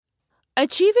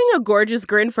Achieving a gorgeous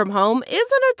grin from home isn't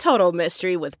a total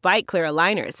mystery with Byte Clear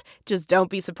aligners. Just don't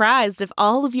be surprised if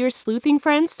all of your sleuthing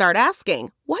friends start asking,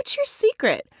 "What's your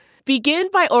secret?" Begin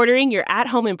by ordering your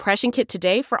at-home impression kit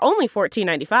today for only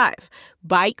 $14.95.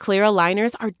 Byte Clear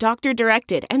aligners are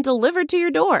doctor-directed and delivered to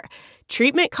your door.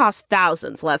 Treatment costs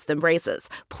thousands less than braces.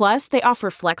 Plus, they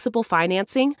offer flexible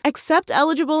financing, accept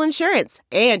eligible insurance,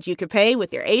 and you can pay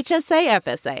with your HSA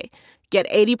FSA. Get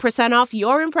 80% off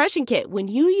your impression kit when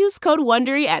you use code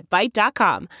WONDERY at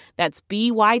Byte.com. That's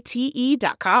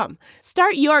BYTE.com.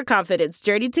 Start your confidence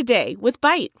journey today with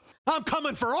Byte. I'm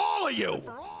coming for all of you!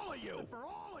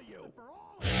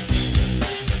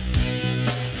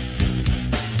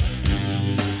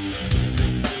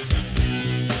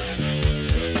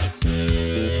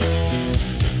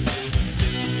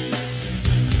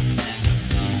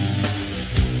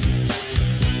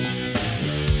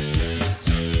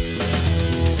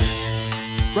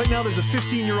 Right now, there's a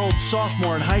 15-year-old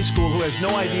sophomore in high school who has no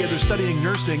idea they're studying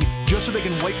nursing just so they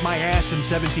can wipe my ass in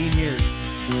 17 years.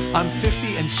 I'm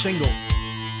 50 and single.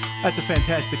 That's a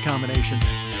fantastic combination.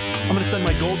 I'm going to spend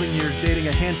my golden years dating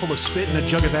a handful of spit and a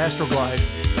jug of Astroglide.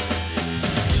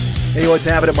 Hey, what's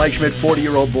happening? Mike Schmidt,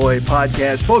 40-Year-Old Boy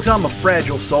podcast. Folks, I'm a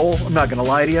fragile soul. I'm not going to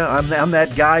lie to you. I'm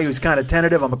that guy who's kind of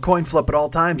tentative. I'm a coin flip at all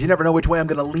times. You never know which way I'm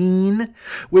going to lean,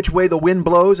 which way the wind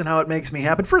blows, and how it makes me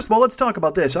happen. First of all, let's talk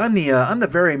about this. I'm the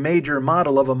very major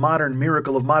model of a modern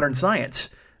miracle of modern science.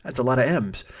 That's a lot of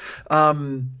M's.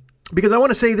 Because I want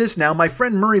to say this now, my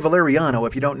friend Murray Valeriano,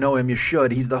 if you don't know him, you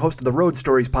should. He's the host of the Road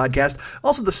Stories podcast,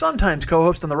 also the sometimes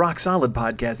co-host on the Rock Solid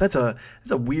podcast. That's a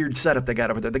weird setup they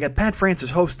got over there. They got Pat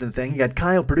Francis hosting the thing, you got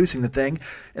Kyle producing the thing,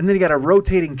 and then you got a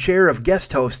rotating chair of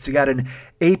guest hosts. You got an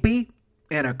Apey,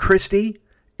 and a Christy,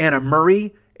 and a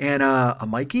Murray, and a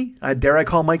Mikey. Dare I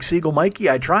call Mike Siegel Mikey?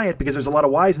 I try it because there's a lot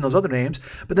of Y's in those other names.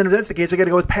 But then if that's the case, I got to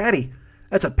go with Patty.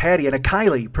 That's a Patty and a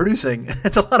Kylie producing.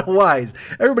 That's a lot of Y's.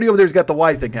 Everybody over there's got the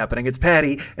Y thing happening. It's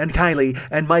Patty and Kylie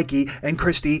and Mikey and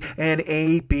Christy and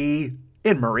A.B.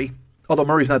 and Murray. Although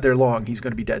Murray's not there long. He's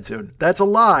going to be dead soon. That's a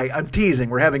lie. I'm teasing.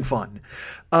 We're having fun.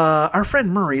 Our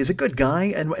friend Murray is a good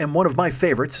guy and one of my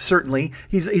favorites, certainly.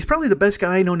 He's probably the best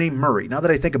guy I know named Murray. Now that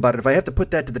I think about it, if I have to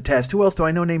put that to the test, who else do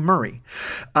I know named Murray?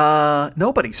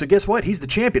 Nobody. So guess what? He's the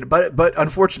champion. But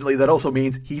unfortunately, that also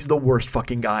means he's the worst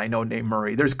fucking guy I know named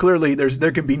Murray. There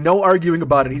can be no arguing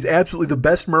about it. He's absolutely the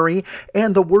best Murray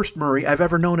and the worst Murray I've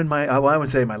ever known in my, well, I wouldn't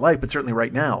say in my life, but certainly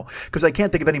right now. Because I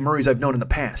can't think of any Murrays I've known in the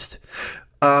past.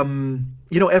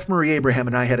 F. Murray Abraham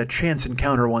and I had a chance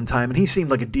encounter one time, and he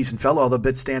seemed like a decent fellow, although a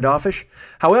bit standoffish.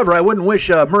 However, I wouldn't wish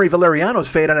Murray Valeriano's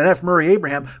fate on an F. Murray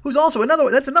Abraham, who's also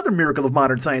that's another miracle of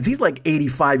modern science. He's like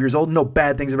 85 years old, and no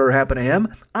bad things have ever happened to him.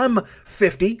 I'm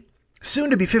 50.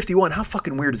 Soon to be 51. How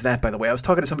fucking weird is that, by the way? I was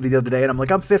talking to somebody the other day, and I'm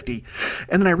like, I'm 50.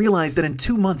 And then I realized that in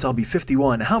 2 months, I'll be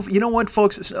 51. You know what,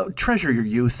 folks? Treasure your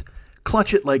youth.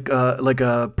 Clutch it like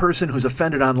a person who's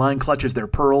offended online clutches their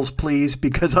pearls, please,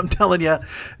 because I'm telling you,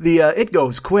 it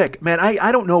goes quick. Man,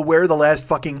 I don't know where the last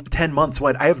fucking 10 months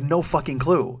went. I have no fucking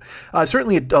clue.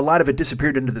 Certainly a lot of it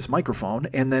disappeared into this microphone,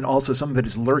 and then also some of it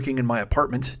is lurking in my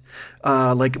apartment.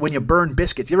 Like when you burn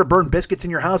biscuits. You ever burn biscuits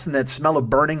in your house and that smell of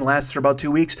burning lasts for about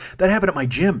 2 weeks? That happened at my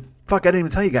gym. Fuck, I didn't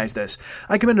even tell you guys this.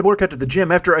 I come in to work out at the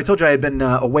gym after I told you I had been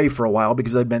away for a while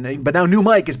because but now new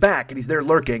Mike is back and he's there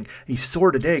lurking. He's sore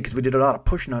today because we did a lot of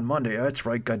pushing on Monday. That's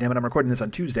right, goddammit, I'm recording this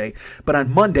on Tuesday. But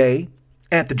on Monday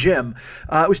at the gym,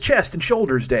 it was chest and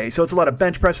shoulders day. So it's a lot of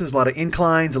bench presses, a lot of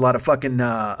inclines, a lot of fucking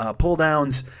pull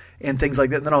downs and things like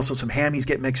that. And then also some hammies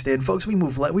get mixed in. Folks, we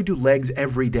do legs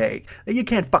every day. You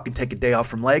can't fucking take a day off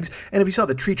from legs. And if you saw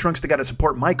the tree trunks that got to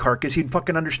support my carcass, you'd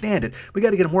fucking understand it. We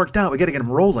got to get them worked out. We got to get them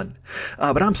rolling.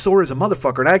 But I'm sore as a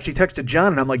motherfucker. And I actually texted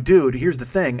John and I'm like, dude, here's the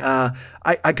thing.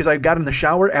 Because I got in the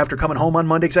shower after coming home on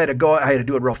Monday because I had to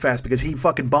do it real fast because he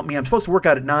fucking bumped me. I'm supposed to work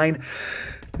out at 9.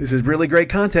 This is really great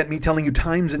content, me telling you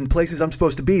times and places I'm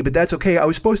supposed to be, but that's okay. I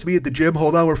was supposed to be at the gym.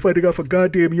 Hold on, we're fighting off a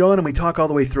goddamn yawn, and we talk all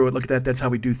the way through it. Look at that. That's how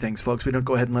we do things, folks. We don't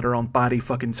go ahead and let our own body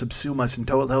fucking subsume us and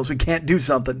tell us we can't do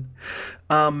something.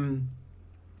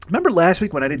 Remember last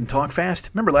week when I didn't talk fast?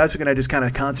 Remember last week when I just kind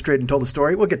of concentrated and told the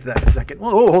story? We'll get to that in a second.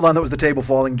 Oh, hold on. That was the table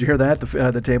falling. Did you hear that?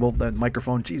 The table, the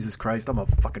microphone. Jesus Christ. I'm a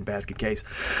fucking basket case.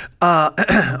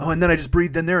 And then I just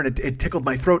breathed in there and it tickled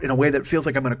my throat in a way that feels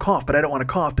like I'm going to cough, but I don't want to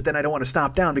cough, but then I don't want to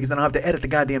stop down because then I'll have to edit the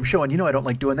goddamn show. And you know I don't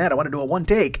like doing that. I want to do a one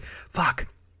take. Fuck.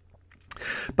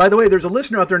 By the way, there's a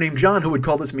listener out there named John who would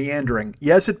call this meandering.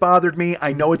 Yes, it bothered me.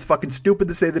 I know it's fucking stupid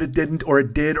to say that it didn't or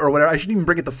it did or whatever. I shouldn't even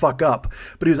bring it the fuck up.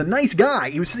 But he was a nice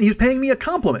guy. He was paying me a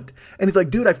compliment. And he's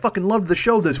like, dude, I fucking loved the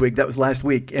show this week. That was last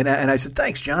week. And I said,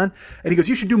 thanks, John. And he goes,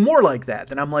 you should do more like that.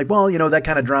 And I'm like, well, you know, that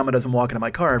kind of drama doesn't walk into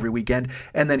my car every weekend.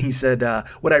 And then he said,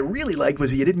 what I really liked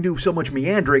was you didn't do so much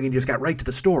meandering and you just got right to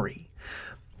the story.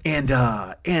 And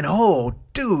oh,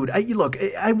 dude,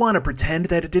 I want to pretend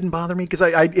that it didn't bother me because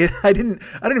I didn't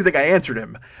even think I answered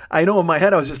him. I know in my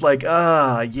head I was just like,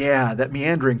 yeah, that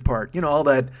meandering part, you know, all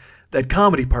that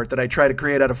comedy part that I try to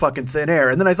create out of fucking thin air.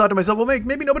 And then I thought to myself, well,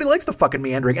 maybe nobody likes the fucking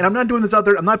meandering. And I'm not doing this out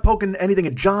there. I'm not poking anything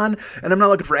at John, and I'm not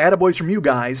looking for attaboys from you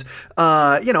guys.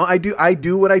 You know, I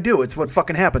do what I do. It's what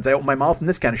fucking happens. I open my mouth and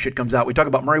this kind of shit comes out. We talk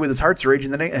about Murray with his heart surgery,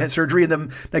 and then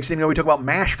next thing you know, we talk about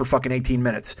MASH for fucking 18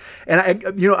 minutes. And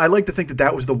I like to think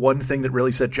that was the one thing that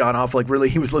really set John off. Like, really,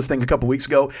 he was listening a couple weeks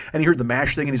ago and he heard the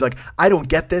MASH thing and he's like, I don't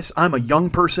get this. I'm a young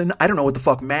person. I don't know what the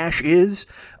fuck MASH is.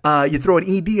 You throw an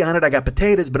ED on it, I got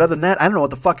potatoes, but other than that, I don't know what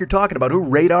the fuck you're talking about. Who,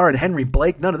 Radar and Henry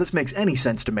Blake? None of this makes any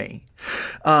sense to me.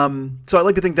 So I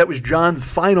like to think that was John's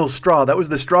final straw. That was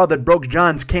the straw that broke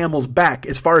John's camel's back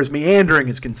as far as meandering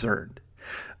is concerned.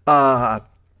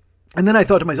 And then I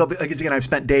thought to myself, because again, I've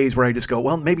spent days where I just go,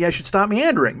 well, maybe I should stop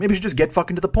meandering. Maybe I should just get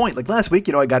fucking to the point. Like last week,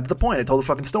 you know, I got to the point. I told the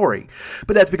fucking story.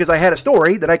 But that's because I had a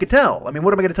story that I could tell. I mean,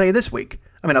 what am I going to tell you this week?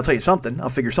 I mean, I'll tell you something. I'll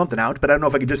figure something out. But I don't know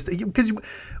if I could just, because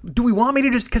do we want me to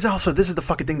just, because also this is the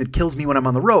fucking thing that kills me when I'm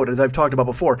on the road, as I've talked about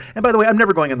before. And by the way, I'm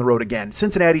never going on the road again.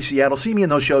 Cincinnati, Seattle, see me in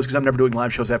those shows because I'm never doing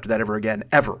live shows after that ever again,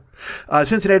 ever.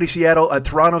 Cincinnati, Seattle,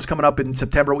 Toronto's coming up in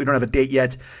September. We don't have a date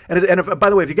yet. And if, by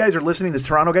the way, if you guys are listening, this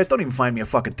Toronto guys, don't even find me a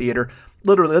fucking theater.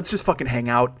 Literally, let's just fucking hang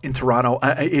out in Toronto.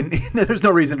 There's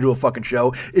no reason to do a fucking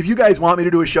show. If you guys want me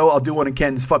to do a show, I'll do one in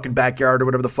Ken's fucking backyard or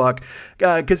whatever the fuck.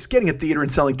 Because getting a theater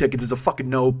and selling tickets is a fucking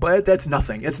no, but that's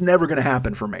nothing. It's never going to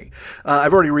happen for me.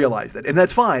 I've already realized it, and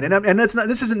that's fine. And that's not.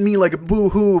 This isn't me like a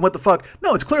boo-hoo, what the fuck.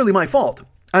 No, it's clearly my fault.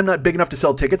 I'm not big enough to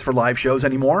sell tickets for live shows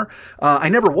anymore. I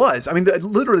never was. I mean,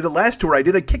 literally the last tour I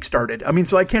did, I kickstarted. I mean,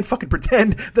 so I can't fucking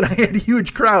pretend that I had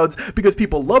huge crowds because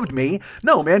people loved me.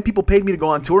 No, man, people paid me to go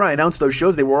on tour. I announced those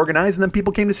shows. They were organized, and then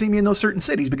people came to see me in those certain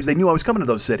cities because they knew I was coming to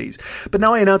those cities. But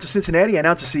now I announce a Cincinnati, I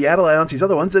announce a Seattle, I announce these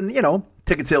other ones, and, you know,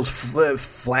 ticket sales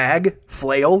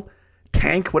flail,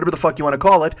 tank, whatever the fuck you want to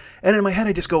call it. And in my head,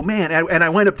 I just go, man, and I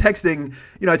wind up texting,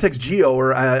 you know, I text Gio,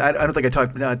 or I don't think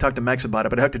I talked to Mex about it,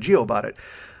 but I talked to Gio about it.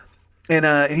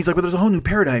 And he's like, well, there's a whole new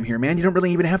paradigm here, man. You don't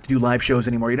really even have to do live shows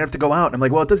anymore. You don't have to go out. And I'm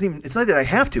like, well, it's not that I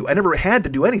have to. I never had to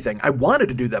do anything. I wanted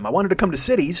to do them. I wanted to come to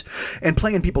cities and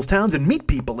play in people's towns and meet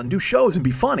people and do shows and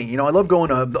be funny. You know, I love going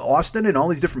to Austin and all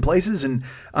these different places, and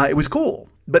it was cool.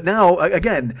 But now,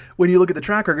 again, when you look at the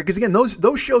track record, because again,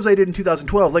 those shows I did in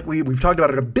 2012, like we've talked about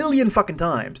it a billion fucking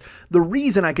times, the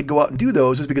reason I could go out and do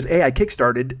those is because A, I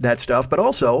kickstarted that stuff, but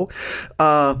also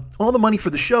all the money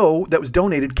for the show that was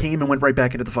donated came and went right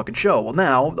back into the fucking show. Well,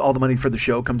 now all the money for the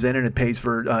show comes in and it pays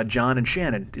for John and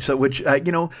Shannon. So, which,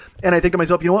 you know, and I think to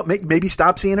myself, you know what, maybe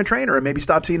stop seeing a trainer and maybe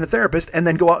stop seeing a therapist and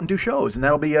then go out and do shows. And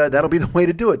that'll be the way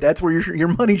to do it. That's where your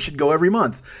money should go every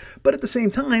month. But at the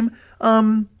same time,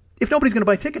 if nobody's going to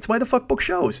buy tickets, why the fuck book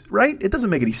shows, right? It doesn't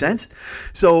make any sense.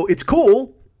 So it's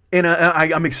cool. And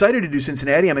I'm excited to do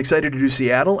Cincinnati. I'm excited to do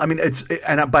Seattle. I mean,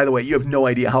 by the way, you have no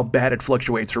idea how bad it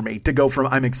fluctuates for me to go from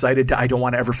I'm excited to I don't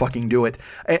want to ever fucking do it.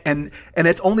 And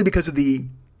it's only because of the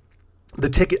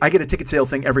ticket. I get a ticket sale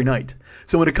thing every night.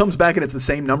 So when it comes back and it's the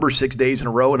same number 6 days in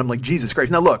a row, and I'm like, Jesus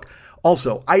Christ. Now look,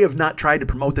 also, I have not tried to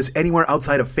promote this anywhere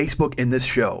outside of Facebook in this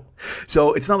show.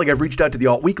 So it's not like I've reached out to the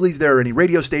alt weeklies there, or any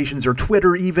radio stations, or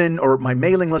Twitter even, or my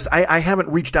mailing list. I haven't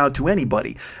reached out to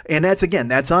anybody. And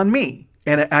that's on me.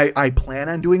 And I plan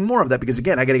on doing more of that because,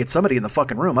 again, I got to get somebody in the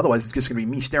fucking room. Otherwise, it's just going to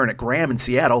be me staring at Graham in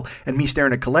Seattle and me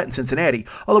staring at Colette in Cincinnati.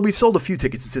 Although we've sold a few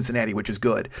tickets in Cincinnati, which is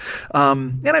good.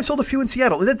 And I've sold a few in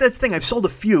Seattle. That's the thing. I've sold a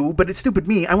few, but it's stupid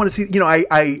me. I want to see, you know,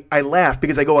 I laugh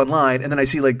because I go online and then I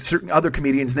see like certain other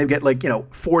comedians and they get like, you know,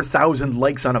 4,000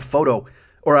 likes on a photo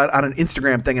or on an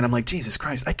Instagram thing. And I'm like, Jesus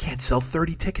Christ, I can't sell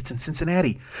 30 tickets in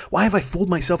Cincinnati. Why have I fooled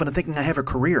myself into thinking I have a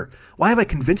career? Why have I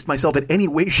convinced myself in any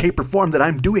way, shape, or form that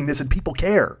I'm doing this and people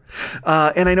care?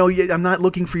 And I know I'm not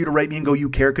looking for you to write me and go, you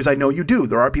care, because I know you do.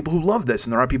 There are people who love this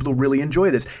and there are people who really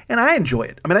enjoy this. And I enjoy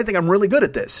it. I mean, I think I'm really good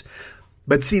at this.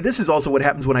 But see, this is also what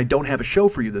happens when I don't have a show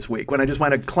for you this week, when I just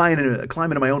want to climb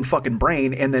into my own fucking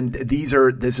brain. And then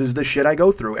this is the shit I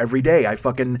go through every day.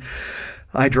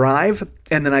 I drive,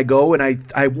 and then I go and I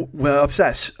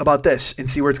obsess about this and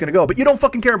see where it's going to go. But you don't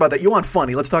fucking care about that. You want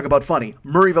funny. Let's talk about funny.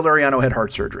 Murray Valeriano had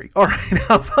heart surgery. All right,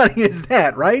 how funny is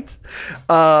that, right?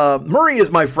 Murray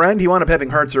is my friend. He wound up having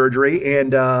heart surgery,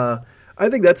 and I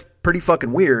think that's pretty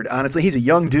fucking weird, honestly. He's a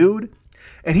young dude,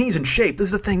 and he's in shape. This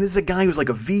is the thing. This is a guy who's like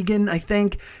a vegan, I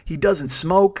think. He doesn't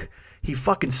smoke. He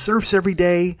fucking surfs every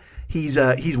day. He's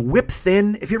whip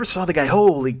thin. If you ever saw the guy,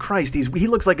 holy Christ, he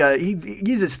looks like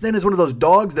he's as thin as one of those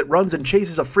dogs that runs and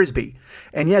chases a frisbee.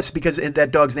 And yes, because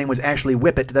that dog's name was Ashley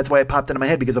Whippet, that's why it popped into my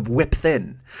head, because of whip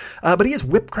thin. But he is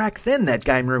whip crack thin, that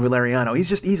guy Murray Valeriano.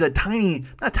 He's a tiny,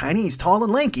 not tiny, he's tall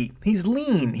and lanky. He's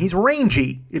lean. He's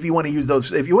rangy. If you want to use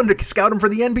those, if you wanted to scout him for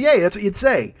the NBA, that's what you'd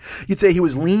say. You'd say he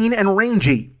was lean and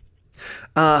rangy.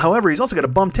 However, he's also got a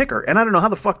bum ticker, and I don't know how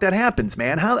the fuck that happens,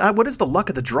 man. What is the luck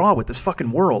of the draw with this fucking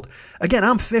world? Again,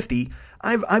 I'm 50.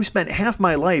 I've spent half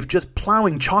my life just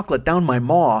plowing chocolate down my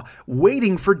maw,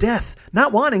 waiting for death,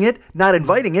 not wanting it, not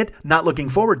inviting it, not looking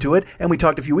forward to it. And we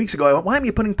talked a few weeks ago. I went, why am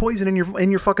you putting poison in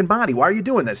your fucking body? Why are you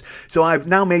doing this? So I've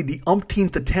now made the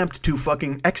umpteenth attempt to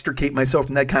fucking extricate myself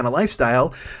from that kind of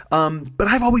lifestyle. But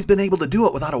I've always been able to do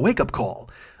it without a wake-up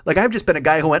call. Like, I've just been a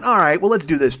guy who went, all right, well, let's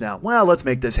do this now. Well, let's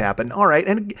make this happen. All right.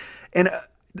 And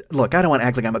look, I don't want to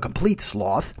act like I'm a complete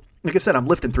sloth. Like I said, I'm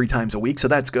lifting 3 times a week, so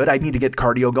that's good. I need to get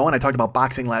cardio going. I talked about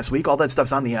boxing last week. All that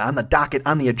stuff's on the docket,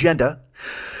 on the agenda.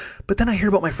 But then I hear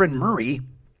about my friend Murray,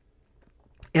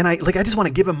 and I just want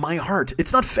to give him my heart.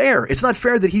 It's not fair. It's not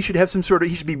fair that he should have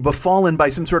he should be befallen by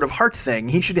some sort of heart thing.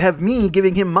 He should have me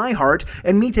giving him my heart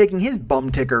and me taking his bum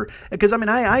ticker. Because, I mean,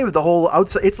 I have the whole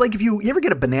outside. It's like if you ever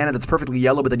get a banana that's perfectly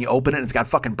yellow, but then you open it and it's got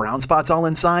fucking brown spots all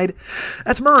inside.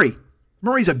 That's Murray.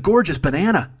 Murray's a gorgeous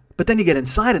banana. But then you get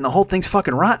inside and the whole thing's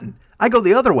fucking rotten. I go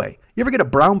the other way. You ever get a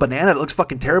brown banana that looks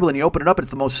fucking terrible and you open it up and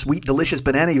it's the most sweet, delicious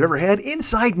banana you've ever had?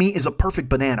 Inside me is a perfect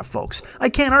banana, folks. I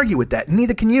can't argue with that.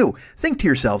 Neither can you. Think to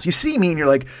yourselves. You see me and you're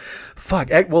like, fuck.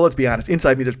 Well, let's be honest.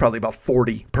 Inside me, there's probably about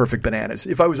 40 perfect bananas.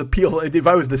 If I was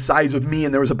the size of me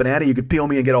and there was a banana, you could peel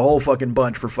me and get a whole fucking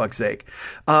bunch, for fuck's sake.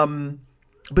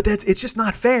 But it's just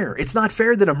not fair. It's not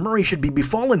fair that a Murray should be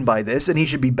befallen by this, and he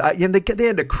should be. They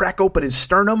had to crack open his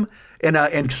sternum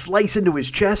and slice into his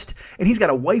chest. And he's got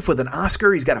a wife with an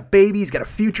Oscar. He's got a baby. He's got a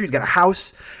future. He's got a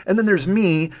house. And then there's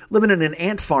me living in an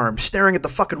ant farm, staring at the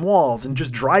fucking walls and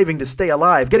just driving to stay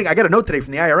alive. I got a note today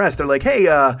from the IRS. They're like, hey,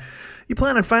 you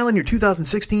plan on filing your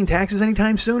 2016 taxes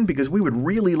anytime soon? Because we would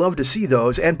really love to see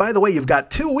those. And by the way, you've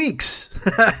got 2 weeks.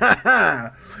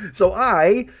 So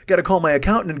I got to call my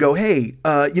accountant and go, hey,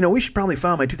 we should probably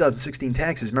file my 2016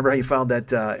 taxes. Remember how you filed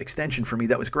that extension for me?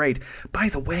 That was great. By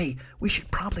the way, we should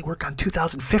probably work on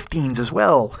 2015s as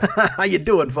well. How you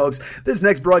doing, folks? This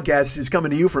next broadcast is coming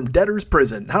to you from debtor's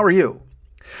prison. How are you?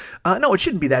 No, it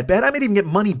shouldn't be that bad. I might even get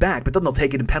money back, but then they'll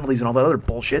take it in penalties and all that other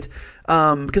bullshit.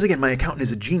 Because again, my accountant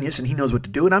is a genius and he knows what to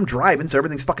do, and I'm driving, so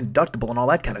everything's fucking deductible and all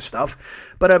that kind of stuff.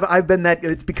 But I've been that.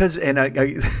 It's because, and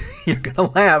you're gonna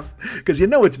laugh because you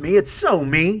know it's me. It's so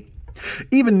me.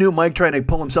 Even new Mike trying to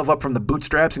pull himself up from the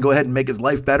bootstraps and go ahead and make his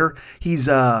life better. He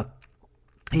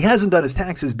hasn't done his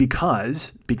taxes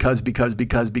because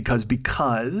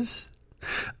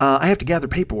I have to gather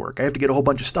paperwork. I have to get a whole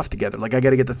bunch of stuff together. Like I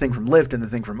got to get the thing from Lyft and the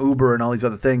thing from Uber and all these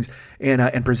other things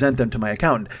and present them to my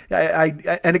accountant.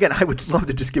 And again, I would love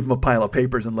to just give him a pile of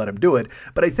papers and let him do it,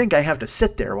 but I think I have to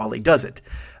sit there while he does it.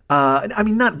 I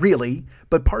mean, not really,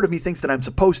 but part of me thinks that I'm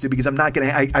supposed to because I'm not going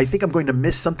to, I think I'm going to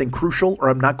miss something crucial or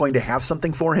I'm not going to have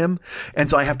something for him. And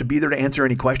so I have to be there to answer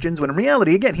any questions when in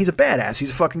reality, again, he's a badass. He's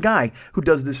a fucking guy who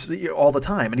does this all the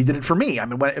time. And he did it for me. I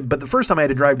mean, but the first time I had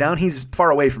to drive down, he's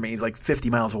far away from me. He's like 50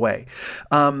 miles away.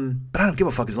 But I don't give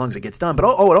a fuck as long as it gets done. But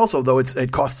and also though,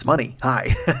 it costs money.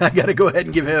 Hi, I got to go ahead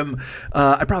and give him,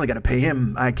 I probably got to pay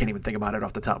him. I can't even think about it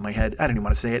off the top of my head. I don't even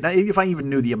want to say it. If I even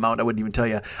knew the amount, I wouldn't even tell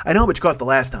you. I know how much it cost the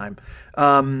last time.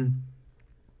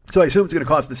 So I assume it's going to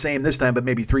cost the same this time, but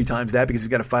maybe 3 times that because he's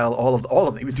got to file all of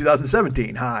them, even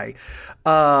 2017. Hi.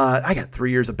 I got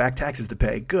 3 years of back taxes to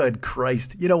pay. Good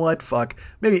Christ. You know what? Fuck.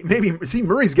 Maybe, see,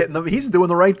 Murray's he's doing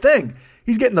the right thing.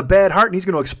 He's getting the bad heart and he's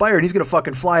going to expire and he's going to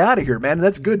fucking fly out of here, man. And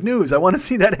that's good news. I want to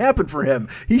see that happen for him.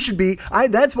 He should be,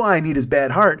 that's why I need his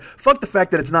bad heart. Fuck the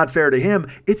fact that it's not fair to him.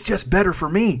 It's just better for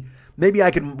me. Maybe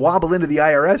I can wobble into the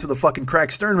IRS with a fucking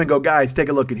cracked sternum and go, guys, take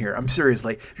a look in here. I'm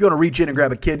seriously, if you want to reach in and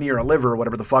grab a kidney or a liver or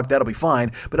whatever the fuck, that'll be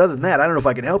fine. But other than that, I don't know if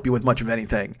I can help you with much of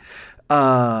anything.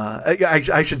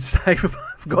 I should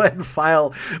go ahead and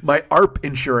file my ARP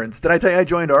insurance. Did I tell you I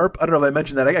joined ARP? I don't know if I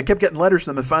mentioned that. I kept getting letters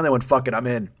from them and finally I went, fuck it, I'm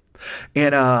in.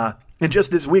 And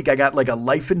just this week, I got like a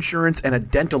life insurance and a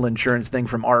dental insurance thing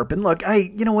from ARP. And look,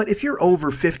 you know what? If you're over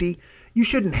 50, you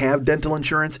shouldn't have dental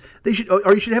insurance. You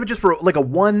should have it just for like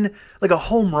a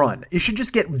home run. You should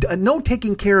just get no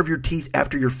taking care of your teeth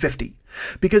after you're 50.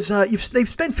 Because they've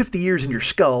spent 50 years in your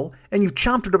skull, and you've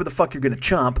chomped whatever the fuck you're going to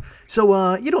chomp,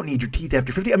 so you don't need your teeth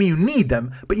after 50. I mean, you need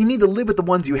them, but you need to live with the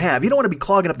ones you have. You don't want to be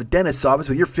clogging up the dentist's office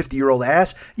with your 50-year-old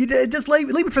ass. You just leave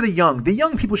it for the young. The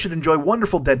young people should enjoy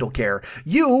wonderful dental care.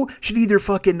 You should either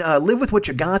fucking live with what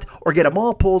you got, or get them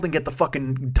all pulled and get the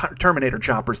fucking Terminator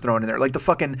choppers thrown in there, like the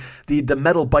fucking the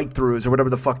metal bite-throughs or whatever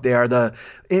the fuck they are,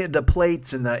 the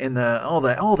plates and the all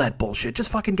that bullshit.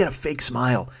 Just fucking get a fake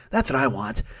smile. That's what I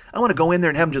want. I want to go in there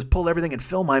and have them just pull everything and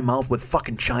fill my mouth with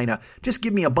fucking china. Just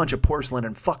give me a bunch of porcelain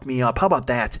and fuck me up. How about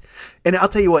that? And I'll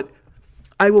tell you what,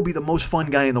 I will be the most fun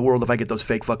guy in the world if I get those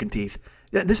fake fucking teeth.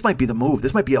 This might be the move.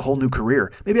 This might be a whole new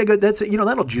career. Maybe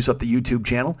that'll juice up the YouTube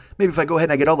channel. Maybe if I go ahead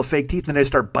and I get all the fake teeth and then I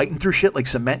start biting through shit like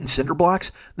cement and cinder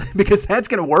blocks, because that's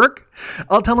going to work.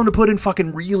 I'll tell them to put in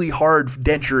fucking really hard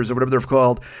dentures or whatever they're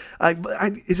called.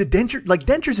 Is it denture? Like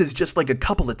dentures is just like a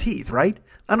couple of teeth, right?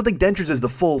 I don't think dentures is the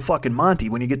full fucking Monty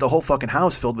when you get the whole fucking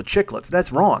house filled with chiclets.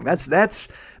 That's wrong. That's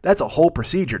a whole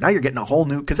procedure. Now you're getting a whole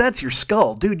new, because that's your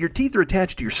skull. Dude, your teeth are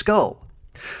attached to your skull.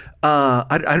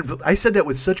 I said that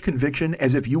with such conviction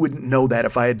as if you wouldn't know that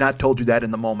if I had not told you that in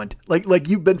the moment. Like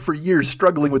you've been for years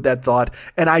struggling with that thought,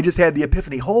 and I just had the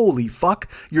epiphany. Holy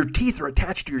fuck, your teeth are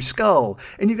attached to your skull.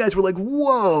 And you guys were like,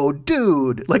 whoa,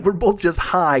 dude. Like we're both just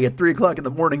high at 3 o'clock in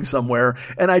the morning somewhere,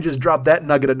 and I just dropped that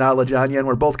nugget of knowledge on you, and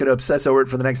we're both going to obsess over it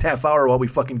for the next half hour while we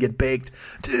fucking get baked.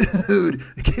 Dude,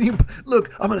 can you...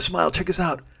 Look, I'm going to smile. Check this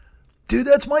out. Dude,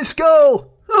 that's my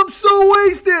skull. I'm so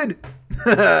wasted.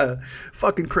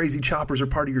 Fucking crazy choppers are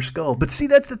part of your skull. But see,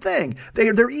 that's the thing.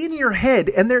 They're in your head,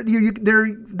 and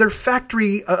they're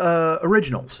factory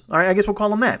originals. All right, I guess we'll call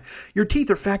them that. Your teeth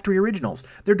are factory originals.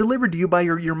 They're delivered to you by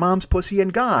your mom's pussy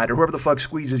and God, or whoever the fuck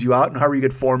squeezes you out, and however you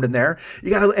get formed in there. You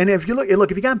gotta. And if you look,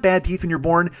 if you got bad teeth when you're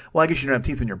born, well, I guess you don't have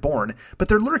teeth when you're born, but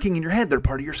they're lurking in your head. They're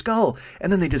part of your skull,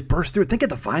 and then they just burst through. Think of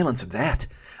the violence of that.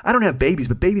 I don't have babies,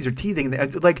 but babies are teething.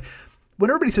 Like when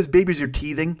everybody says babies are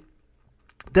teething,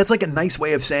 that's like a nice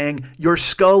way of saying your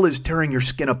skull is tearing your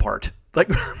skin apart. Like,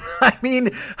 I mean,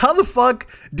 how the fuck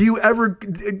do you ever,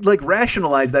 like,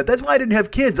 rationalize that? That's why I didn't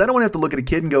have kids. I don't want to have to look at a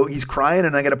kid and go, he's crying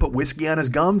and I got to put whiskey on his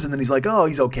gums. And then he's like, oh,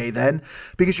 he's okay then.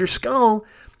 Because your skull...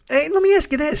 Hey, let me ask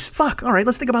you this. Fuck. All right,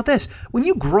 let's think about this. When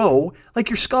you grow, like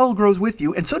your skull grows with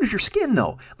you, and so does your skin,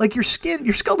 though. Like your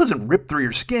skull doesn't rip through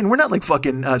your skin. We're not like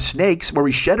fucking snakes where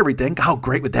we shed everything. How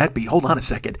great would that be? Hold on a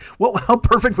second. How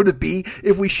perfect would it be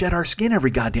if we shed our skin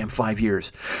every goddamn 5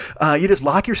 years? You just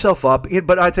lock yourself up.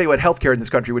 But I tell you what, healthcare in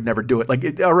this country would never do it.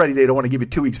 Like already, they don't want to give you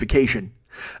 2 weeks vacation.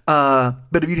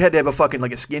 But if you had to have a fucking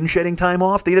like a skin shedding time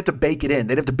off, they'd have to bake it in.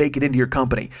 They'd have to bake it into your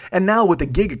company. And now with the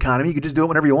gig economy, you could just do it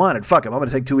whenever you wanted. Fuck it, I'm going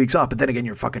to take 2 weeks off. But then again,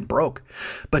 you're fucking broke.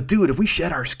 But dude, if we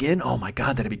shed our skin, oh my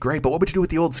God, that'd be great. But what would you do with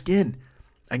the old skin?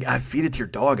 I feed it to your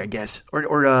dog, I guess,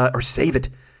 or save it.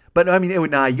 But I mean, you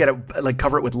gotta like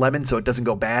cover it with lemon so it doesn't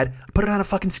go bad. Put it on a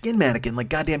fucking skin mannequin like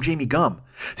goddamn Jamie Gumb.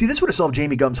 See, this would have solved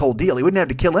Jamie Gumm's whole deal. He wouldn't have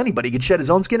to kill anybody. He could shed his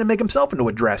own skin and make himself into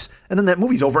a dress. And then that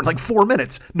movie's over in like 4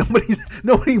 minutes.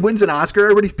 Nobody wins an Oscar.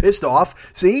 Everybody's pissed off.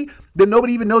 See? Then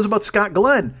nobody even knows about Scott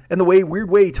Glenn and the weird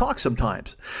way he talks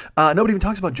sometimes. Nobody even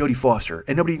talks about Jodie Foster.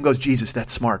 And nobody even goes, Jesus,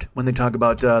 that's smart. When they talk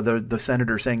about the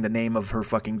senator saying the name of her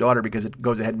fucking daughter because it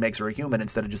goes ahead and makes her a human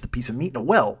instead of just a piece of meat in a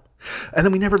well. And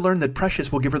then we never learn that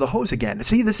Precious will give her the hose again.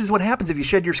 See, this is what happens if you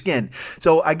shed your skin.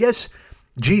 So I guess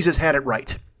Jesus had it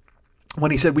right when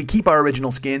he said we keep our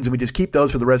original skins and we just keep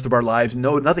those for the rest of our lives.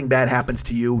 No, nothing bad happens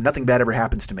to you. Nothing bad ever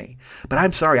happens to me. But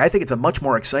I'm sorry. I think it's a much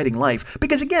more exciting life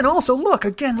because again, also look,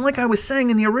 again, like I was saying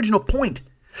in the original point,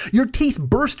 your teeth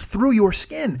burst through your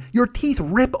skin. Your teeth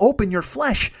rip open your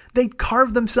flesh. They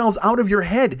carve themselves out of your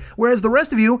head. Whereas the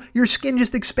rest of you, your skin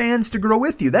just expands to grow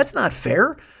with you. That's not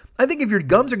fair. I think if your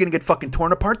gums are going to get fucking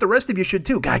torn apart, the rest of you should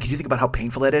too. God, could you think about how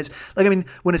painful that is? Like, I mean,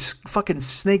 when a fucking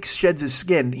snake sheds his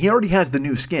skin, he already has the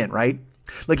new skin, right?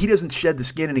 Like, he doesn't shed the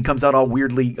skin and he comes out all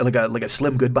weirdly like a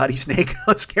slim Goodbody snake.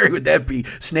 How scary would that be?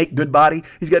 Snake Goodbody?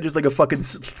 He's got just like a fucking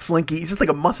slinky. He's just like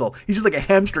a muscle. He's just like a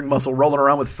hamstring muscle rolling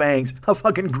around with fangs. How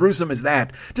fucking gruesome is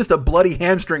that? Just a bloody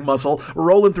hamstring muscle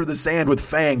rolling through the sand with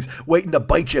fangs, waiting to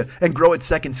bite you and grow its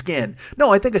second skin.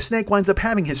 No, I think a snake winds up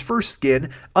having his first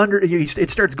skin it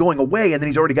starts going away and then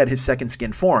he's already got his second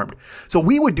skin formed. So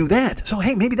we would do that. So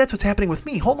hey, maybe that's what's happening with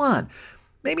me. Hold on.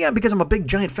 Maybe because I'm a big,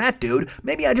 giant, fat dude,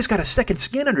 maybe I just got a second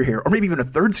skin under here, or maybe even a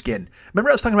third skin. Remember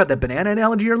I was talking about that banana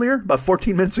analogy earlier, about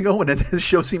 14 minutes ago, when the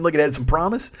show seemed like it had some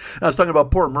promise? I was talking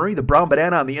about poor Murray, the brown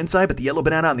banana on the inside, but the yellow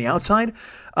banana on the outside.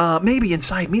 Maybe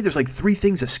inside me there's like 3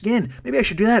 things of skin. Maybe I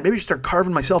should do that. Maybe I should start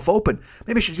carving myself open.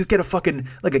 Maybe I should just get a fucking,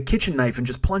 like a kitchen knife and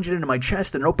just plunge it into my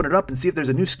chest and open it up and see if there's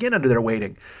a new skin under there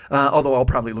waiting. Although I'll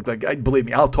probably look like, believe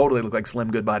me, I'll totally look like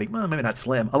Slim Goodbody. Well, maybe not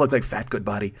Slim. I'll look like Fat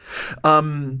Goodbody.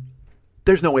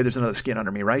 There's no way there's another skin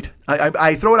under me, right?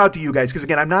 I throw it out to you guys because,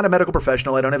 again, I'm not a medical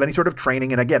professional. I don't have any sort of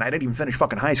training. And, again, I didn't even finish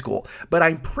fucking high school. But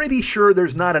I'm pretty sure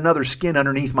there's not another skin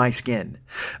underneath my skin.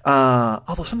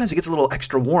 Although sometimes it gets a little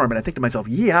extra warm, and I think to myself,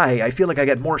 I feel like I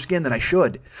got more skin than I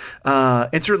should.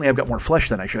 And certainly I've got more flesh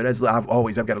than I should. As I've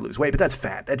got to lose weight. But that's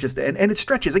fat. That just and it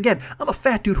stretches. Again, I'm a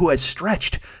fat dude who has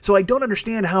stretched. So I don't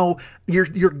understand how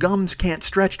your gums can't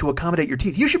stretch to accommodate your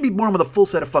teeth. You should be born with a full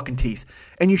set of fucking teeth.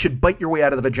 And you should bite your way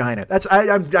out of the vagina.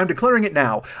 I'm declaring it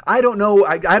now. I don't know.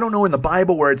 I don't know in the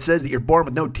Bible where it says that you're born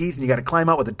with no teeth and you got to climb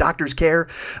out with a doctor's care.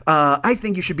 I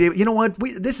think you should be able. You know what?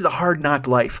 This is a hard knock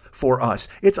life for us.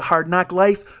 It's a hard knock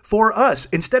life for us.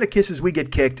 Instead of kisses, we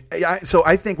get kicked. So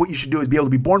I think what you should do is be able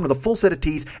to be born with a full set of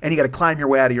teeth, and you got to climb your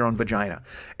way out of your own vagina.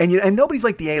 And nobody's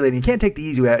like the alien. You can't take the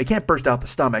easy way out. You can't burst out the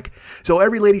stomach. So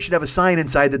every lady should have a sign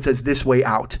inside that says "this way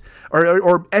out."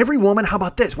 Or every woman. How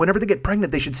about this? Whenever they get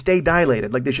pregnant, they should stay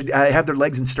dilated. Like they should have their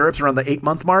legs in stirrups around the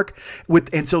 8-month mark,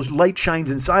 and so light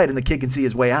shines inside and the kid can see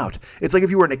his way out. It's like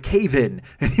if you were in a cave-in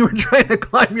and you were trying to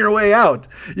climb your way out.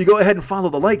 You go ahead and follow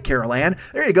the light, Carol Ann.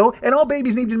 There you go. And all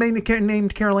babies need to be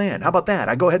named Carol Ann. How about that?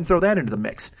 I go ahead and throw that into the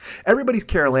mix. Everybody's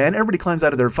Carol Ann. Everybody climbs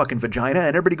out of their fucking vagina, and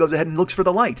everybody goes ahead and looks for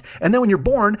the light. And then when you're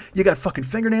born, you got fucking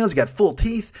fingernails, you got full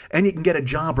teeth, and you can get a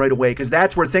job right away, because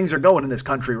that's where things are going in this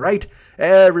country, right?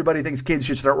 Everybody thinks kids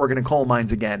should start working in coal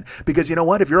mines again. Because you know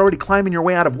what? If you're already climbing your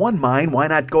way out of one mine, why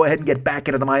not go ahead and get back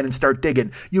into the mine and start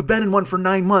digging? You've been in one for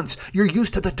 9 months. You're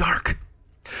used to the dark.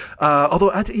 Although,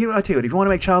 I'll tell you what, if you want to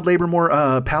make child labor more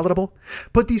palatable,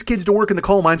 put these kids to work in the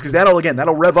coal mines, because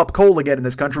that'll rev up coal again in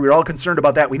this country. We're all concerned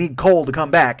about that. We need coal to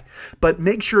come back. But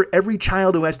make sure every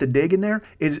child who has to dig in there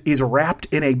is wrapped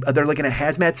they're like in a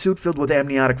hazmat suit filled with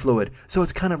amniotic fluid. So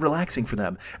it's kind of relaxing for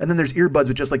them. And then there's earbuds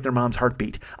with just like their mom's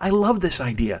heartbeat. I love this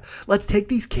idea. Let's take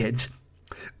these kids.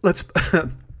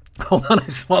 Hold on, I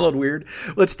swallowed weird.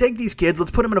 Let's take these kids, let's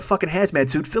put them in a fucking hazmat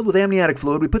suit filled with amniotic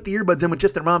fluid. We put the earbuds in with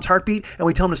just their mom's heartbeat, and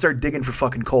we tell them to start digging for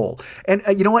fucking coal. And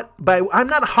you know what? I'm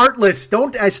not heartless.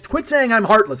 Quit saying I'm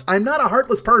heartless. I'm not a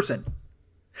heartless person.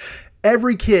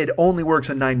 Every kid only works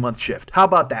a 9-month shift. How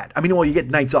about that? I mean, well, you get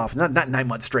nights off, not 9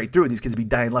 months straight through. These kids be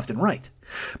dying left and right.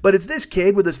 But it's this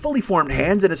kid with his fully formed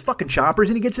hands and his fucking choppers,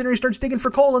 and he gets in there and starts digging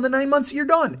for coal, and in the 9 months you're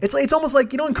done. It's almost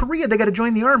like, in Korea they got to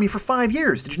join the army for 5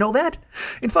 years. Did you know that?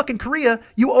 In fucking Korea,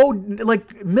 you owe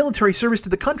like military service to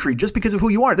the country just because of who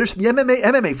you are. There's the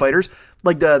MMA fighters,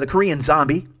 like the Korean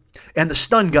Zombie and the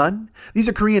Stun Gun. These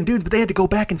are Korean dudes, but they had to go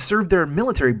back and serve their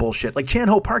military bullshit. Like Chan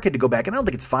Ho Park had to go back, and I don't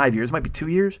think it's 5 years. It might be 2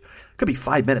 years. Could be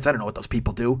 5 minutes. I don't know what those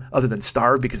people do other than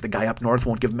starve because the guy up north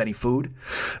won't give them any food.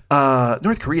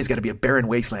 North Korea's got to be a barren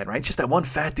wasteland, right? Just that one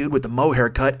fat dude with the mo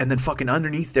haircut, and then fucking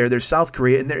underneath there's South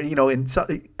Korea, and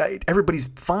everybody's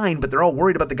fine, but they're all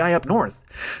worried about the guy up north.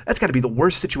 That's got to be the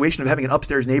worst situation of having an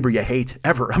upstairs neighbor you hate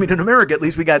ever. I mean, in America, at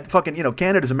least we got fucking,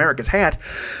 Canada's America's hat,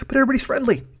 but everybody's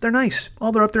friendly. They're nice.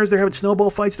 All they're up there is they're having snowball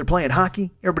fights. They're playing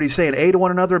hockey. Everybody's saying A to one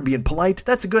another and being polite.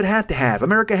 That's a good hat to have.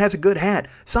 America has a good hat.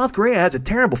 South Korea has a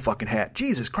terrible fucking hat.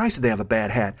 Jesus Christ, did they have a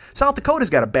bad hat. South Dakota's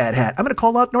got a bad hat. I'm going to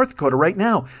call out North Dakota right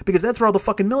now because that's where all the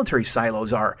fucking military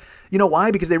silos are. You know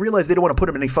why? Because they realize they don't want to put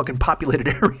them in any fucking populated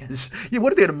areas.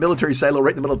 What if they had a military silo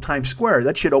right in the middle of Times Square?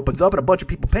 That shit opens up and a bunch of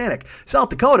people panic. South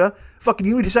Dakota, fucking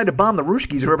you decide to bomb the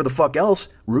Ruskies or whoever the fuck else.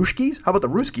 Ruskies? How about the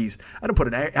Ruskies?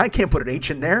 I can't put an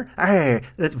H in there.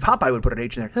 Popeye would put an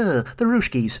H in there. The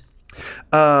Ruskies.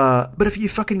 But if you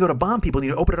fucking go to bomb people and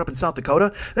you open it up in South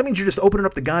Dakota, that means you're just opening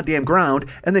up the goddamn ground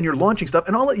and then you're launching stuff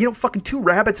and all that, fucking 2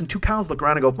 rabbits and 2 cows look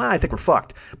around and go, I think we're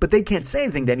fucked. But they can't say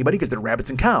anything to anybody because they're rabbits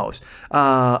and cows.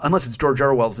 Unless it's George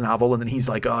Orwell's novel and then he's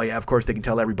like, oh yeah, of course they can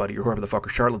tell everybody or whoever the fuck, or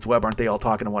Charlotte's Web, aren't they all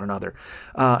talking to one another?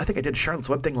 I think I did a Charlotte's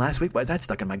Web thing last week. Why is that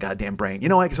stuck in my goddamn brain?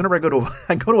 Because whenever I go to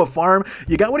a farm, what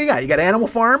do you got? You got Animal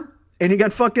Farm and you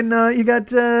got fucking,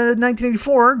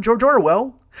 1984, George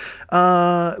Orwell.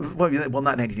 Well,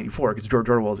 not 1984 because George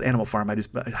Orwell's Animal Farm. I'm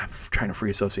trying to free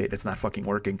associate. It's not fucking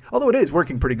working. Although it is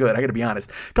working pretty good. I got to be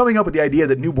honest. Coming up with the idea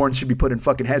that newborns should be put in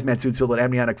fucking hazmat suits filled with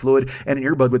amniotic fluid and an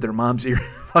earbud with their mom's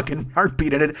fucking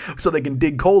heartbeat in it so they can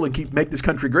dig coal and make this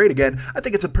country great again. I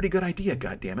think it's a pretty good idea.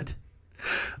 God damn it.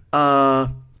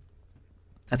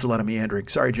 That's a lot of meandering.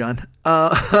 Sorry, John.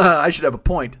 I should have a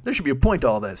point. There should be a point to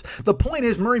all this. The point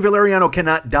is Murray Valeriano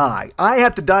cannot die. I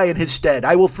have to die in his stead.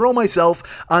 I will throw myself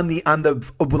with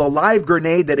a live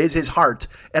grenade that is his heart,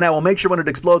 and I will make sure when it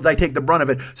explodes, I take the brunt of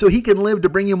it so he can live to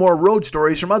bring you more road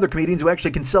stories from other comedians who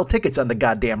actually can sell tickets on the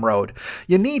goddamn road.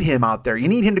 You need him out there. You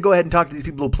need him to go ahead and talk to these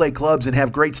people who play clubs and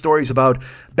have great stories about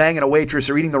banging a waitress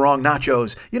or eating the wrong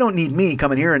nachos. You don't need me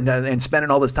coming here and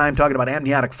spending all this time talking about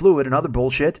amniotic fluid and other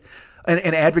bullshit.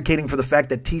 And advocating for the fact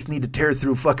that teeth need to tear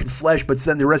through fucking flesh, but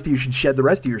then the rest of you should shed the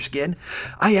rest of your skin.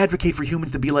 I advocate for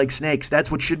humans to be like snakes. That's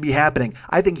what should be happening.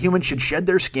 I think humans should shed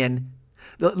their skin.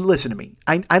 Listen to me.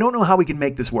 I don't know how we can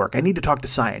make this work. I need to talk to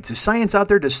science. Is science out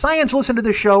there? Does science listen to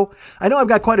this show? I know I've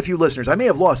got quite a few listeners. I may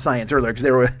have lost science earlier because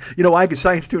they were, why? Because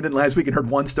science tuned in last week and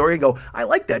heard one story and go, I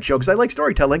like that show because I like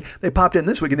storytelling. They popped in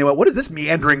this week and they went, what is this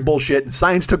meandering bullshit? And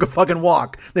science took a fucking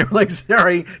walk. They were like,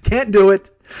 sorry, can't do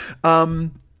it.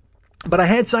 But I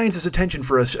had science's attention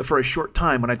for a short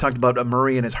time when I talked about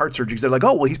Murray and his heart surgery. They're like,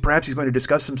 oh, well, perhaps he's going to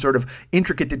discuss some sort of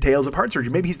intricate details of heart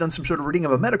surgery. Maybe he's done some sort of reading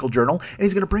of a medical journal, and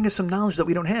he's going to bring us some knowledge that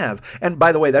we don't have. And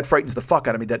by the way, that frightens the fuck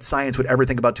out of me that science would ever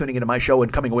think about tuning into my show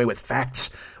and coming away with facts.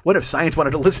 What if science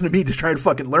wanted to listen to me to try and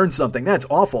fucking learn something? That's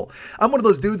awful. I'm one of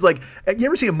those dudes like, you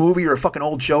ever see a movie or a fucking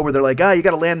old show where they're like, you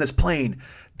got to land this plane?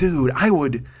 Dude,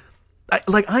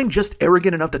 I'm just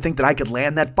arrogant enough to think that I could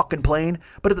land that fucking plane.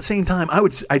 But at the same time,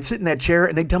 I'd sit in that chair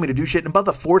and they'd tell me to do shit. And about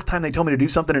the fourth time they told me to do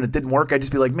something and it didn't work, I'd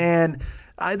just be like, man,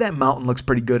 that mountain looks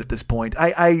pretty good at this point.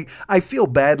 I feel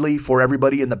badly for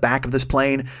everybody in the back of this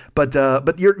plane, but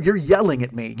you're yelling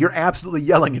at me. You're absolutely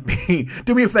yelling at me.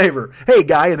 Do me a favor. Hey,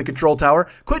 guy in the control tower,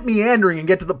 quit meandering and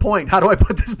get to the point. How do I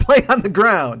put this plane on the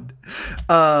ground?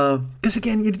 Because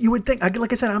again, you would think,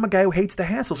 like I said, I'm a guy who hates the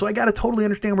hassle, so I got to totally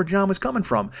understand where John was coming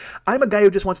from. I'm a guy who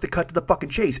just wants to cut to the fucking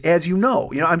chase, as you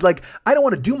know. I'm like, I don't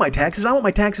want to do my taxes. I want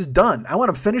my taxes done. I want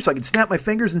them finished so I can snap my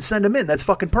fingers and send them in. That's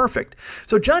fucking perfect.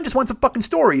 So John just wants a fucking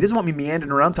story. He doesn't want me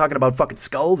meandering around talking about fucking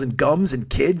skulls and gums and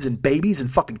kids and babies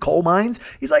and fucking coal mines.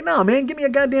 He's like, no, man, give me a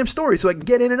goddamn story so I can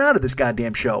get in and out of this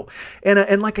goddamn show.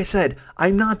 And like I said,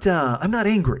 I'm not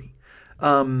angry.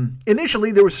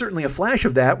 Initially, there was certainly a flash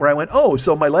of that where I went, oh,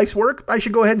 so my life's work? I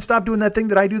should go ahead and stop doing that thing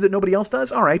that I do that nobody else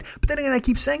does? All right. But then again, I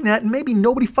keep saying that, and maybe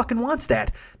nobody fucking wants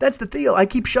that. That's the deal. I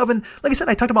keep shoving. Like I said,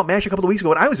 I talked about MASH a couple of weeks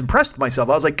ago, and I was impressed with myself.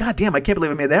 I was like, God damn, I can't believe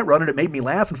I made that run, and it made me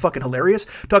laugh and fucking hilarious,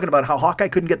 talking about how Hawkeye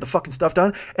couldn't get the fucking stuff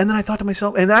done. And then I thought to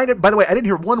myself, and by the way, I didn't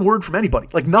hear one word from anybody.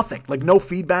 Like nothing. Like no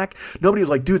feedback. Nobody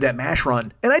was like, dude, that MASH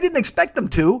run. And I didn't expect them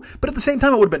to, but at the same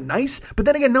time, it would have been nice. But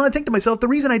then again, now I think to myself, the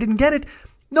reason I didn't get it,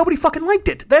 nobody fucking liked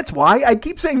it. That's why I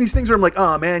keep saying these things where I'm like,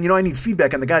 oh man, I need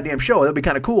feedback on the goddamn show. That'd be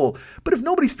kind of cool. But if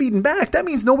nobody's feeding back, that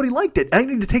means nobody liked it. I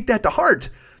need to take that to heart.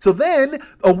 So then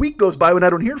a week goes by when I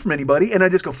don't hear from anybody and I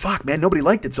just go, fuck man, nobody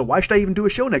liked it. So why should I even do a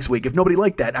show next week if nobody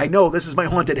liked that? I know this is my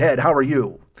haunted head. How are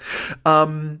you?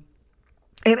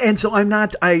 And so I'm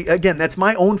not, again, that's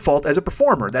my own fault as a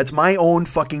performer. That's my own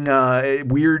fucking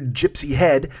weird gypsy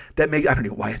head that makes, I don't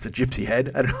know why it's a gypsy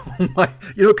head. I don't know why,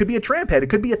 it could be a tramp head.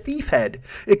 It could be a thief head.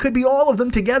 It could be all of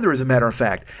them together, as a matter of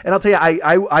fact. And I'll tell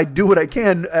you, I do what I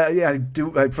can. I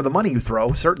do for the money you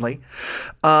throw, certainly.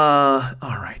 All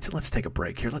right, let's take a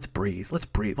break here. Let's breathe.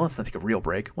 Well, let's not take a real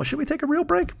break. Well, should we take a real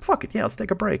break? Fuck it. Yeah, let's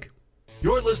take a break.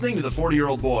 You're listening to The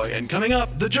 40-Year-Old Boy, and coming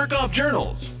up, the Jerk-Off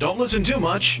Journals. Don't listen too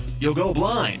much, you'll go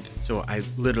blind. So I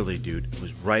literally, dude,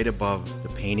 was right above the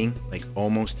painting, like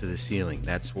almost to the ceiling.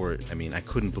 That's where, I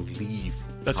couldn't believe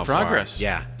that's how progress. Far.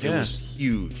 Yeah, it was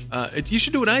huge. You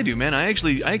should do what I do, man. I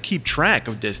keep track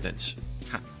of distance.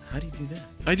 How do you do that?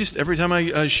 I just, every time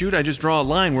I shoot, I just draw a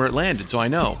line where it landed, so I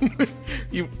know.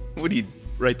 What do you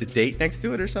write the date next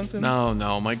to it or something?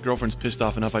 No. My girlfriend's pissed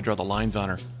off enough I draw the lines on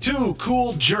her. Two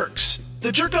cool jerks.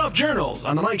 The Jerk-Off Journals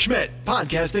on the Mike Schmidt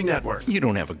Podcasting Network. You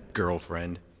don't have a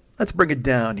girlfriend. Let's bring it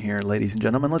down here, ladies and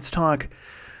gentlemen. Let's talk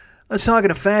in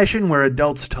a fashion where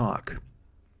adults talk.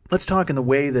 Let's talk in the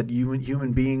way that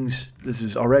human beings, this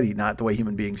is already not the way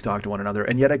human beings talk to one another,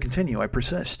 and yet I continue, I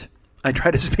persist. I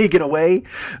try to speak in a way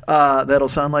that'll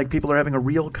sound like people are having a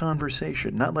real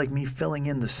conversation, not like me filling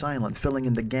in the silence, filling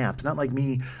in the gaps, not like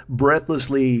me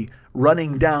breathlessly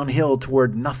running downhill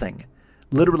toward nothing,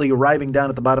 literally arriving down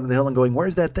at the bottom of the hill and going,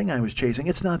 where's that thing I was chasing?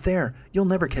 It's not there. You'll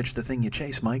never catch the thing you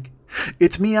chase, Mike.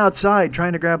 It's me outside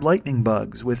trying to grab lightning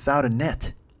bugs without a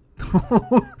net.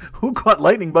 Who caught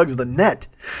lightning bugs with a net?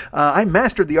 I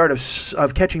mastered the art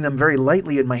of catching them very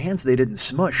lightly in my hands so they didn't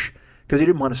smush. Because you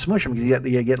didn't want to smush them because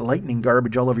you get lightning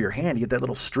garbage all over your hand. You get that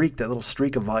little streak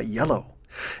of yellow.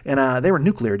 And they were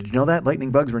nuclear. Did you know that?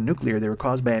 Lightning bugs were nuclear. They were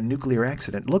caused by a nuclear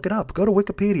accident. Look it up. Go to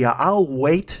Wikipedia. I'll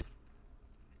wait.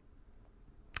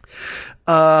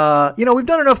 We've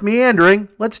done enough meandering.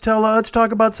 Let's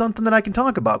talk about something that I can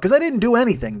talk about. Because I didn't do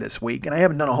anything this week, and I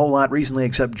haven't done a whole lot recently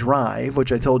except drive,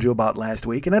 which I told you about last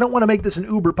week. And I don't want to make this an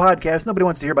Uber podcast. Nobody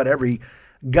wants to hear about every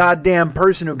goddamn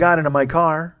person who got into my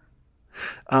car.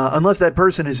 Unless that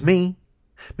person is me.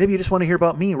 Maybe you just want to hear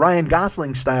about me, Ryan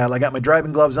Gosling style. I got my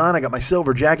driving gloves on. I got my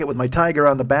silver jacket with my tiger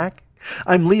on the back.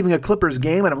 I'm leaving a Clippers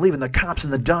game, and I'm leaving the cops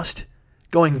in the dust.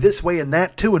 Going this way and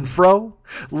that, to and fro,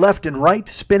 left and right,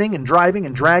 spinning and driving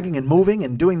and dragging and moving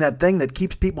and doing that thing that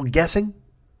keeps people guessing.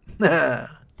 Look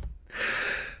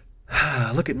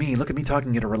at me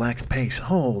talking at a relaxed pace.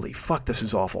 Holy fuck, this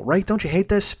is awful, right? Don't you hate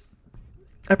this?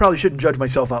 I probably shouldn't judge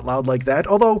myself out loud like that,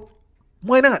 although,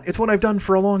 why not? It's what I've done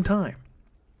for a long time.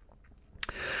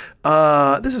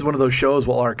 This is one of those shows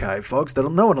we'll archive, folks.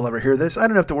 No one will ever hear this. I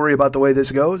don't have to worry about the way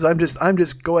this goes. I'll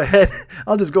just go ahead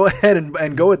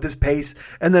and go at this pace,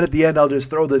 and then at the end I'll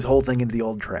just throw this whole thing into the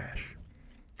old trash.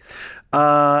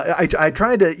 I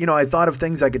tried to, I thought of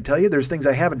things I could tell you. There's things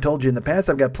I haven't told you in the past.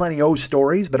 I've got plenty of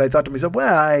stories, but I thought to myself,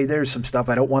 there's some stuff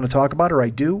I don't want to talk about, or I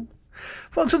do.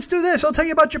 Folks, let's do this. I'll tell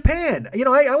you about Japan.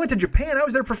 I went to Japan. I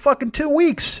was there for fucking 2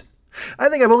 weeks. I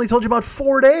think I've only told you about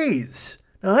 4 days.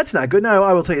 No, that's not good. Now,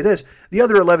 I will tell you this. The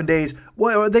other 11 days,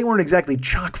 well, they weren't exactly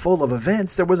chock full of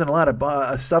events. There wasn't a lot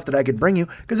of stuff that I could bring you.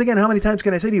 Because, again, how many times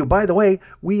can I say to you, by the way,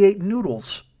 we ate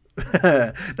noodles?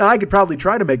 Now, I could probably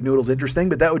try to make noodles interesting,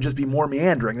 but that would just be more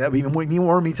meandering. That would be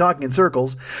more me talking in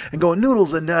circles and going,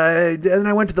 noodles, and then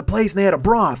I went to the place and they had a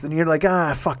broth. And you're like,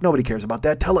 fuck, nobody cares about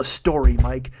that. Tell a story,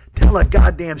 Mike. Tell a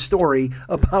goddamn story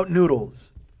about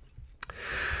noodles.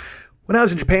 When I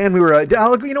was in Japan, we were,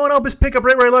 you know what, I'll just pick up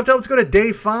right where I left off. Let's go to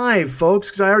day 5, folks,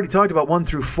 because I already talked about 1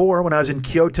 through 4 when I was in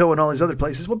Kyoto and all these other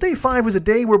places. Well, day 5 was a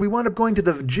day where we wound up going to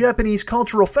the Japanese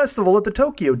Cultural Festival at the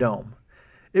Tokyo Dome.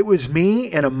 It was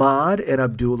me and Ahmad and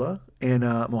Abdullah and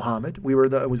Muhammad.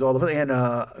 It was all of it,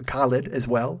 and Khalid as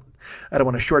well. I don't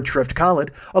want to short shrift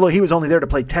Khalid, although he was only there to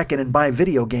play Tekken and buy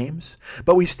video games.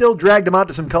 But we still dragged him out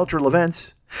to some cultural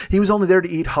events. He was only there to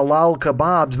eat halal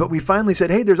kebabs, but we finally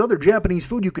said, hey, there's other Japanese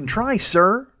food you can try,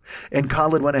 sir. And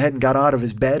Khalid went ahead and got out of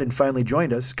his bed and finally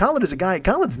joined us.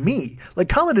 Khalid's me. Like,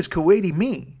 Khalid is Kuwaiti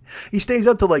me. He stays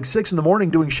up till like 6 in the morning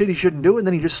doing shit he shouldn't do, and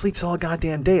then he just sleeps all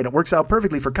goddamn day. And it works out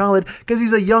perfectly for Khalid because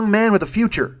he's a young man with a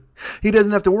future. He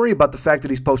doesn't have to worry about the fact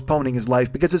that he's postponing his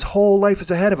life because his whole life is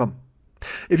ahead of him.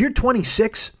 If you're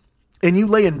 26 and you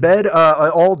lay in bed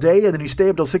all day and then you stay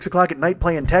up till 6 o'clock at night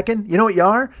playing Tekken, you know what you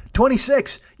are?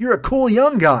 26. You're a cool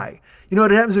young guy. You know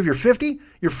what happens if you're 50?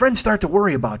 Your friends start to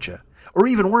worry about you. Or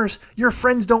even worse, your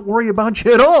friends don't worry about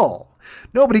you at all.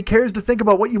 Nobody cares to think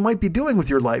about what you might be doing with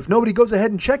your life. Nobody goes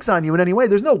ahead and checks on you in any way.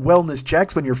 There's no wellness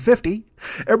checks when you're 50.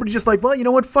 Everybody's just like, well, you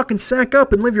know what? Fucking sack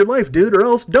up and live your life, dude, or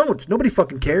else don't. Nobody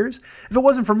fucking cares. If it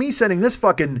wasn't for me sending this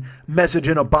fucking message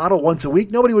in a bottle once a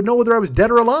week, nobody would know whether I was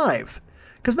dead or alive.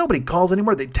 Because nobody calls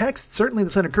anymore. They text. Certainly they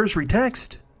send a cursory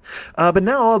text. But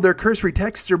now all their cursory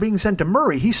texts are being sent to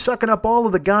Murray. He's sucking up all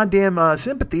of the goddamn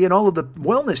sympathy and all of the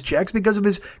wellness checks because of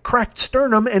his cracked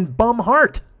sternum and bum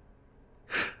heart.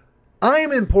 I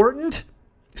am important.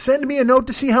 Send me a note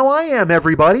to see how I am,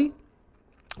 everybody.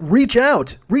 Reach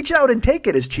out. Reach out and take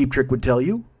it, as Cheap Trick would tell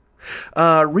you.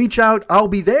 Reach out, I'll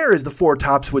be there, as the Four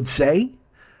Tops would say.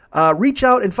 Reach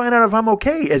out and find out if I'm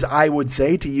okay, as I would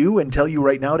say to you and tell you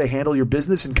right now to handle your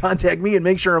business and contact me and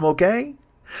make sure I'm okay.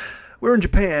 We're in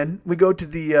Japan. We go to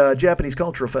the Japanese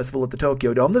Cultural Festival at the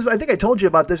Tokyo Dome. I think I told you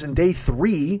about this in day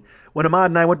 3 when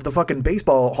Ahmad and I went to the fucking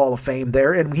Baseball Hall of Fame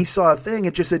there, and he saw a thing.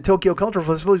 It just said Tokyo Cultural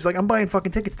Festival. He's like, I'm buying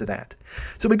fucking tickets to that.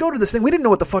 So we go to this thing. We didn't know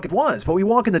what the fuck it was, but we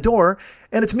walk in the door,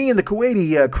 and it's me and the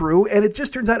Kuwaiti crew, and it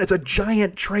just turns out it's a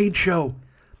giant trade show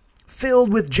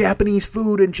filled with Japanese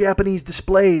food and Japanese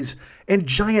displays and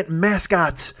giant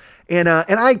mascots. And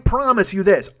I promise you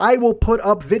this, I will put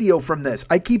up video from this.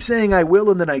 I keep saying I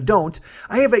will and then I don't.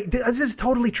 This is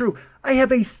totally true. I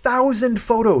have 1,000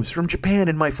 photos from Japan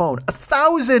in my phone.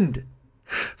 1,000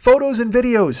 photos and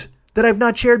videos that I've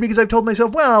not shared because I've told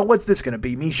myself, well, what's this going to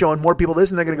be? Me showing more people this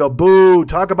and they're going to go, boo,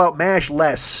 talk about MASH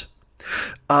less.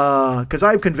 Because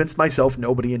I've convinced myself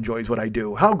nobody enjoys what I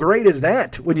do. How great is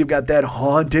that when you've got that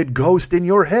haunted ghost in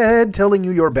your head telling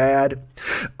you you're bad?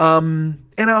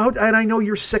 And I know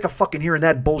you're sick of fucking hearing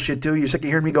that bullshit too. You're sick of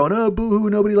hearing me going, oh, boo-hoo,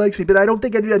 nobody likes me. But I don't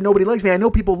think I do that nobody likes me. I know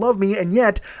people love me, and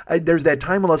yet there's that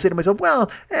time when I'll say to myself,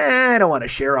 well, I don't want to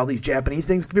share all these Japanese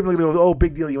things. People are going to go, oh,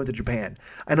 big deal, you went to Japan.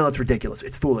 I know that's ridiculous.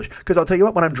 It's foolish. Because I'll tell you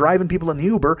what, when I'm driving people in the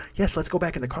Uber, yes, let's go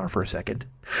back in the car for a second.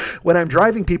 When I'm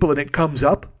driving people and it comes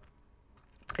up,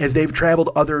 as they've traveled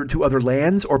to other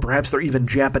lands, or perhaps they're even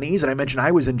Japanese. And I mentioned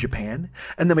I was in Japan.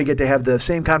 And then we get to have the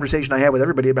same conversation I had with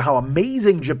everybody about how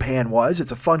amazing Japan was.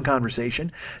 It's a fun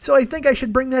conversation. So I think I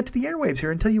should bring that to the airwaves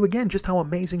here and tell you again just how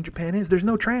amazing Japan is. There's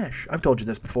no trash. I've told you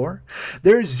this before.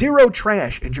 There's zero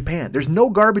trash in Japan. There's no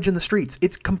garbage in the streets.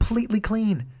 It's completely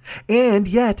clean. And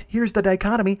yet, here's the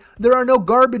dichotomy. There are no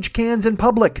garbage cans in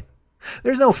public.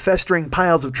 There's no festering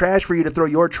piles of trash for you to throw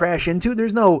your trash into.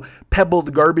 There's no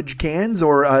pebbled garbage cans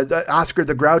or Oscar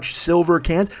the Grouch silver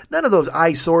cans. None of those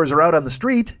eyesores are out on the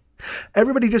street.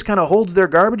 Everybody just kind of holds their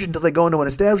garbage until they go into an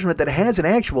establishment that has an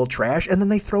actual trash, and then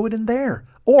they throw it in there.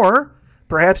 Or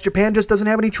perhaps Japan just doesn't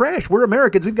have any trash. We're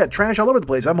Americans. We've got trash all over the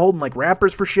place. I'm holding like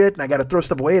wrappers for shit, and I got to throw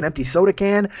stuff away, an empty soda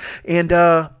can. And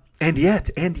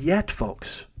yet,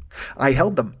 folks, I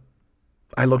held them.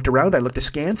 I looked around. I looked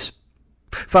askance.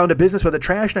 Found a business with a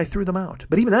trash, and I threw them out.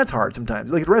 But even that's hard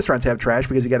sometimes. Like, restaurants have trash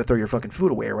because you got to throw your fucking food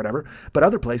away or whatever. But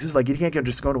other places, like, you can't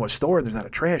just go to a store and there's not a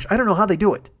trash. I don't know how they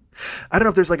do it. I don't know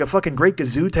if there's like a fucking Great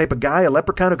Gazoo type of guy, a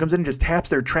leprechaun who comes in and just taps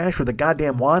their trash with a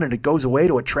goddamn wand and it goes away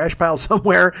to a trash pile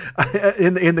somewhere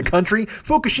in the country.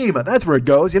 Fukushima, that's where it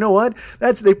goes. You know what?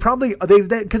 Because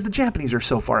the Japanese are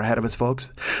so far ahead of us,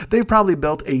 folks. They've probably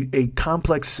built a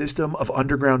complex system of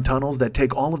underground tunnels that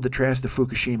take all of the trash to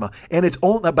Fukushima. And it's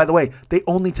all, by the way, they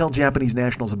only tell Japanese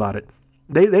nationals about it.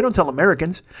 They don't tell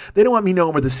Americans. They don't want me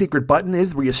knowing where the secret button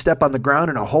is, where you step on the ground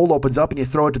and a hole opens up and you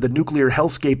throw it to the nuclear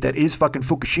hellscape that is fucking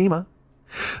Fukushima.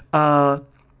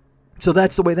 So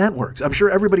that's the way that works. I'm sure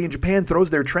everybody in Japan throws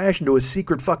their trash into a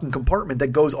secret fucking compartment that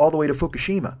goes all the way to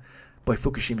Fukushima. Boy,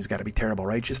 Fukushima's got to be terrible,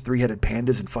 right? Just three-headed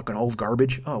pandas and fucking old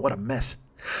garbage. Oh, what a mess.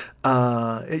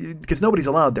 Because nobody's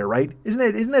allowed there, right?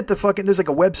 Isn't that the fucking... There's like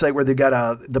a website where they've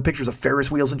got the pictures of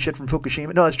Ferris wheels and shit from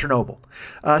Fukushima. No, that's Chernobyl.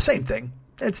 Same thing.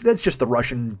 That's just the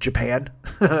Russian Japan.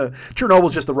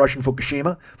 Chernobyl's just the Russian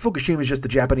Fukushima. Fukushima's just the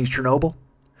Japanese Chernobyl.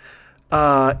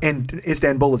 And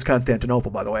Istanbul is Constantinople,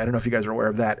 by the way. I don't know if you guys are aware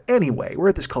of that. Anyway, we're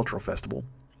at this cultural festival.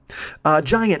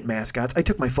 Giant mascots. I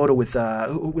took my photo with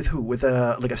who? With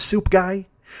like a soup guy.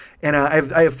 And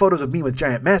I have photos of me with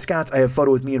giant mascots. I have a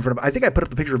photo with me in front of... I think I put up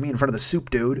the picture of me in front of the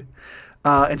soup dude.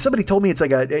 And somebody told me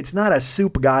it's not a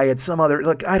soup guy. It's some other...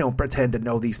 Look, I don't pretend to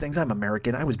know these things. I'm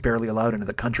American. I was barely allowed into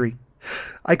the country.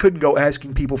 I couldn't go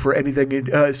asking people for anything,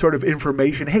 sort of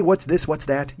information. Hey, what's this? What's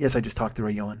that? Yes, I just talked through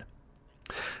a yawn.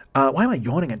 Why am I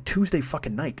yawning on Tuesday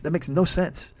fucking night? That makes no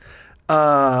sense.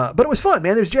 But it was fun,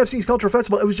 man. There's Japanese Cultural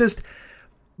Festival. It was just...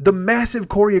 The massive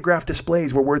choreographed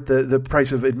displays were worth the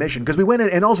price of admission, because we went in,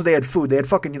 and also they had food. They had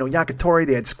fucking, yakitori,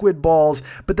 they had squid balls,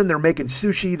 but then they're making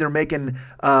sushi, they're making,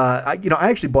 I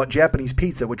actually bought Japanese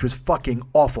pizza, which was fucking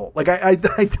awful. Like, I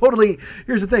totally,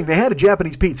 here's the thing, they had a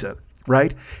Japanese pizza,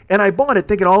 right? And I bought it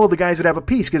thinking all of the guys would have a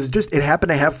piece, because it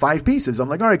happened to have 5 pieces. I'm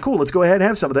like, all right, cool, let's go ahead and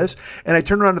have some of this. And I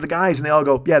turn around to the guys, and they all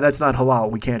go, yeah, that's not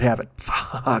halal, we can't have it.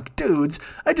 Fuck, dudes,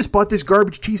 I just bought this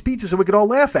garbage cheese pizza so we could all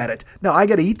laugh at it. Now I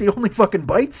gotta eat the only fucking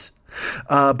bites?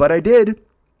 But I did.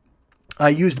 I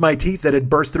used my teeth that had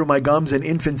burst through my gums in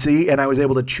infancy, and I was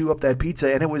able to chew up that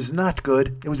pizza, and it was not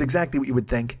good. It was exactly what you would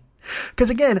think. Because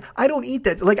again, I don't eat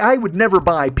that. Like, I would never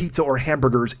buy pizza or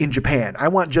hamburgers in Japan. I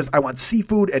want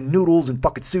seafood and noodles and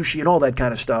fucking sushi and all that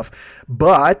kind of stuff.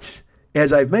 But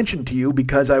as I've mentioned to you,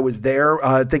 because I was there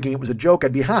thinking it was a joke,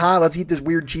 I'd be, haha, let's eat this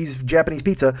weird cheese Japanese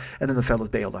pizza. And then the fellas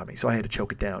bailed on me, so I had to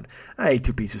choke it down. I ate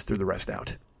 2 pieces, threw the rest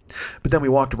out. But then we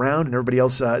walked around and everybody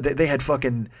else, they had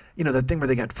fucking, that thing where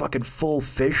they got fucking full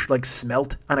fish, like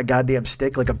smelt on a goddamn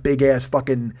stick, like a big ass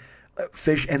fucking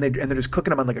fish, and they're just cooking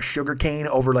them on like a sugar cane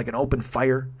over like an open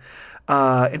fire.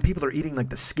 And people are eating like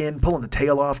the skin, pulling the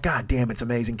tail off. God damn, it's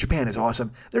amazing. Japan is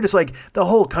awesome. They're just like, the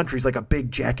whole country's like a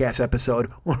big Jackass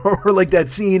episode, or like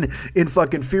that scene in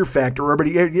fucking Fear Factor.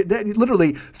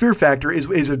 Literally, Fear Factor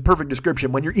is a perfect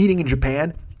description. When you're eating in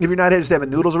Japan, if you're not just having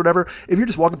noodles or whatever, if you're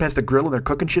just walking past the grill and they're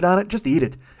cooking shit on it, just eat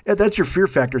it. Yeah, that's your Fear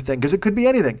Factor thing, because it could be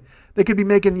anything. They could be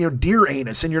making, deer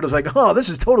anus, and you're just like, oh, this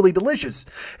is totally delicious.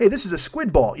 Hey, this is a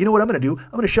squid ball. You know what I'm going to do?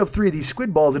 I'm going to shove 3 of these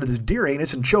squid balls into this deer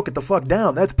anus and choke it the fuck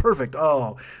down. That's perfect.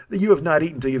 Oh, you have not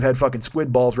eaten until you've had fucking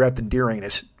squid balls wrapped in deer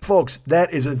anus. Folks,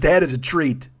 that is a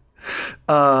treat.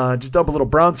 Just dump a little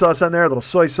brown sauce on there, a little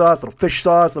soy sauce, a little fish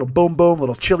sauce, a little boom boom, a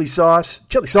little chili sauce.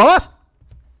 Chili sauce?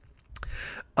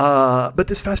 But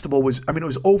this festival was, it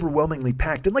was overwhelmingly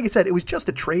packed. And like I said, it was just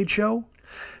a trade show.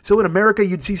 So in America,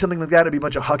 you'd see something like that. It'd be a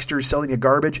bunch of hucksters selling you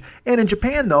garbage. And in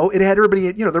Japan, though, it had everybody,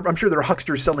 I'm sure there are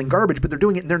hucksters selling garbage, but they're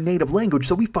doing it in their native language.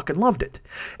 So we fucking loved it.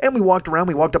 And we walked around,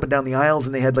 we walked up and down the aisles,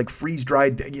 and they had like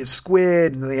freeze-dried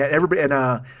squid, and they had everybody,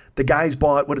 and the guys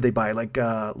bought, what did they buy? Like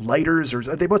lighters, or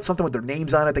they bought something with their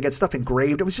names on it. They got stuff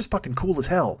engraved. It was just fucking cool as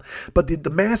hell. But the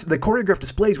choreographed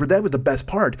displays that was the best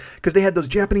part, because they had those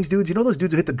Japanese dudes, those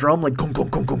dudes who hit the drum like gung, gung,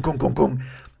 gung, gung, gung, gung, gung.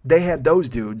 They had those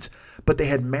dudes, but they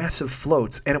had massive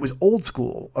floats, and it was old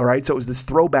school, all right? So it was this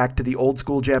throwback to the old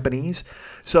school Japanese.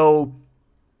 So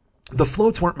the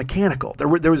floats weren't mechanical. There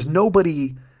was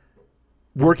nobody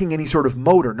working any sort of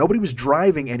motor. Nobody was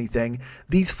driving anything.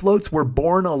 These floats were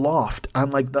borne aloft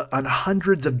on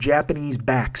hundreds of Japanese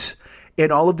backs,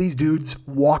 and all of these dudes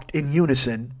walked in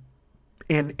unison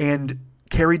and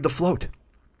carried the float.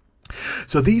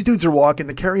 So these dudes are walking,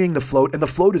 they're carrying the float, and the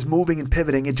float is moving and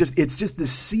pivoting. It's just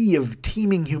this sea of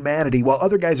teeming humanity while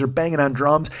other guys are banging on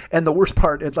drums. And the worst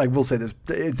part, we'll say this,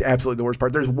 it's absolutely the worst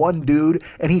part. There's one dude,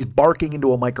 and he's barking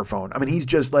into a microphone. I mean, he's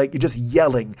just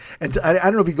yelling. And I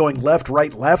don't know if he's going left,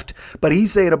 right, left, but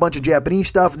he's saying a bunch of Japanese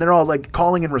stuff, and they're all like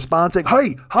calling in response, like,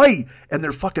 hi, hi, and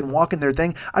they're fucking walking their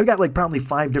thing. I've got probably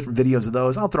 5 different videos of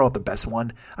those. I'll throw out the best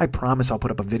one. I promise I'll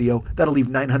put up a video. That'll leave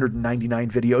 999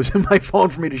 videos in my phone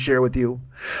for me to share with you.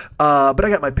 But I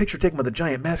got my picture taken with a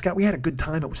giant mascot. We had a good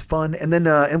time. It was fun. And then,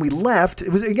 and we left. It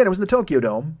was in the Tokyo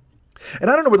Dome.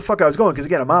 And I don't know where the fuck I was going, because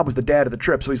again, Ahmad was the dad of the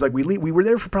trip. So he's like, we were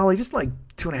there for probably just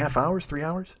 2.5 hours, 3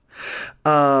 hours.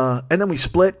 And then we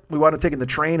split. We wound up taking the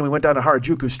train, and we went down to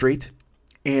Harajuku Street.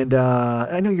 And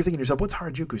I know you're thinking to yourself, what's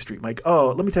Harajuku Street, Mike? Oh,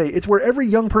 let me tell you, it's where every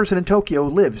young person in Tokyo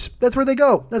lives. That's where they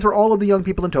go. That's where all of the young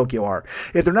people in Tokyo are.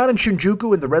 If they're not in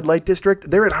Shinjuku in the red light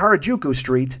district, they're at Harajuku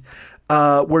Street,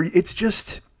 where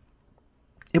it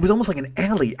was almost like an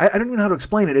alley. I don't even know how to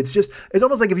explain it. It's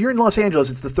almost like if you're in Los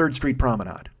Angeles, it's the 3rd Street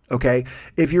Promenade. Okay.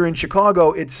 If you're in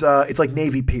Chicago, it's like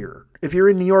Navy Pier. If you're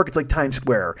in New York, it's like Times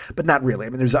Square, but not really. I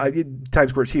mean,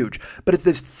 Times Square is huge, but it's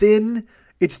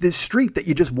this street that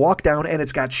you just walk down, and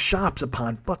it's got shops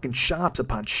upon fucking shops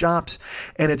upon shops,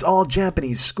 and it's all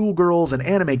Japanese schoolgirls, and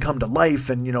anime come to life,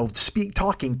 and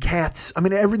talking cats. I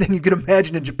mean, everything you can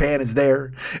imagine in Japan is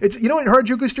there. It's what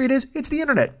Harajuku Street is? It's the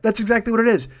internet. That's exactly what it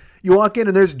is. You walk in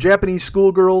and there's Japanese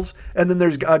schoolgirls, and then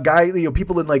there's a guy,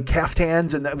 people in like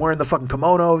caftans and wearing the fucking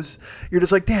kimonos. You're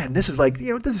just like, damn, this is like,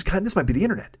 this might be the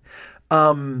internet.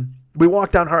 We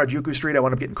walked down Harajuku Street. I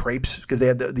wound up getting crepes because they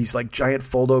had these like giant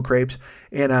Foldo crepes.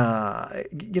 And, I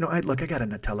got a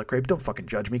Nutella crepe. Don't fucking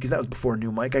judge me, because that was before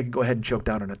New Mike. I could go ahead and choke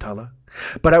down a Nutella.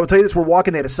 But I will tell you this, we're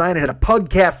walking, they had a sign, it had a Pug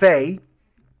Cafe.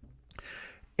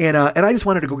 And I just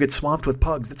wanted to go get swamped with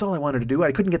pugs. That's all I wanted to do.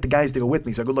 I couldn't get the guys to go with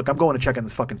me. So I go, look, I'm going to check on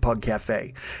this fucking Pug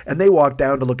Cafe. And they walked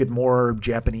down to look at more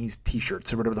Japanese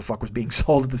t-shirts or whatever the fuck was being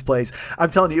sold at this place.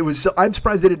 I'm telling you, I'm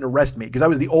surprised they didn't arrest me, because I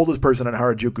was the oldest person on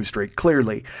Harajuku Street,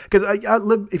 clearly. Because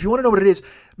if you want to know what it is,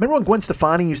 remember when Gwen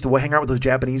Stefani used to hang out with those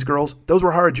Japanese girls? Those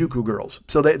were Harajuku girls.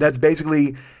 So that's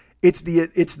basically, it's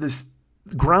this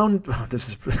ground,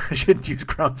 I shouldn't use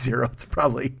ground zero. It's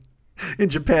probably... In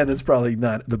Japan, that's probably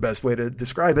not the best way to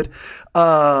describe it.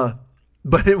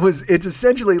 But it's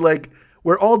essentially like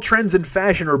where all trends in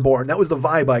fashion are born. That was the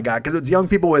vibe I got, because it's young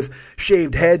people with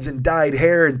shaved heads and dyed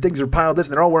hair, and things are piled this,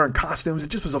 and they're all wearing costumes.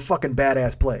 It just was a fucking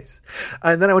badass place.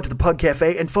 And then I went to the Pug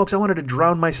Cafe, and folks, I wanted to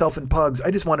drown myself in pugs. I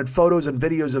just wanted photos and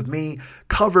videos of me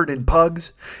covered in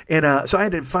pugs. And so I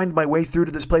had to find my way through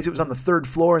to this place. It was on the 3rd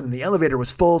floor, and the elevator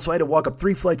was full, so I had to walk up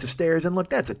 3 flights of stairs. And look,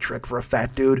 that's a trick for a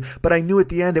fat dude. But I knew at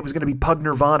the end it was going to be pug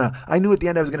nirvana. I knew at the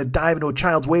end I was going to dive into a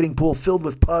child's wading pool filled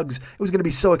with pugs. It was going to be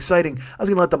so exciting. I was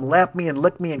going to let them lap me and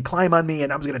lick me and climb on me,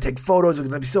 and I was going to take photos. It was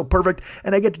going to be so perfect.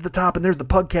 And I get to the top, and there's the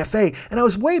Pug Cafe, and I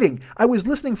was waiting. I was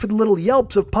listening for the little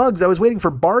yelps of pugs. I was waiting for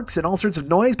barks and all sorts of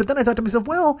noise, but then I thought to myself,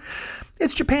 well,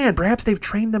 it's Japan. Perhaps they've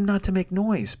trained them not to make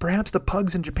noise. Perhaps the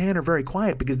pugs in Japan are very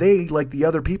quiet because they, like the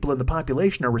other people in the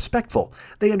population, are respectful.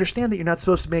 They understand that you're not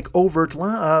supposed to make overt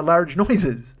large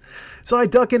noises. So I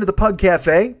duck into the Pug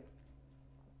Cafe,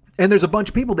 and there's a bunch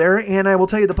of people there, and I will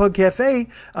tell you, the Pug Cafe,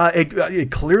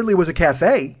 it clearly was a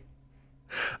cafe.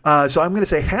 So I'm going to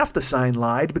say half the sign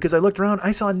lied, because I looked around,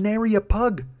 I saw nary a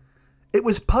pug. It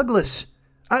was pugless.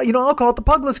 I'll call it the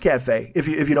Pugless Cafe, if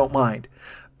you don't mind.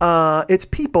 It's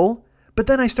people, but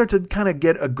then I start to kind of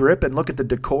get a grip and look at the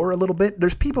decor a little bit.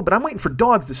 There's people, but I'm waiting for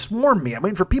dogs to swarm me. I'm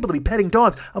waiting for people to be petting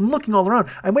dogs. I'm looking all around.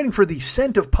 I'm waiting for the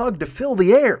scent of pug to fill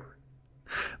the air.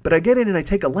 But I get in and I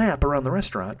take a lap around the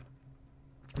restaurant.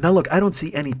 Now look, I don't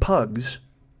see any pugs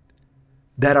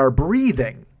that are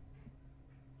breathing.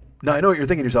 Now, I know what you're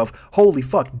thinking to yourself, holy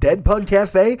fuck, dead Pug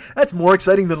Cafe? That's more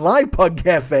exciting than live Pug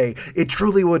Cafe. It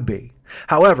truly would be.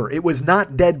 However, it was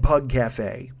not Dead Pug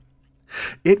Cafe.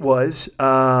 It was,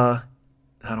 how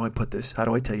do I put this? How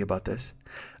do I tell you about this?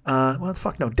 Well,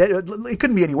 fuck no. It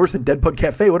couldn't be any worse than Dead Pug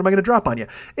Cafe. What am I going to drop on you?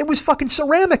 It was fucking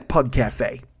Ceramic Pug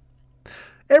Cafe.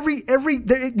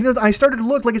 I started to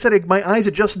look, like I said, my eyes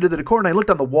adjusted to the decor, and I looked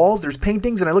on the walls, there's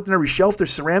paintings, and I looked on every shelf,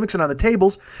 there's ceramics, and on the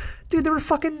tables, dude,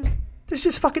 there's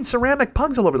just fucking ceramic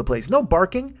pugs all over the place. No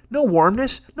barking, no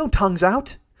warmness, no tongues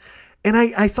out. And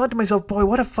I thought to myself, boy,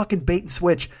 what a fucking bait and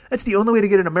switch. That's the only way to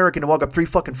get an American to walk up 3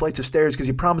 fucking flights of stairs because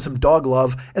you promise him dog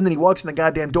love, and then he walks in the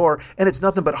goddamn door, and it's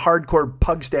nothing but hardcore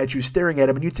pug statues staring at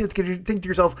him, and you think to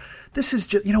yourself, this is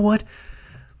just, you know what?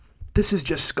 This is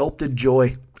just sculpted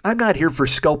joy. I'm not here for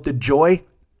sculpted joy.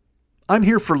 I'm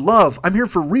here for love. I'm here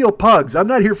for real pugs. I'm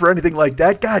not here for anything like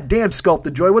that. God damn,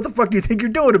 sculpted joy. What the fuck do you think you're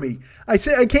doing to me? I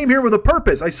came here with a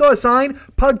purpose. I saw a sign,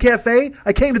 Pug Cafe.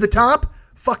 I came to the top.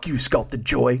 Fuck you, sculpted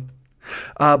joy.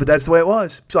 But that's the way it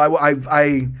was.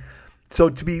 So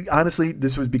to be honestly,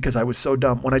 this was because I was so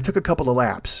dumb. When I took a couple of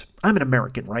laps, I'm an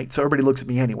American, right? So everybody looks at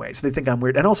me anyway. So they think I'm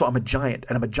weird. And also I'm a giant,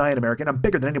 and I'm a giant American. I'm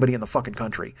bigger than anybody in the fucking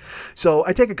country. So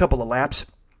I take a couple of laps,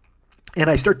 and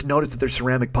I start to notice that there's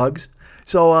ceramic pugs.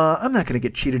 So I'm not going to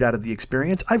get cheated out of the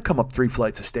experience. I've come up 3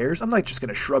 flights of stairs. I'm not just going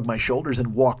to shrug my shoulders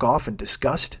and walk off in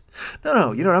disgust.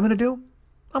 No. You know what I'm going to do?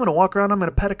 I'm going to walk around. I'm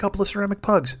going to pet a couple of ceramic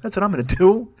pugs. That's what I'm going to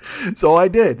do. So I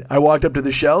did. I walked up to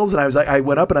the shelves, and I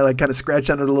went up and I kind of scratched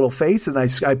under the little face, and I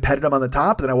petted them on the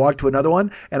top. And then I walked to another one,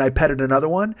 and I petted another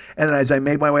one. And then as I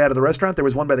made my way out of the restaurant, there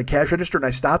was one by the cash register, and I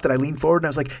stopped and I leaned forward and I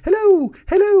was like,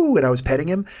 hello, and I was petting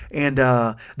him. And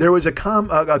there was a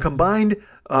combined,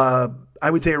 I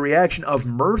would say, a reaction of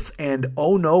mirth and,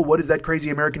 oh no, what is that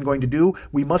crazy American going to do?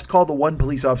 We must call the one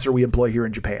police officer we employ here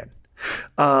in Japan.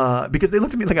 Because they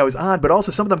looked at me like I was odd, but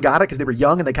also some of them got it because they were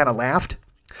young and they kind of laughed.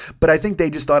 But I think they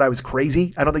just thought I was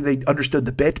crazy. I don't think they understood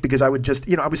the bit because I would just,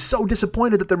 I was so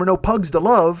disappointed that there were no pugs to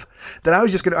love that I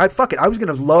was just going to, I was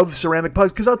going to love ceramic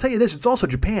pugs because I'll tell you this, it's also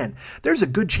Japan. There's a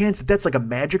good chance that that's like a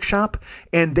magic shop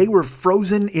and they were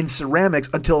frozen in ceramics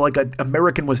until like an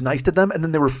American was nice to them and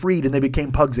then they were freed and they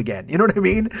became pugs again. You know what I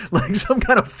mean? Like some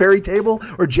kind of fairy tale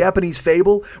or Japanese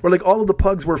fable where like all of the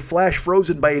pugs were flash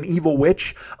frozen by an evil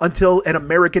witch until an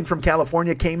American from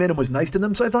California came in and was nice to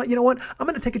them. So I thought, you know what? I'm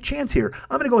going to take a chance here.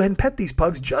 I'm going to go ahead and pet these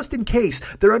pugs just in case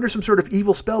they're under some sort of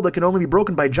evil spell that can only be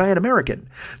broken by a giant American.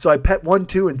 So I pet 1,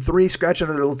 2, and 3, scratch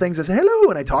under their little things. I say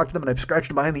hello, and I talk to them, and I've scratched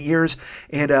them behind the ears.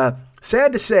 And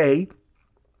sad to say,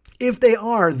 if they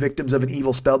are victims of an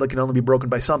evil spell that can only be broken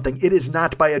by something, it is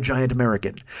not by a giant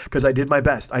American. Because I did my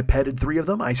best. I petted 3 of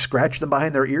them. I scratched them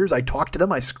behind their ears. I talked to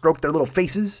them. I stroked their little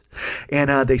faces. And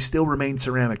they still remain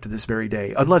ceramic to this very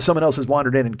day. Unless someone else has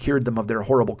wandered in and cured them of their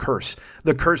horrible curse.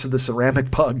 The curse of the ceramic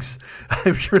pugs.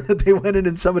 I'm sure that they went in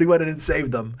and somebody went in and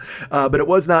saved them. But it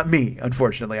was not me,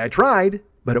 unfortunately. I tried,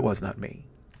 but it was not me.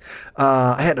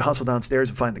 I had to hustle downstairs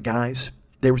and find the guys.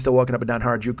 They were still walking up and down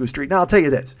Harajuku Street. Now, I'll tell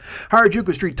you this.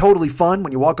 Harajuku Street, totally fun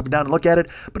when you walk up and down and look at it.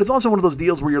 But it's also one of those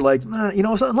deals where you're like,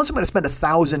 unless I'm going to spend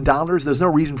 $1,000, there's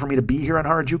no reason for me to be here on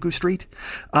Harajuku Street.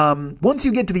 Once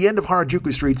you get to the end of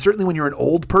Harajuku Street, certainly when you're an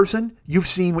old person, you've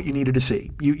seen what you needed to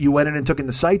see. You went in and took in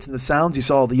the sights and the sounds. You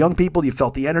saw all the young people. You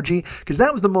felt the energy. Because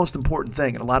that was the most important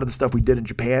thing. And a lot of the stuff we did in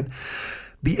Japan,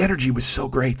 the energy was so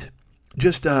great.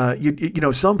 Just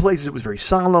some places it was very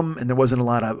solemn and there wasn't a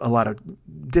lot of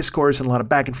discourse and a lot of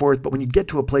back and forth. But when you get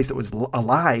to a place that was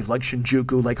alive, like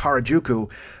Shinjuku, like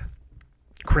Harajuku,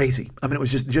 crazy. I mean, it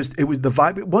was just it was the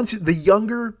vibe. Once the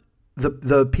younger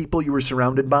the people you were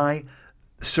surrounded by,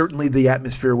 certainly the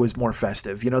atmosphere was more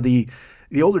festive. The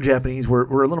older Japanese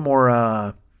were a little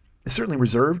more certainly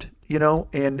reserved.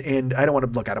 And I don't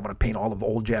want to paint all of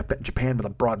old Japan with a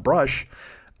broad brush.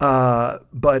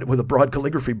 But with a broad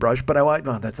calligraphy brush, but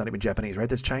that's not even Japanese, right?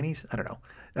 That's Chinese? I don't know.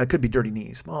 It could be dirty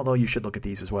knees, although you should look at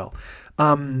these as well.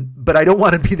 But I don't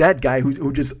want to be that guy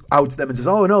who just outs them and says,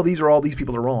 oh no, these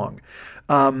people are wrong.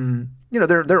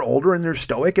 They're older and they're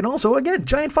stoic. And also, again,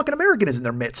 giant fucking American is in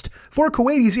their midst. 4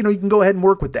 Kuwaitis, you can go ahead and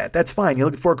work with that. That's fine. You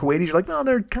look at 4 Kuwaitis, you're like, no,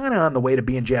 they're kind of on the way to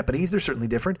being Japanese. They're certainly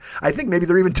different. I think maybe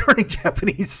they're even turning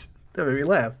Japanese. That made me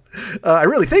laugh. I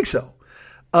really think so.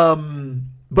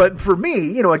 But for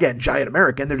me, again, giant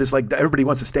American, they're just like, everybody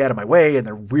wants to stay out of my way and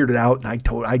they're weirded out.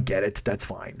 And I get it. That's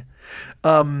fine.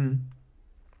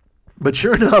 But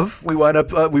sure enough, we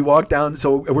walked down.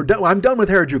 So I'm done with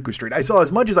Harajuku Street. I saw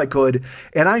as much as I could.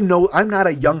 And I know I'm not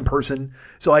a young person,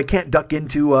 so I can't duck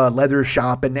into a leather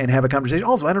shop and have a conversation.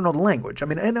 Also, I don't know the language. I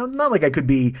mean, and not like I could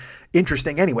be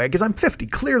interesting anyway, because I'm 50.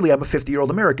 Clearly, I'm a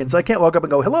 50-year-old American, so I can't walk up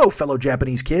and go, hello, fellow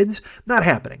Japanese kids. Not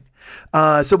happening.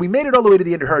 So we made it all the way to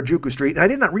the end of Harajuku Street, and I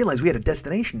did not realize we had a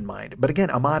destination in mind. But again,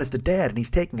 Ahmad is the dad, and he's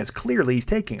taking us. Clearly, he's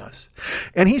taking us.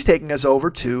 And he's taking us over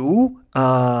to,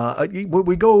 we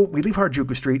leave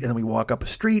Harajuku Street, and then we walk up a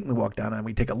street, and we walk down, and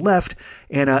we take a left.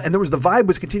 And there was the vibe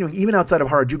was continuing, even outside of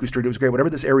Harajuku Street. It was great. Whatever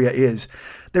this area is,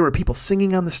 there were people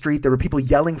singing on the street. There were people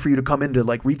yelling for you to come into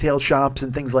like retail shops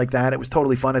and things like that. It was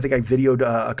totally fun. I think I videoed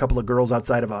a couple of girls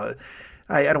outside of I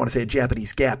don't want to say a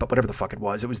Japanese Gap, but whatever the fuck it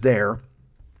was there.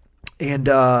 And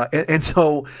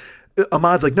so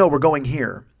Ahmad's like, no, we're going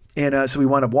here. And so we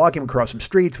wound up walking across some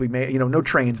streets. We made, no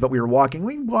trains, but we were walking.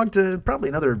 We walked probably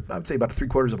another, I would say about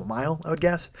 3/4 of a mile, I would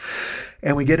guess.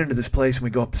 And we get into this place and we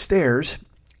go up the stairs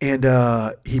and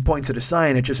he points at a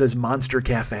sign. It just says Monster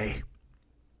Cafe.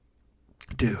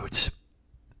 Dudes.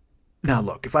 Now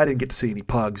look, if I didn't get to see any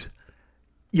pugs,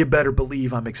 you better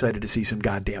believe I'm excited to see some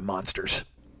goddamn monsters.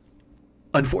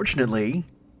 Unfortunately,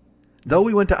 though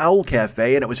we went to Owl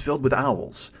Cafe and it was filled with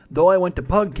owls, though I went to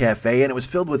Pug Cafe and it was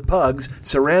filled with pugs,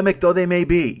 ceramic though they may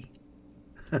be,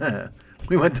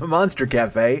 we went to Monster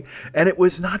Cafe and it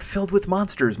was not filled with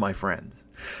monsters, my friends.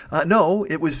 No,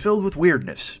 it was filled with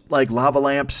weirdness, like lava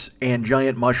lamps and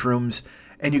giant mushrooms,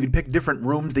 and you could pick different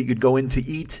rooms that you could go in to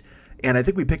eat, and I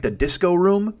think we picked a disco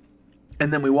room.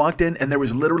 And then we walked in, and there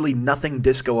was literally nothing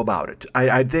disco about it.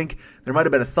 I think there might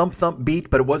have been a thump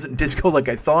beat, but it wasn't disco like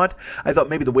I thought. I thought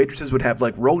maybe the waitresses would have,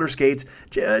 like, roller skates.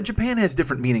 Japan has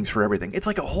different meanings for everything. It's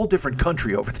like a whole different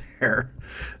country over there.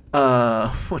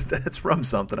 That's from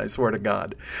something, I swear to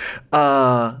God.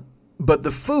 But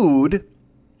the food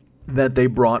that they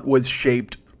brought was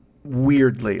shaped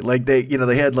weirdly. Like, they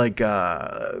had, like,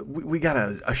 we got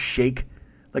a shake,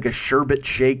 like a sherbet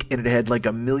shake, and it had like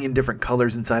a million different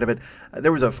colors inside of it.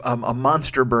 There was a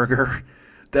monster burger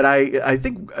that I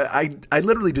think I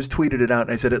literally just tweeted it out,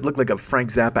 and I said it looked like a Frank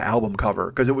Zappa album cover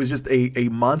because it was just a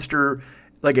monster,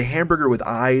 like a hamburger with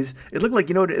eyes. It looked like,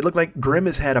 it looked like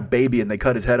Grimace had a baby and they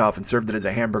cut his head off and served it as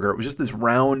a hamburger. It was just this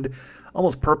round,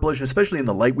 almost purplish, and especially in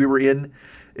the light we were in,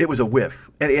 it was a whiff.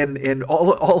 And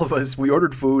all of us, we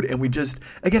ordered food, and we just,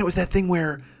 again, it was that thing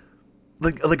where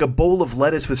like a bowl of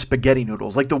lettuce with spaghetti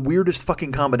noodles, like the weirdest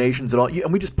fucking combinations at all.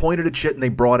 And we just pointed at shit and they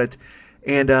brought it.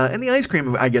 And the ice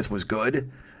cream, I guess, was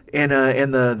good. And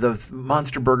the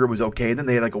monster burger was okay. Then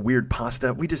they had like a weird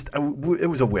pasta. It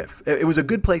was a whiff. It was a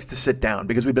good place to sit down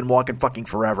because we've been walking fucking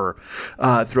forever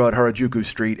throughout Harajuku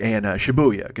Street and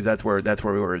Shibuya, because that's where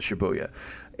we were, is Shibuya.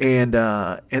 And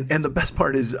the best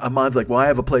part is Ahmad's like, well, I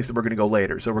have a place that we're going to go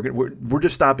later, so we're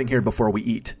just stopping here before we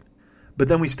eat. But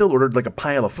then we still ordered like a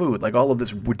pile of food, like all of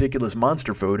this ridiculous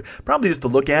monster food, probably just to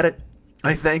look at it,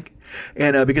 I think.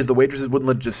 And because the waitresses wouldn't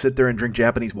let us just sit there and drink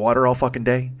Japanese water all fucking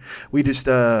day. We just,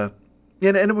 and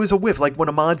it was a whiff. Like when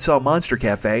Ahmad saw Monster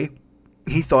Cafe,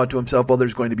 he thought to himself, well,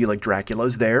 there's going to be like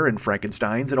Draculas there and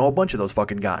Frankensteins and a whole bunch of those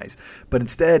fucking guys. But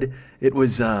instead, it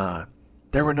was, it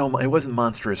wasn't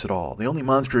monstrous at all. The only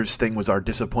monstrous thing was our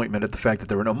disappointment at the fact that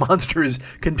there were no monsters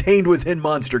contained within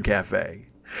Monster Cafe.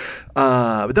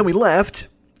 But then we left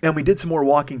and we did some more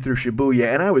walking through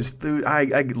Shibuya,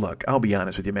 and look, I'll be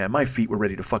honest with you, man, my feet were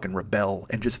ready to fucking rebel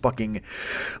and just fucking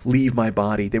leave my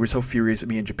body. They were so furious at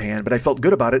me in Japan, but I felt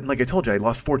good about it. And like I told you, I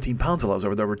lost 14 pounds while I was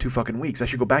over there over 2 fucking weeks. I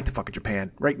should go back to fucking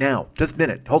Japan right now. Just a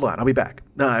minute. Hold on. I'll be back.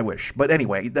 No, I wish. But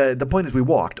anyway, the point is we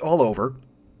walked all over.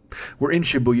 We're in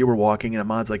Shibuya, we're walking, and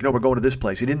Ahmad's like, no, we're going to this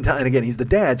place. He didn't tell, and again, he's the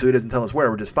dad, so he doesn't tell us where.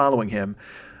 We're just following him.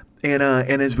 And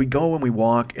as we go and we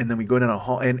walk, and then we go down a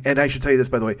hall, and I should tell you this,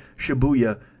 by the way,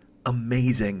 Shibuya,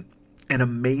 amazing and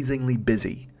amazingly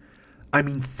busy. I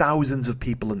mean, thousands of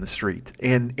people in the street,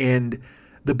 and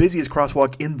the busiest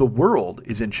crosswalk in the world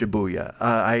is in Shibuya.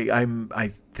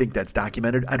 I think that's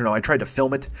documented. I don't know. I tried to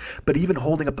film it, but even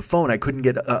holding up the phone, I couldn't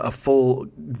get a full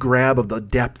grab of the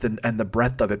depth and the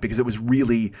breadth of it because it's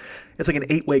like an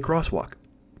 8-way crosswalk.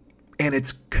 And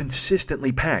it's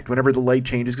consistently packed whenever the light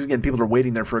changes. Because, again, people are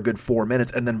waiting there for a good 4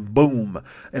 minutes. And then, boom,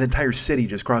 an entire city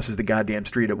just crosses the goddamn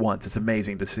street at once. It's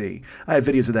amazing to see. I have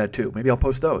videos of that, too. Maybe I'll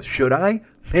post those. Should I?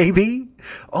 Maybe.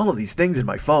 All of these things in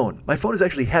my phone. My phone is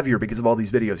actually heavier because of all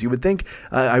these videos. You would think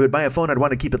I would buy a phone, I'd want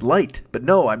to keep it light. But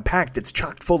no, I'm packed. It's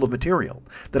chock full of material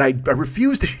that I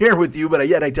refuse to share with you, but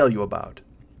yet I tell you about.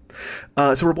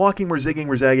 So we're walking, we're zigging,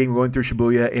 we're zagging, we're going through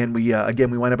Shibuya. And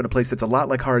we wind up in a place that's a lot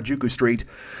like Harajuku Street.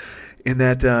 In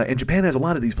that, and Japan has a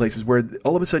lot of these places where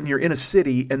all of a sudden you're in a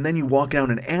city and then you walk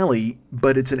down an alley,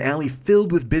 but it's an alley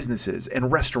filled with businesses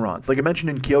and restaurants. Like I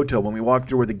mentioned in Kyoto, when we walked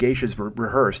through where the geishas were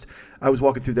rehearsed, I was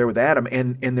walking through there with Adam,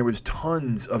 and there was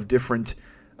tons of different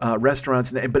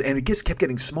restaurants, and it just kept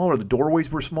getting smaller. The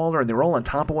doorways were smaller, and they were all on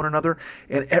top of one another,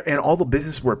 and all the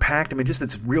businesses were packed. I mean, just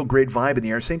this real great vibe in the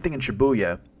air. Same thing in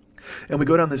Shibuya. And we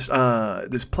go down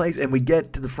this place, and we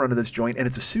get to the front of this joint, and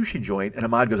it's a sushi joint, and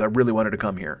Ahmad goes, I really wanted to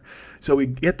come here. So we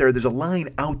get there. There's a line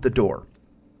out the door.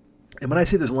 And when I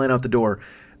say there's a line out the door,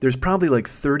 there's probably like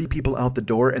 30 people out the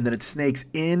door, and then it snakes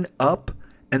in, up,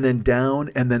 and then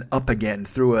down, and then up again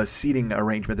through a seating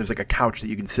arrangement. There's like a couch that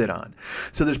you can sit on.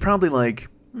 So there's probably like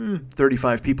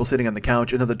 35 people sitting on the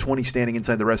couch, another 20 standing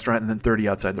inside the restaurant, and then 30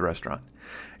 outside the restaurant.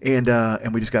 And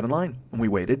we just got in line, and we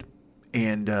waited.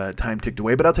 And time ticked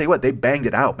away. But I'll tell you what, they banged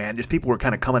it out, man. Just people were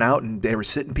kind of coming out, and they were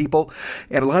sitting people.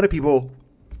 And a lot of people,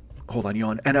 hold on,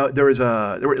 yawn. And there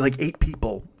were like 8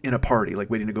 people in a party, like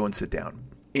waiting to go and sit down.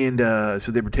 And so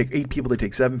they would take 8 people, they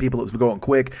take 7 people. It was going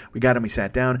quick. We got them, we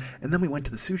sat down. And then we went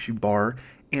to the sushi bar.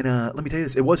 And let me tell you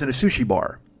this, it wasn't a sushi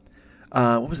bar.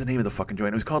 What was the name of the fucking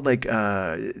joint? It was called like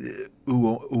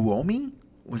Uomi?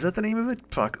 Was that the name of it?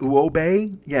 Fuck,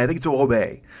 Uobe? Yeah, I think it's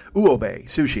Uobe. Uobe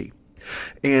Sushi.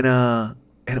 And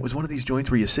it was one of these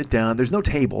joints where you sit down. There's no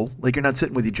table. Like, you're not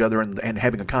sitting with each other and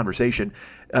having a conversation.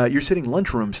 You're sitting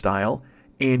lunchroom style,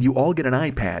 and you all get an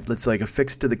iPad that's like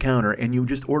affixed to the counter, and you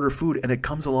just order food, and it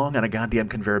comes along on a goddamn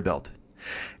conveyor belt.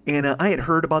 And I had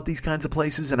heard about these kinds of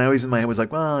places, and I always in my head was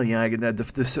like, well, yeah, the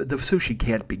sushi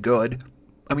can't be good.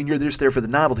 I mean, you're just there for the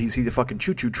novelty. You see the fucking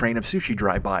choo-choo train of sushi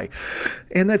drive by.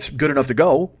 And that's good enough to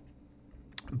go.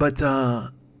 But I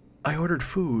ordered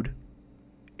food.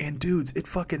 And dudes,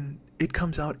 it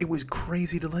comes out. It was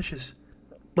crazy delicious.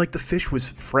 Like, the fish was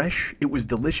fresh. It was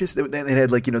delicious. They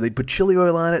had, like, they put chili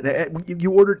oil on it.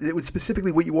 You ordered, it was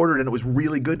specifically what you ordered, and it was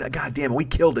really good. God damn it, we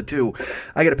killed it too.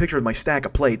 I got a picture of my stack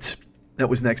of plates that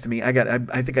was next to me. I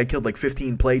think I killed like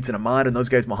 15 plates, and Ahmad and those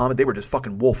guys, Muhammad, they were just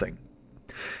fucking wolfing.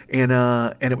 And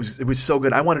it was so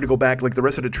good. I wanted to go back. Like, the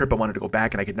rest of the trip, I wanted to go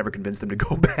back, and I could never convince them to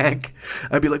go back.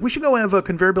 I'd be like, we should go have a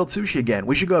conveyor belt sushi again.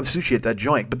 We should go have sushi at that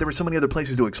joint. But there were so many other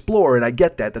places to explore, and I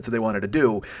get that. That's what they wanted to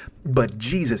do. But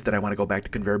Jesus, did I want to go back to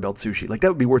conveyor belt sushi. Like, that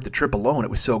would be worth the trip alone.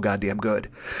 It was so goddamn good.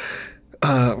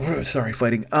 Sorry,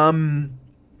 fighting.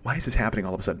 Why is this happening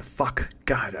all of a sudden? Fuck.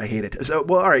 God, I hate it. So,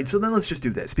 well, all right. So then let's just do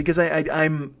this, because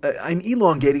I'm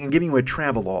elongating and giving you a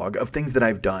travelogue of things that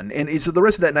I've done. And so the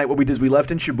rest of that night, what we did is we left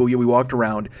in Shibuya. We walked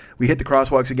around. We hit the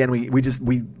crosswalks again. We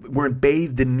were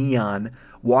bathed in neon,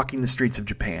 walking the streets of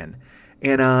Japan.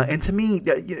 And to me,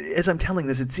 as I'm telling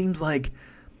this, it seems like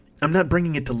I'm not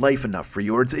bringing it to life enough for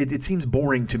you, or it seems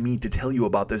boring to me to tell you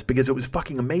about this, because it was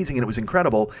fucking amazing and it was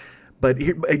incredible. But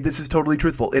here, this is totally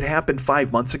truthful. It happened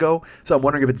 5 months ago, so I'm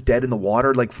wondering if it's dead in the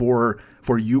water, like for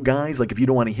you guys, like if you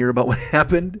don't want to hear about what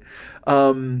happened.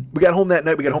 We got home that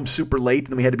night. We got home super late, and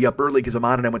then we had to be up early because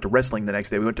Ahmad and I went to wrestling the next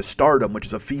day. We went to Stardom, which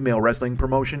is a female wrestling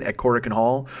promotion at Korakuen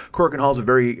Hall. Korakuen Hall is a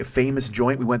very famous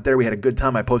joint. We went there. We had a good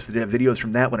time. I posted videos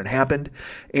from that when it happened.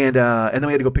 And then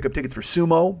we had to go pick up tickets for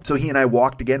sumo. So he and I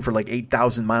walked again for like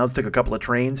 8,000 miles, took a couple of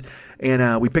trains,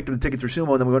 and we picked up the tickets for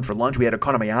sumo, and then we went for lunch. We had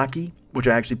okonomiyaki, which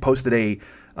I actually posted a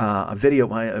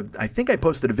video. I think I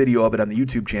posted a video of it on the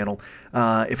YouTube channel.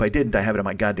 If I didn't, I have it on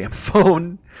my goddamn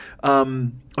phone.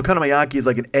 Okonomiyaki is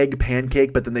like an egg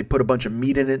pancake, but then they put a bunch of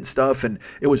meat in it and stuff, and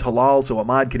it was halal, so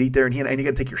Ahmad could eat there, and you got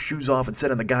to take your shoes off and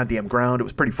sit on the goddamn ground. It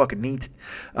was pretty fucking neat.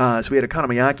 So we had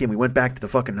okonomiyaki, and we went back to the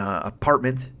fucking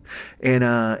apartment, and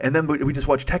then we just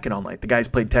watched Tekken all night. The guys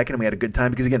played Tekken, and we had a good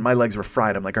time, because again, my legs were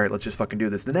fried. I'm like, all right, let's just fucking do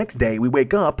this. The next day, we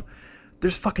wake up,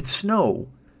 there's fucking snow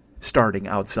starting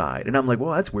outside. And I'm like,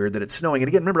 well, that's weird that it's snowing. And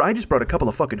again, remember, I just brought a couple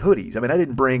of fucking hoodies. I mean, I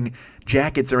didn't bring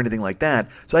jackets or anything like that.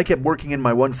 So I kept working in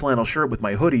my one flannel shirt with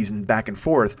my hoodies and back and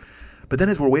forth. But then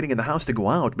as we're waiting in the house to go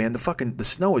out, man, the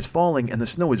snow is falling, and the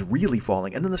snow is really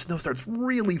falling. And then the snow starts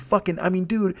really fucking, I mean,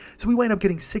 dude, so we wind up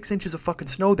getting 6 inches of fucking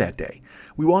snow that day.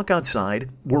 We walk outside,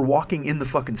 we're walking in the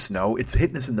fucking snow, it's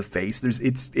hitting us in the face,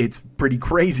 it's pretty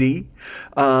crazy.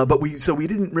 But we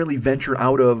didn't really venture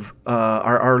out of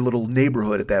our little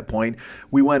neighborhood at that point.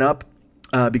 We went up,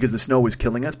 because the snow was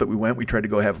killing us, but we tried to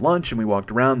go have lunch, and we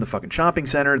walked around the fucking shopping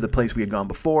center, the place we had gone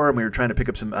before, and we were trying to pick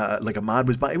up some, like Ahmad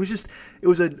was buying. It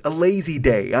was a lazy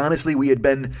day. Honestly, we had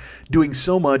been doing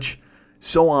so much,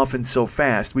 so often, so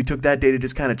fast. We took that day to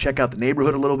just kind of check out the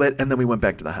neighborhood a little bit, and then we went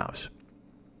back to the house.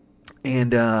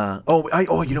 And, you know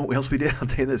what else we did? I'll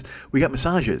tell you this. We got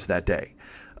massages that day.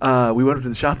 we went up to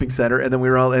the shopping center, and then we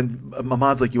were all, and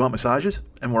Ahmad's like, you want massages?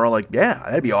 And we're all like, yeah,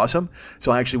 that'd be awesome.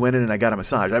 So I actually went in and I got a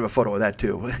massage. I have a photo of that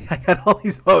too. I got all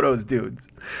these photos, dudes.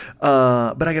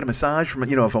 But I got a massage from,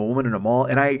 of a woman in a mall.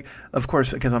 And I, of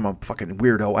course, because I'm a fucking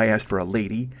weirdo, I asked for a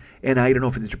lady. And I don't know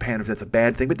if in Japan if that's a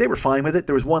bad thing, but they were fine with it.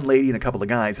 There was one lady and a couple of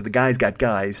guys. So the guys got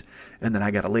guys, and then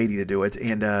I got a lady to do it.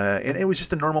 And it was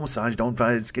just a normal massage. Don't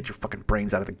just get your fucking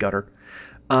brains out of the gutter.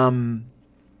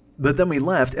 But then we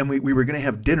left, and we were going to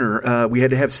have dinner. We had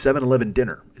to have 7-Eleven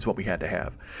dinner is what we had to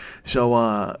have.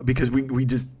 So because we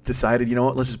just decided, you know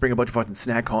what, let's just bring a bunch of fucking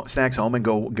snacks home and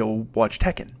go watch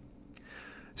Tekken.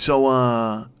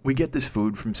 So we get this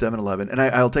food from 7-Eleven, and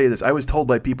I'll tell you this. I was told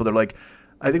by people, they're like,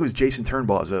 I think it was Jason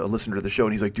Turnbaugh, a listener to the show,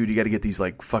 and he's like, dude, you got to get these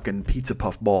like fucking pizza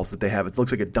puff balls that they have. It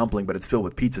looks like a dumpling, but it's filled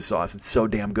with pizza sauce. It's so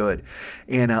damn good.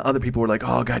 And other people were like,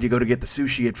 oh, God, you go to get the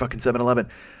sushi at fucking 7-Eleven.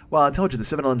 Well, I told you, the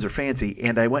 7-Elevens are fancy,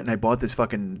 and I went and I bought this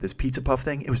pizza puff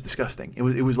thing. It was disgusting.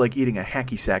 It was like eating a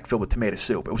hacky sack filled with tomato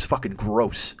soup. It was fucking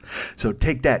gross. So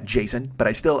take that, Jason. But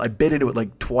I bit into it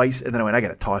like twice, and then I went, I got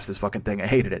to toss this fucking thing. I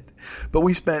hated it. But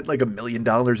we spent like $1 million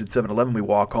at 7-Eleven. We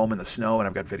walk home in the snow, and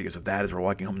I've got videos of that as we're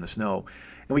walking home in the snow.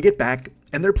 And we get back,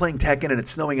 and they're playing Tekken, and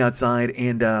it's snowing outside,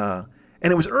 and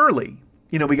it was early.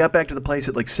 We got back to the place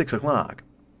at like 6 o'clock.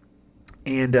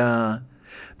 And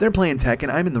they're playing Tekken.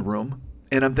 I'm in the room,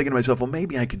 and I'm thinking to myself, well,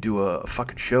 maybe I could do a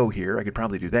fucking show here. I could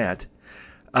probably do that.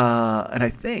 And I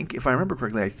think, if I remember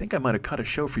correctly, I might have cut a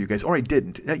show for you guys, or I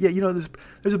didn't.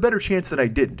 There's a better chance that I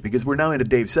didn't, because we're now into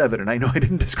Dave 7, and I know I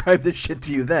didn't describe this shit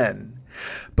to you then.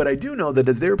 But I do know that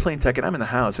as they were playing Tekken, I'm in the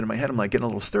house, and in my head I'm like getting a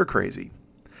little stir-crazy.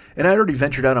 And I already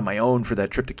ventured out on my own for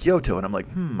that trip to Kyoto, and I'm like,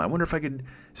 I wonder if I could,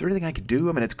 is there anything I could do?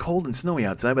 I mean, it's cold and snowy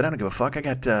outside, but I don't give a fuck. I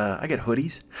got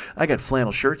hoodies. I got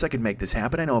flannel shirts. I can make this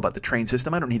happen. I know about the train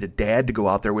system. I don't need a dad to go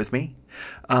out there with me.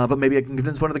 But maybe I can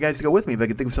convince one of the guys to go with me if I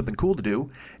can think of something cool to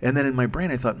do. And then in my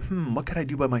brain, I thought, what could I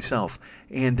do by myself?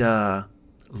 And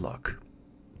look,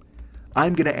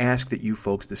 I'm going to ask that you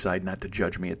folks decide not to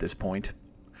judge me at this point.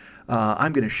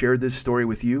 I'm going to share this story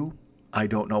with you. I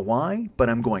don't know why, but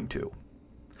I'm going to.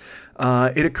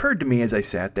 It occurred to me as I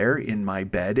sat there in my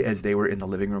bed as they were in the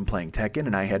living room playing Tekken,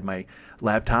 and I had my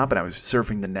laptop and I was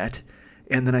surfing the net,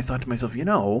 and then I thought to myself, you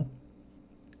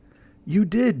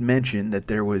did mention that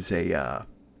there was a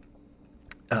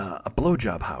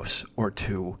blowjob house or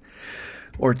 2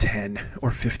 or 10 or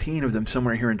 15 of them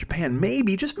somewhere here in Japan,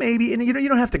 maybe, just maybe, and you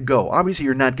don't have to go. Obviously,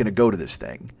 you're not going to go to this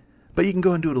thing, but you can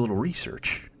go and do a little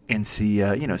research. And see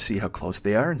how close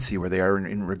they are, and see where they are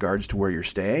in regards to where you're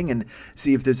staying, and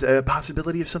see if there's a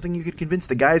possibility of something you could convince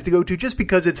the guys to go to, just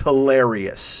because it's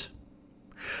hilarious.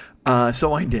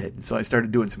 So I did. So I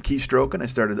started doing some keystroke, and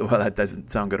that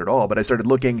doesn't sound good at all, but I started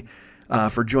looking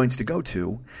for joints to go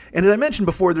to. And as I mentioned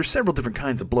before, there's several different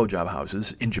kinds of blowjob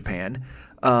houses in Japan.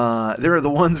 There are the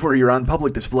ones where you're on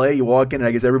public display. You walk in, and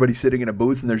I guess everybody's sitting in a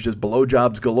booth, and there's just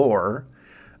blowjobs galore.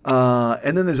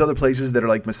 And then there's other places that are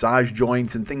like massage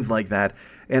joints and things like that.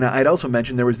 And I'd also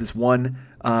mentioned there was this one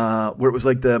where it was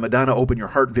like the Madonna Open Your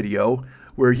Heart video,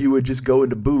 where you would just go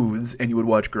into booths and you would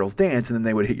watch girls dance, and then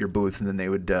they would hit your booth, and then they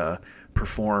would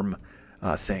perform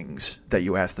things that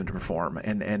you asked them to perform.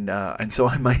 And so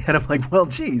in my head I'm like, well,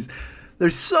 geez,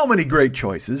 there's so many great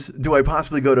choices. Do I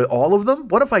possibly go to all of them?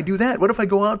 What if I do that? What if I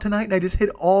go out tonight and I just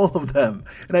hit all of them?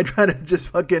 And I try to just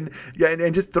fucking,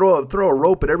 and just throw a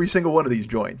rope at every single one of these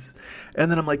joints.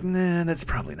 And then I'm like, nah, that's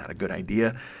probably not a good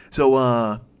idea. So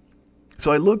I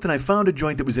looked and I found a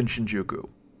joint that was in Shinjuku.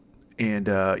 And,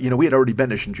 we had already been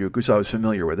to Shinjuku, so I was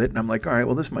familiar with it. And I'm like, all right,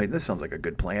 well, this sounds like a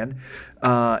good plan.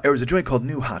 There was a joint called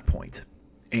New Hot Point.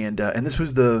 And this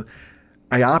was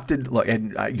I opted,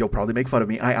 and you'll probably make fun of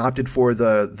me, I opted for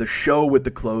the show with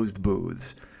the closed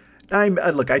booths. I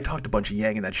talked a bunch of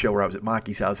yang in that show where I was at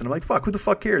Maki's house, and I'm like, fuck, who the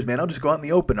fuck cares, man? I'll just go out in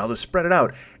the open. I'll just spread it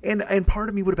out. And part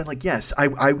of me would have been like, yes.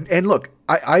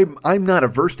 I'm not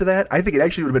averse to that. I think it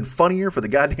actually would have been funnier for the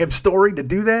goddamn story to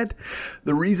do that.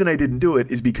 The reason I didn't do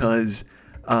it is because,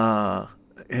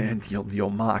 and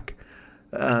you'll mock,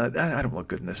 I don't look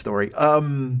good in this story.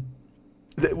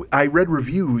 I read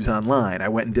reviews online. I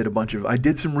went and I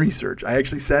did some research. I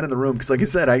actually sat in the room because, like I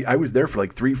said, I was there for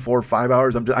like 3, 4, 5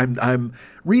 hours. I'm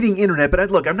reading internet, but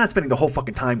I'm not spending the whole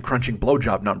fucking time crunching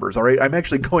blowjob numbers. All right, I'm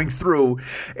actually going through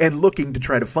and looking to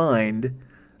try to find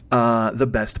the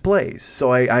best place.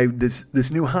 So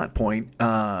this New Hot Point,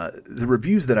 the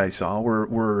reviews that I saw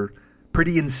were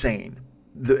pretty insane.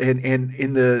 And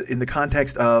in the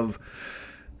context of,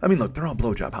 I mean, look, they're all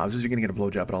blowjob houses. You're going to get a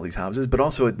blowjob at all these houses. But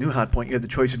also at New Hot Point, you have the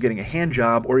choice of getting a hand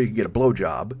job or you can get a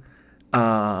blowjob.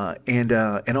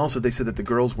 And also they said that the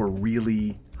girls were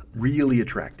really, really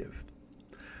attractive.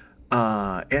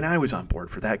 And I was on board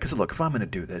for that because, look, if I'm going to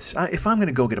do this, if I'm going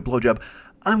to go get a blowjob,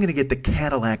 I'm going to get the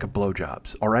Cadillac of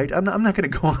blowjobs, all right? I'm not going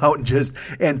to go out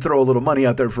and throw a little money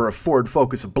out there for a Ford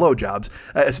Focus of blowjobs,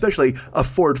 especially a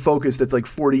Ford Focus that's like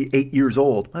 48 years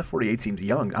old. 48 seems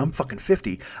young. I'm fucking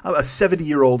 50. I'm a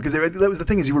 70-year-old, because that was the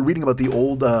thing, is you were reading about the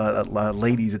old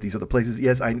ladies at these other places.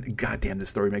 Yes, goddamn, this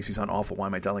story makes me sound awful. Why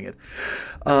am I telling it?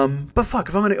 But fuck,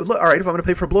 if I'm going to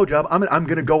pay for a blowjob, I'm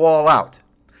going to go all out.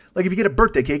 Like, if you get a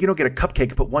birthday cake, you don't get a cupcake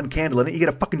and put one candle in it. You get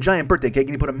a fucking giant birthday cake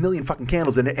and you put 1 million fucking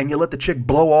candles in it and you let the chick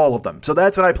blow all of them. So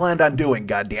that's what I planned on doing,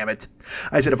 goddammit.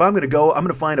 I said, if I'm going to go, I'm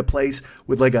going to find a place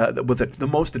with the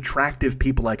most attractive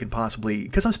people I can possibly,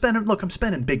 because I'm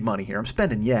spending big money here. I'm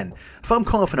spending yen. If I'm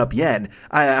coughing up yen,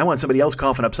 I want somebody else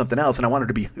coughing up something else, and I want her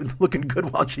to be looking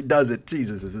good while she does it.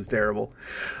 Jesus, this is terrible.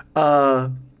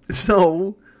 So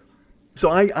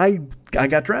I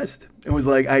got dressed. It was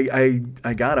like,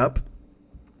 I got up.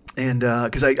 And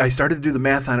because I started to do the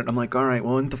math on it, I'm like, all right,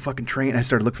 well, in the fucking train, I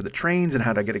started to look for the trains and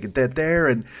how do I get that there,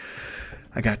 and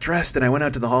I got dressed and I went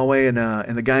out to the hallway, and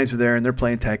the guys are there and they're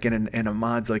playing Tekken, and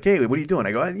Ahmad's like, hey, what are you doing?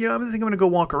 I go, I think I'm going to go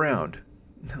walk around.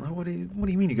 What do you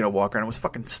mean you're going to walk around? It was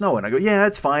fucking snowing. I go, yeah,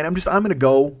 that's fine. I'm going to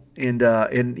go and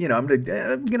I'm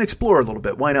going to explore a little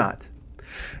bit. Why not?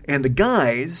 And the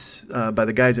guys, by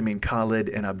the guys I mean Khalid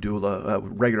and Abdullah,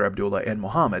 regular Abdullah and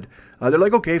Muhammad, they're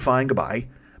like, okay, fine, goodbye.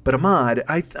 But Ahmad,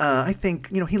 I think,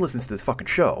 he listens to this fucking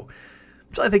show.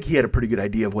 So I think he had a pretty good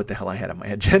idea of what the hell I had on my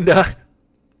agenda.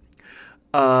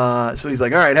 So he's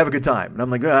like, all right, have a good time. And I'm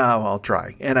like, well, I'll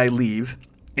try. And I leave.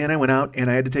 And I went out and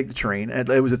I had to take the train. It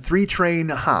was a 3-train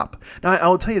hop. Now,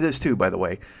 I'll tell you this too, by the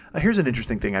way. Here's an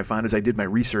interesting thing I found as I did my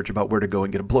research about where to go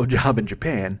and get a blowjob in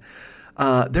Japan.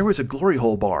 There was a glory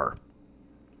hole bar.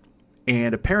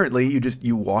 And apparently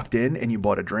you walked in and you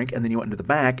bought a drink, and then you went into the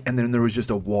back, and then there was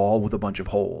just a wall with a bunch of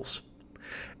holes.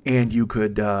 And you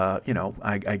could,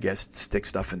 I guess stick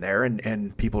stuff in there,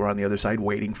 and people are on the other side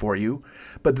waiting for you.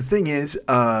 But the thing is,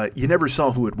 you never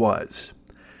saw who it was.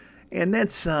 And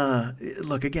that's,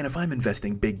 look, again, if I'm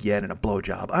investing big yen in a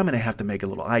blowjob, I'm going to have to make a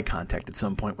little eye contact at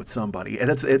some point with somebody. And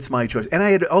it's my choice. And I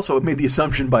had also made the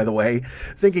assumption, by the way,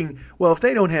 thinking, well, if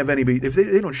they don't have anybody, if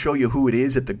they don't show you who it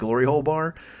is at the glory hole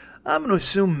bar, I'm going to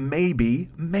assume maybe,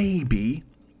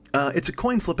 it's a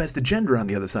coin flip as to gender on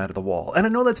the other side of the wall. And I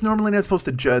know that's normally not supposed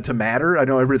to matter. I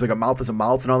know everybody's like, a mouth is a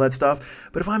mouth and all that stuff.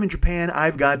 But if I'm in Japan,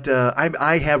 I've got,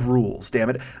 I have rules, damn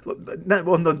it.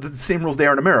 The same rules they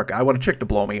are in America. I want a chick to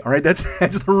blow me, all right? That's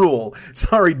the rule.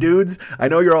 Sorry, dudes. I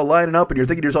know you're all lining up and you're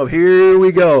thinking to yourself, here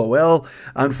we go. Well,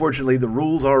 unfortunately, the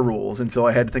rules are rules. And so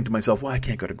I had to think to myself, well, I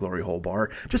can't go to Glory Hole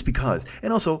Bar just because.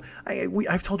 And also,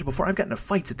 I've told you before, I've gotten into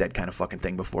fights at that kind of fucking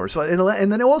thing before. So,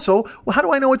 and then also, well, how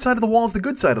do I know what side of the wall is the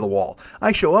good side of the wall?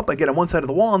 I show up, I get on one side of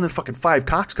the wall, and then fucking 5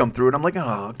 cocks come through, and I'm like,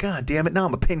 oh, god damn it, now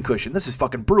I'm a pincushion. This is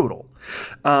fucking brutal.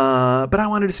 But I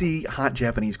wanted to see hot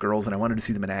Japanese girls, and I wanted to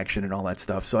see them in action and all that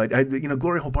stuff. So I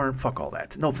Glory Hole Bar, fuck all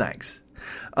that. No thanks.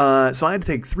 So I had to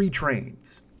take 3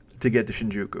 trains to get to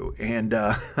Shinjuku, and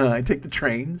I take the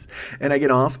trains, and I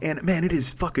get off, and man, it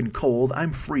is fucking cold.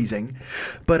 I'm freezing,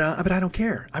 but I don't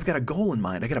care. I've got a goal in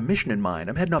mind. I got a mission in mind.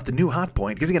 I'm heading off to New Hot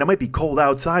Point, because again, it might be cold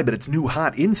outside, but it's new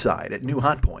hot inside at New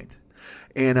Hot Point.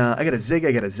 And I got a zig,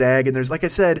 I got a zag, and there's, like I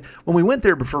said, when we went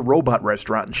there before Robot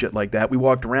Restaurant and shit like that, we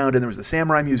walked around and there was the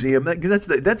Samurai Museum. That's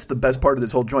the best part of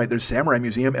this whole joint. There's Samurai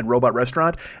Museum and Robot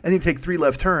Restaurant, and then you take 3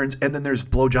 left turns, and then there's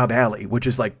Blowjob Alley, which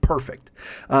is like perfect.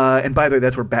 And by the way,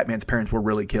 that's where Batman's parents were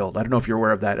really killed. I don't know if you're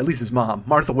aware of that. At least his mom,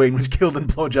 Martha Wayne, was killed in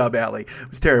Blowjob Alley. It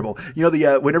was terrible.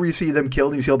 Whenever you see them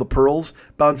killed and you see all the pearls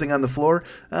bouncing on the floor,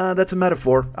 that's a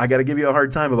metaphor. I got to give you a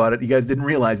hard time about it. You guys didn't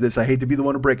realize this. I hate to be the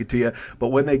one to break it to you, but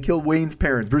when they killed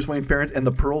Bruce Wayne's parents, and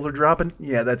the pearls are dropping,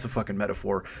 yeah, that's a fucking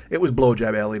metaphor. It was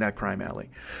Blowjob Alley, not Crime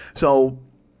Alley. So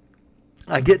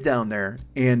I get down there,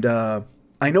 and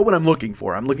I know what I'm looking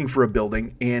for. I'm looking for a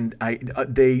building, and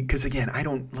because again, I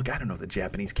don't know the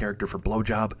Japanese character for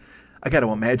blowjob. I got to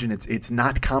imagine it's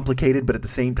not complicated, but at the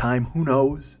same time, who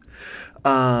knows?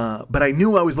 But I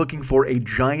knew I was looking for a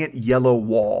giant yellow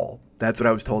wall. That's what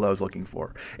I was told I was looking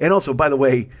for. And also, by the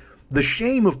way, the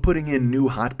shame of putting in New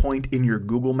Hot Point in your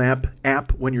Google Map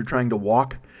app when you're trying to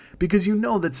walk, because you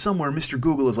know that somewhere Mr.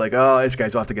 Google is like, oh, this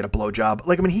guy's off to get a blowjob.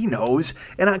 Like, I mean, he knows,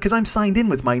 and because I'm signed in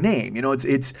with my name,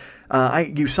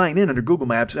 you sign in under Google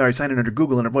Maps, or I sign in under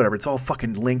Google and whatever. It's all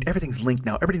fucking linked. Everything's linked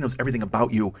now. Everybody knows everything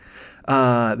about you.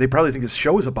 They probably think this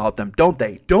show is about them, don't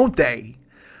they? Don't they?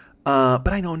 But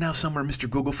I know now somewhere Mr.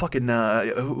 Google fucking,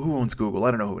 who owns Google?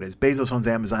 I don't know who it is. Bezos owns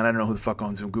Amazon. I don't know who the fuck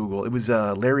owns Google. It was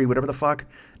Larry whatever the fuck.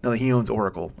 No, he owns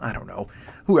Oracle. I don't know.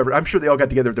 Whoever. I'm sure they all got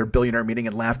together at their billionaire meeting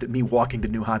and laughed at me walking to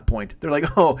New Hot Point. They're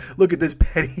like, oh, look at this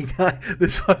petty guy,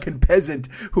 this fucking peasant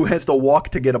who has to walk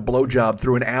to get a blowjob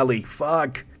through an alley.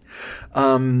 Fuck.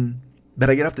 But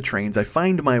I get off the trains, I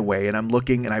find my way, and I'm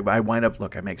looking, and I wind up,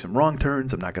 look, I make some wrong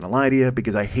turns, I'm not going to lie to you,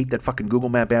 because I hate that fucking Google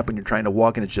Map app when you're trying to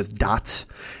walk and it's just dots,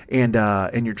 and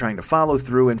you're trying to follow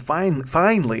through, and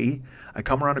finally, I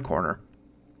come around a corner,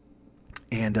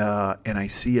 and I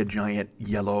see a giant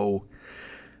yellow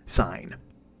sign,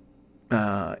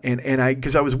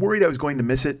 because I was worried I was going to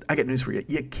miss it. I got news for you,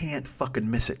 you can't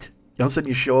fucking miss it. All of a sudden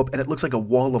you show up and it looks like a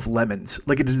wall of lemons.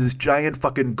 Like it is this giant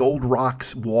fucking gold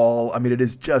rocks wall. I mean,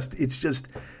 it's just,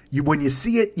 you, when you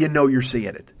see it, you know you're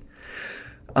seeing it.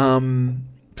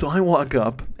 So I walk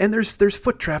up and there's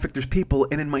foot traffic, there's people.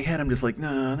 And in my head, I'm just like,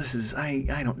 no, this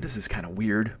is kind of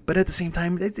weird. But at the same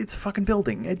time, it's a fucking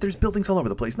building. There's buildings all over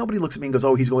the place. Nobody looks at me and goes,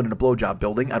 oh, he's going in a blowjob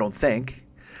building. I don't think.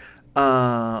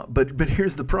 But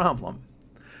here's the problem.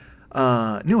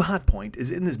 New Hot Point is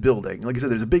in this building. Like I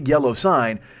said, there's a big yellow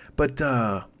sign, but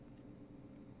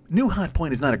New Hot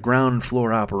Point is not a ground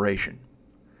floor operation.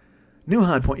 New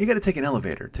Hot Point, you got to take an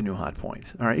elevator to New Hot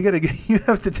Point. All right, you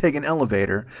have to take an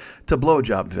elevator to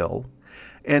Blowjobville,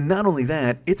 and not only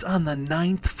that, it's on the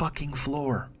 9th fucking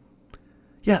floor.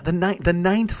 Yeah, the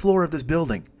 9th floor of this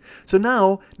building. So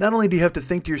now, not only do you have to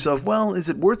think to yourself, well, is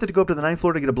it worth it to go up to the 9th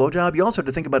floor to get a blowjob? You also have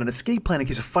to think about an escape plan in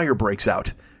case a fire breaks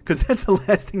out. Because that's the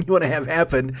last thing you want to have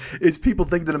happen is people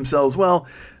think to themselves, well,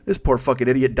 this poor fucking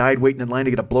idiot died waiting in line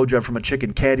to get a blowjob from a chick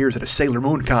in cat ears in a Sailor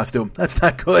Moon costume. That's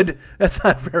not good. That's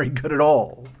not very good at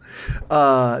all.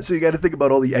 So you got to think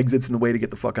about all the exits and the way to get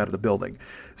the fuck out of the building.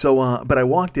 So, but I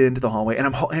walked into the hallway,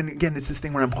 and again, it's this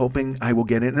thing where I'm hoping I will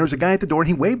get in. And there was a guy at the door, and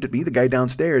he waved at me, the guy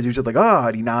downstairs. He was just like, oh,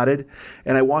 and he nodded.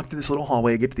 And I walked through this little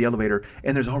hallway, I get to the elevator,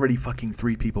 and there's already fucking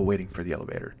 3 people waiting for the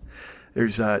elevator.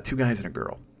 There's 2 guys and a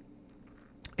girl.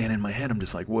 And in my head, I'm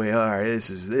just like, wait, all right, this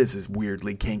is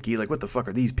weirdly kinky. Like, what the fuck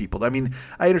are these people? I mean,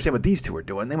 I understand what these 2 are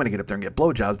doing. They want to get up there and get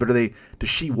blowjobs, but does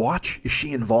she watch? Is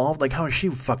she involved? Like, how does she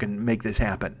fucking make this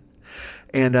happen?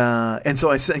 And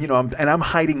so I said, I'm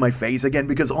hiding my face again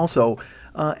because also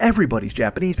everybody's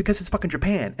Japanese because it's fucking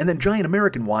Japan. And then giant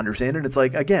American wanders in, and it's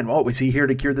like, again, oh, is he here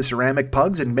to cure the ceramic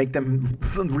pugs and make them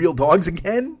real dogs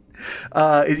again?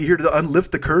 Is he here to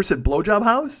unlift the curse at Blowjob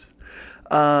House?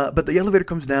 But the elevator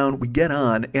comes down, we get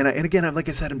on, and again, like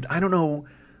I said, I don't know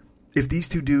if these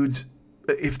 2 dudes,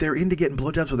 if they're into getting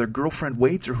blowjobs with their girlfriend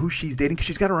waits or who she's dating, because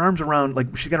she's got her arms around,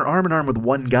 like, she's got her arm in arm with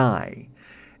one guy.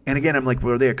 And again, I'm like,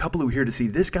 well, are they a couple who are here to see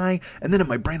this guy? And then in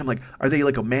my brain, I'm like, are they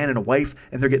like a man and a wife,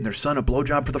 and they're getting their son a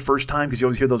blowjob for the first time? Because you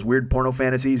always hear those weird porno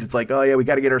fantasies. It's like, oh yeah, we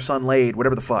got to get our son laid,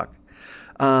 whatever the fuck.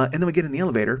 And then we get in the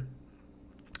elevator,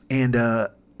 and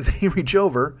they reach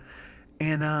over,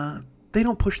 and they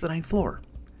don't push the 9th floor.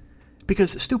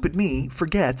 Because stupid me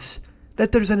forgets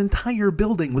that there's an entire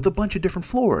building with a bunch of different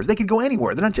floors. They could go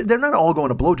anywhere. They're not all going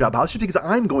to Blowjob House. Just because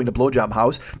I'm going to Blowjob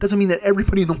House doesn't mean that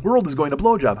everybody in the world is going to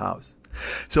Blowjob House.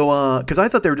 So, because I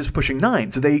thought they were just pushing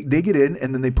 9. So they get in,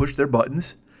 and then they push their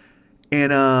buttons.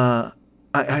 And I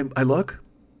look,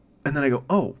 and then I go,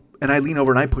 oh. And I lean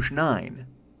over, and I push 9.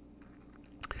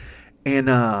 And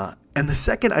the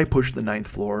second I pushed the 9th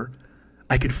floor,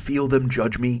 I could feel them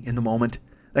judge me in the moment.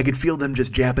 I could feel them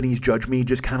just Japanese judge me,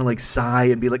 just kind of like sigh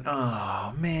and be like,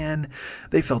 oh, man,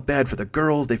 they felt bad for the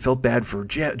girls. They felt bad for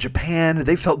Japan.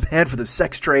 They felt bad for the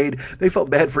sex trade. They felt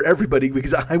bad for everybody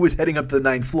because I was heading up to the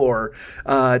 9th floor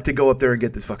to go up there and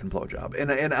get this fucking blowjob.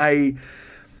 And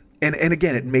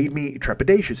again, it made me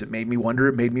trepidatious. It made me wonder.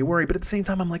 It made me worry. But at the same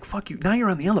time, I'm like, fuck you. Now you're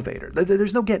on the elevator.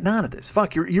 There's no getting out of this.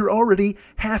 Fuck, you're already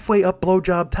halfway up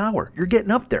Blowjob Tower. You're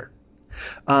getting up there.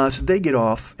 So they get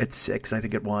off at 6, I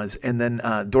think it was, and then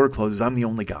door closes. I'm the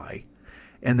only guy,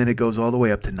 and then it goes all the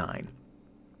way up to 9,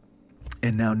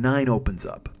 and now 9 opens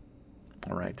up.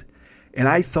 All right, and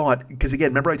I thought, because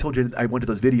again, remember I told you I went to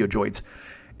those video joints,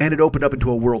 and it opened up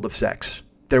into a world of sex.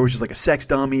 There was just like a sex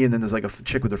dummy, and then there's like a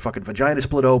chick with her fucking vagina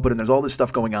split open, and there's all this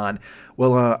stuff going on.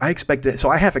 Well, I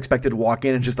half expected to walk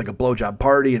in and just like a blowjob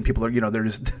party, and people are, they're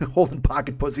just holding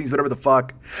pocket pussies, whatever the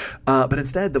fuck. But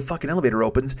instead, the fucking elevator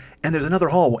opens, and there's another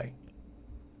hallway.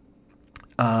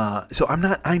 So I'm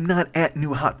not at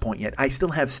New Hot Point yet. I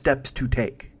still have steps to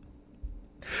take.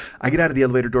 I get out of the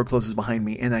elevator, door closes behind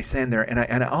me, and I stand there, and I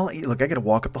got to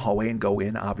walk up the hallway and go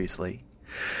in, obviously,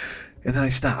 and then I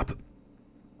stop.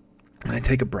 And I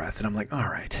take a breath, and I'm like, all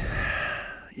right,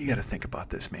 you got to think about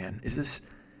this, man. Is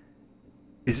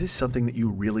this something that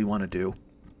you really want to do?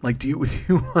 Like, do you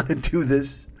want to do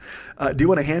this? Do you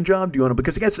want a hand job? Do you want to?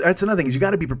 Because that's another thing is you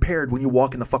got to be prepared when you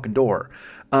walk in the fucking door.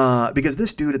 Because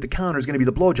this dude at the counter is going to be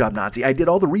the blowjob Nazi. I did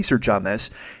all the research on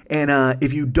this, and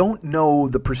if you don't know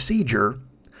the procedure,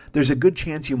 there's a good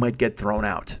chance you might get thrown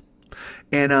out.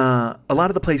 And a lot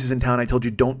of the places in town, I told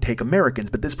you, don't take Americans,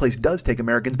 but this place does take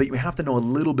Americans, but you have to know a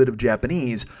little bit of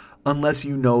Japanese unless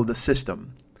you know the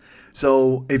system.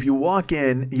 So if you walk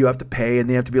in, you have to pay, and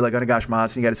they have to be like,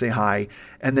 "Onegaishimasu," and you got to say hi,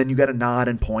 and then you got to nod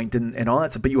and point and all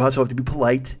that stuff. But you also have to be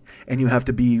polite, and you have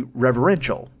to be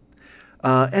reverential.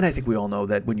 And I think we all know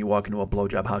that when you walk into a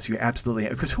blowjob house, you absolutely,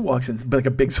 because who walks in like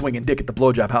a big swinging dick at the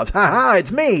blowjob house? Ha ha,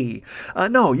 it's me.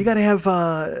 No, you got to have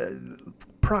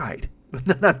pride.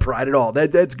 Not pride at all.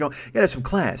 That's going. You got to have some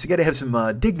class. You got to have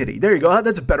some dignity. There you go.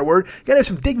 That's a better word. You got to have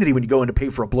some dignity when you go in to pay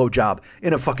for a blowjob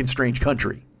in a fucking strange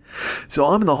country. So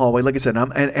I'm in the hallway, like I said,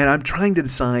 I'm trying to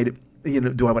decide,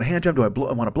 do I want a hand job? Do I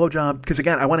want a blowjob? Because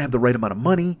again, I want to have the right amount of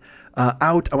money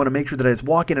out. I want to make sure that I just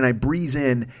walk in and I breeze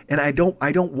in, and I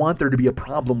don't want there to be a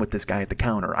problem with this guy at the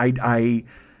counter.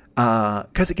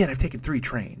 Because again, I've taken 3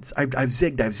 trains. I've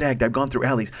zigged, I've zagged, I've gone through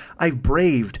alleys. I've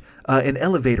braved an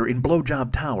elevator in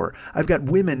Blowjob Tower. I've got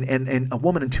women and a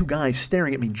woman and 2 guys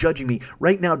staring at me, judging me,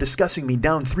 right now discussing me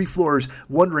down 3 floors,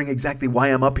 wondering exactly why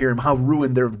I'm up here and how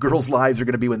ruined their girls' lives are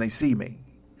going to be when they see me.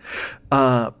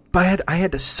 But I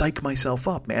had to psych myself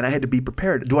up, man. I had to be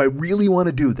prepared. Do I really want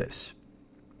to do this?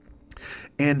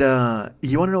 And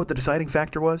you want to know what the deciding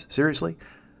factor was? Seriously?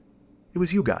 It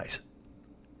was you guys.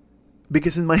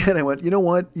 Because in my head, I went, you know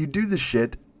what? You do this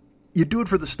shit. You do it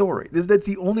for the story. That's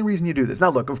the only reason you do this. Now,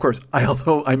 look, of course,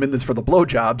 I'm in this for the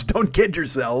blowjobs. Don't kid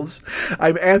yourselves.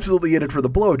 I'm absolutely in it for the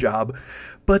blowjob.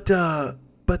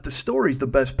 But the story's the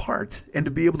best part. And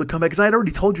to be able to come back, because I had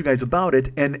already told you guys about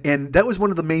it, and that was one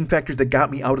of the main factors that got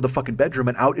me out of the fucking bedroom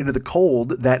and out into the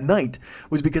cold that night,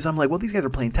 was because I'm like, well, these guys are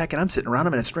playing tech, and I'm sitting around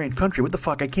them in a strange country. What the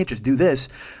fuck? I can't just do this.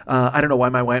 I don't know why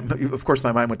my mind went to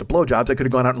blowjobs. I could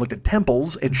have gone out and looked at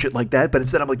temples and shit like that, but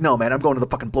instead I'm like, no, man, I'm going to the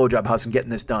fucking blowjob house and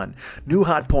getting this done. New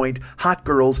hot point, hot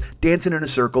girls, dancing in a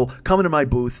circle, coming to my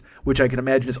booth, which I can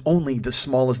imagine is only the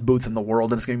smallest booth in the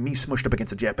world, and it's going to be me smushed up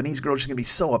against a Japanese girl. She's going to be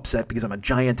so upset because I'm a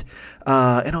giant.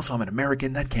 And also I'm an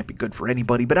American. That can't be good for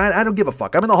anybody, but I don't give a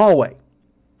fuck. I'm in the hallway.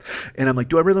 And I'm like,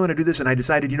 do I really want to do this? And I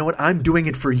decided, you know what? I'm doing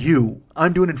it for you.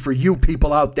 I'm doing it for you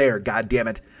people out there. God damn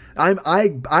it.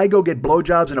 I go get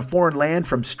blowjobs in a foreign land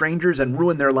from strangers and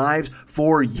ruin their lives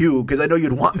for you, because I know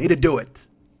you'd want me to do it.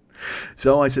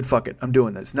 So I said, fuck it. I'm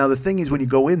doing this. Now, the thing is, when you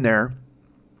go in there,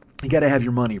 you got to have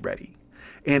your money ready.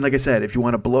 And like I said, if you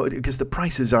want to blow it, because the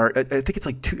prices are, I think it's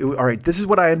like all right, this is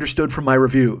what I understood from my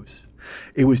reviews.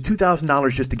 It was $2,000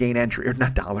 just to gain entry, or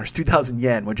not dollars, 2,000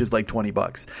 yen, which is like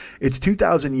 $20. It's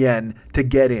 2,000 yen to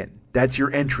get in. That's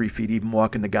your entry fee to even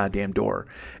walk in the goddamn door.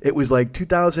 It was like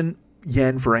 2,000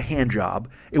 yen for a hand job.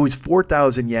 It was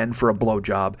 4,000 yen for a blow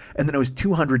job. And then it was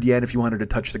 200 yen if you wanted to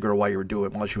touch the girl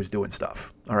while she was doing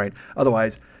stuff. All right.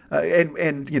 Otherwise,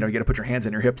 and you got to put your hands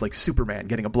on your hips like Superman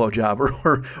getting a blowjob,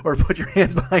 or put your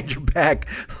hands behind your back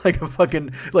like a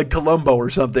fucking, like Columbo or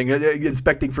something,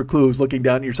 inspecting for clues, looking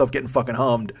down at yourself, getting fucking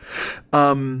hummed.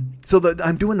 So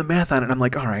I'm doing the math on it, and I'm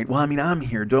like, all right, well, I mean, I'm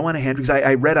here. Do I want a hand? Because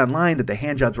I read online that the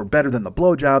hand jobs were better than the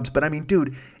blowjobs, but I mean,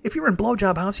 dude, if you're in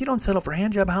blowjob house, you don't settle for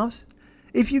hand job house.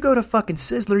 If you go to fucking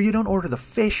Sizzler, you don't order the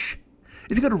fish.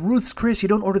 If you go to Ruth's Chris, you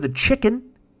don't order the chicken.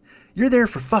 You're there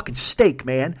for fucking steak,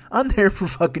 man. I'm there for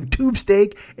fucking tube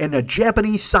steak and a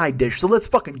Japanese side dish. So let's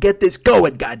fucking get this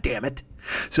going, goddammit.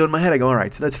 So in my head, I go, all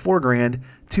right, so that's $4,000,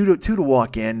 two to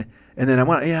walk in. And then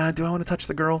do I want to touch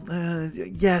the girl?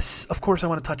 Yes, of course I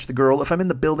want to touch the girl. If I'm in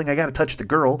the building, I got to touch the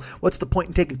girl. What's the point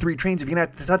in taking 3 trains if you're going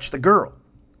to have to touch the girl?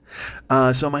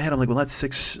 So in my head, I'm like, well, that's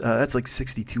like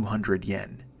 6,200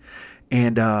 yen.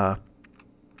 And I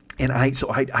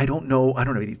don't know. I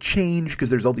don't have any change because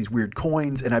there's all these weird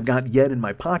coins, and I've got yen in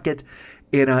my pocket.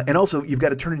 And also you've got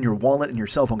to turn in your wallet and your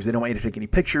cell phone because they don't want you to take any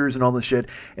pictures and all this shit.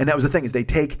 And that was the thing, is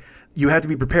you have to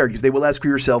be prepared because they will ask for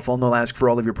your cell phone. They'll ask for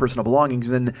all of your personal belongings.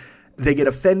 And then they get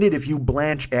offended if you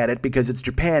blanch at it because it's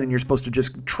Japan and you're supposed to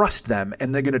just trust them.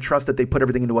 And they're going to trust that they put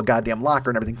everything into a goddamn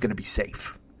locker and everything's going to be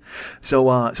safe. So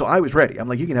I was ready. I'm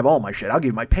like, you can have all my shit. I'll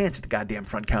give you my pants at the goddamn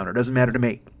front counter. It doesn't matter to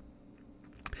me.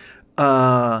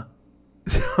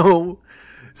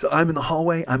 So I'm in the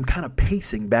hallway. I'm kind of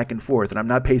pacing back and forth, and I'm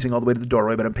not pacing all the way to the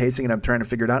doorway, but I'm pacing and I'm trying to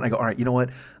figure it out. And I go, all right, you know what?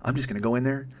 I'm just going to go in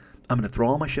there. I'm going to throw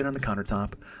all my shit on the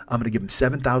countertop. I'm going to give them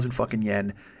 7,000 fucking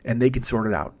yen, and they can sort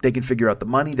it out. They can figure out the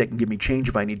money. They can give me change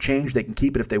if I need change. They can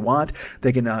keep it if they want.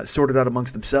 They can sort it out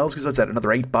amongst themselves, because what's that, another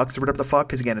 $8 or whatever the fuck?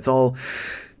 Because again, it's all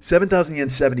 7,000 yen,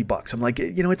 $70. I'm like,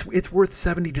 it's worth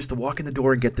 70 just to walk in the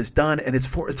door and get this done, and it's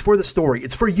for the story.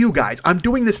 It's for you guys. I'm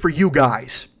doing this for you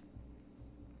guys.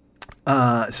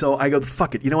 So I go,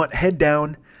 fuck it. You know what? Head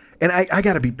down. And I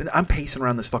gotta be, I'm pacing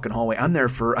around this fucking hallway. I'm there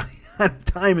for,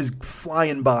 time is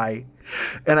flying by.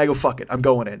 And I go, fuck it, I'm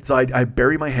going in. So I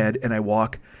bury my head and I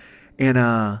walk. And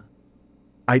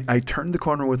I turned the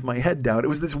corner with my head down. It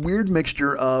was this weird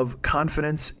mixture of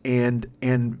confidence and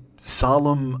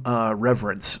solemn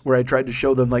reverence, where I tried to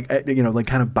show them like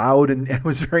kind of bowed, and it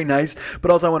was very nice,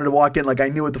 but also I wanted to walk in like I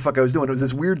knew what the fuck I was doing. It was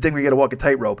this weird thing where you got to walk a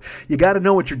tightrope. You got to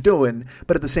know what you're doing,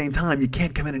 but at the same time you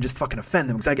can't come in and just fucking offend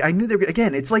them, because I knew they were,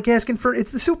 again, it's like asking for,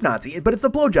 it's the soup Nazi, but it's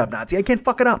the blowjob Nazi. I can't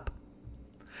fuck it up.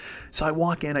 So I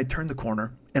walk in, I turn the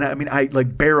corner, and I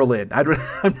like barrel in. I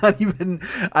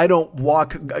don't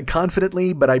walk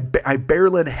confidently, but I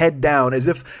barrel in head down, as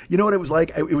if, you know what it was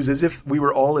like? It was as if we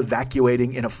were all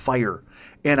evacuating in a fire,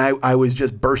 and I was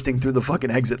just bursting through the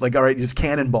fucking exit. Like, all right, just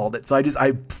cannonballed it. So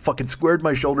I fucking squared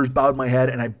my shoulders, bowed my head,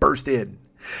 and I burst in.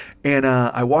 And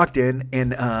I walked in,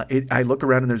 and I look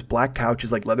around, and there's black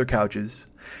couches, like leather couches,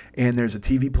 and there's a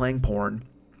TV playing porn.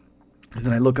 And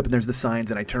then I look up and there's the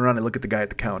signs, and I turn around and look at the guy at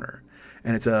the counter.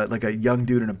 And it's like a young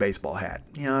dude in a baseball hat.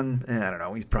 Young, I don't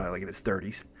know, he's probably like in his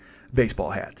 30s. Baseball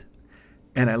hat.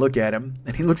 And I look at him,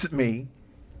 and he looks at me,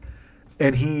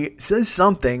 and he says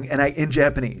something, and in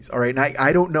Japanese, all right? And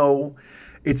I don't know,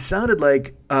 it sounded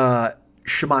like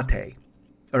shimate,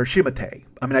 or shimate.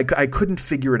 I mean, I couldn't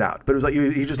figure it out, but it was like,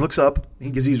 he just looks up,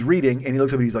 because he's reading, and he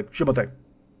looks up and he's like, shimate.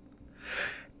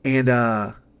 And,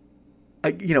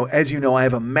 as you know, I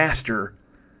have a master.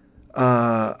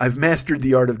 I've mastered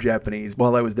the art of Japanese.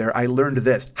 While I was there, I learned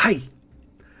this. Hi.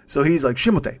 So he's like,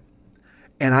 shimote.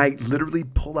 And I literally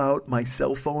pull out my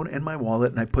cell phone and my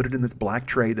wallet, and I put it in this black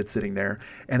tray that's sitting there.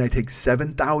 And I take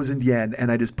 7,000 yen,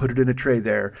 and I just put it in a tray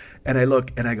there. And I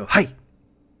look, and I go, hi.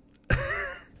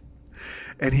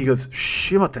 And he goes,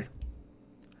 shimote.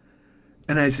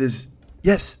 And I says,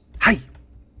 yes, hi.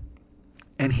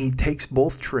 And he takes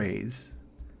both trays,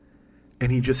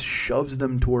 and he just shoves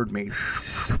them toward me.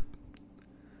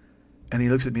 And he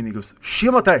looks at me and he goes,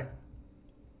 shimote.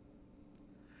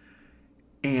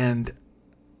 And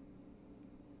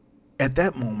at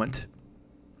that moment,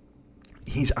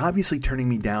 he's obviously turning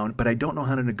me down, but I don't know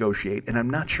how to negotiate, and I'm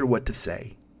not sure what to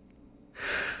say.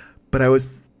 But I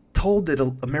was told that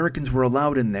Americans were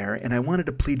allowed in there, and I wanted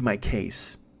to plead my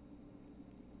case.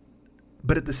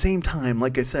 But at the same time,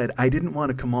 like I said, I didn't want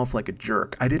to come off like a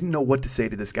jerk. I didn't know what to say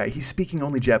to this guy. He's speaking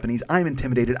only Japanese. I'm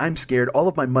intimidated. I'm scared. All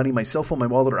of my money, my cell phone, my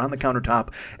wallet are on the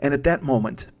countertop. And at that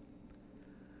moment,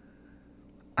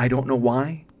 I don't know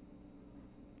why,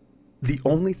 the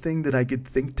only thing that I could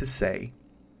think to say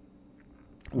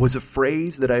was a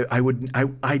phrase that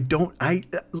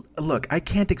look, I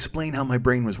can't explain how my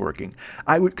brain was working.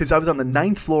 Because I was on the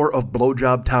 9th floor of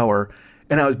Blowjob Tower,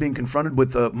 and I was being confronted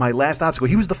with my last obstacle.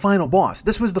 He was the final boss.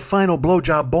 This was the final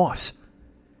blowjob boss.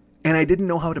 And I didn't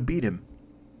know how to beat him.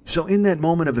 So in that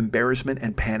moment of embarrassment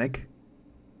and panic,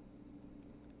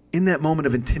 in that moment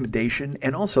of intimidation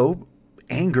and also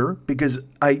anger, because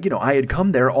I had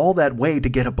come there all that way to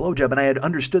get a blowjob, and I had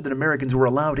understood that Americans were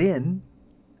allowed in,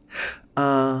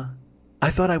 I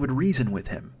thought I would reason with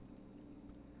him.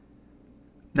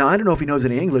 Now, I don't know if he knows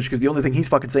any English, because the only thing he's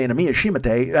fucking saying to me is shimate,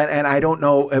 and I don't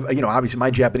know, obviously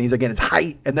my Japanese, again, is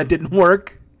hi, and that didn't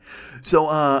work. So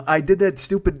I did that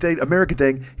stupid American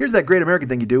thing. Here's that great American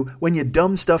thing you do. When you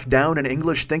dumb stuff down in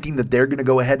English thinking that they're going to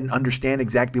go ahead and understand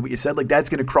exactly what you said, like that's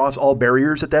going to cross all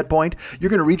barriers at that point.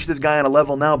 You're going to reach this guy on a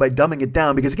level now by dumbing it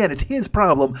down, because, again, it's his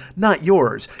problem, not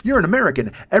yours. You're an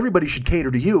American. Everybody should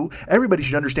cater to you. Everybody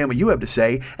should understand what you have to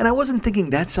say. And I wasn't thinking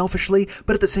that selfishly,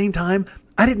 but at the same time,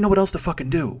 I didn't know what else to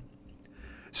fucking do.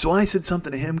 So I said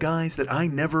something to him, guys, that I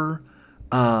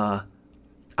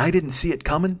didn't see it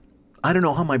coming. I don't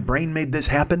know how my brain made this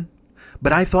happen,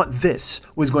 but I thought this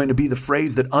was going to be the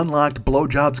phrase that unlocked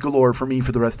blowjobs galore for me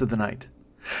for the rest of the night.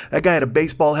 That guy had a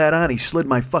baseball hat on. He slid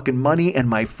my fucking money and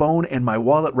my phone and my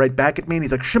wallet right back at me, and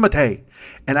he's like, shimate.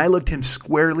 And I looked him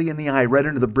squarely in the eye, right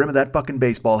into the brim of that fucking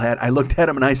baseball hat. I looked at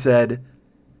him and I said,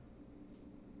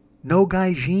 no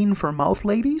gaijin for mouth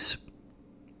ladies?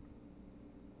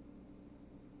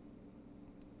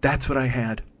 That's what I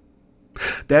had.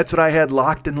 That's what I had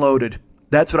locked and loaded.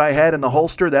 That's what I had in the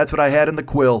holster. That's what I had in the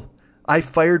quill. I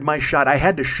fired my shot. I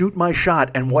had to shoot my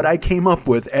shot. And what I came up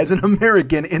with as an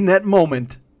American in that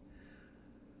moment,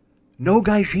 no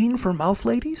gaijin for mouth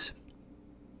ladies?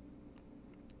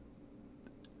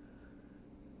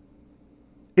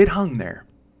 It hung there.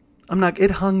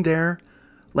 It hung there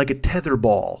like a tether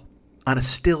ball on a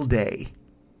still day.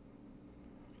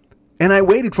 And I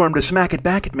waited for him to smack it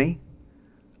back at me.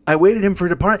 I waited him for it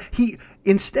to depart.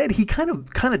 Instead, he kind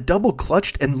of double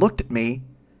clutched and looked at me.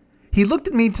 He looked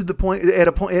at me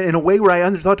in a way where I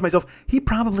thought to myself, he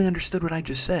probably understood what I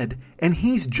just said, and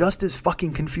he's just as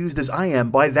fucking confused as I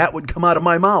am why that would come out of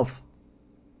my mouth.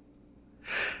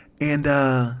 And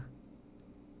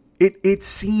it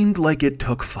seemed like it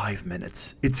took 5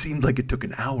 minutes. It seemed like it took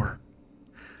an hour,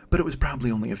 but it was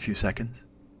probably only a few seconds.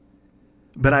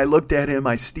 But I looked at him,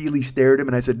 I steely stared at him,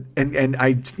 and I said, and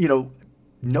I,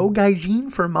 no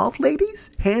gaijin for mouth,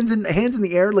 ladies? Hands in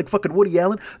the air like fucking Woody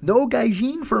Allen. No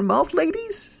gaijin for mouth,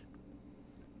 ladies?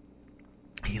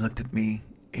 He looked at me,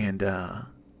 and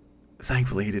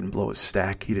thankfully he didn't blow his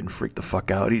stack. He didn't freak the fuck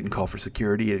out. He didn't call for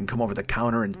security. He didn't come over the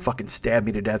counter and fucking stab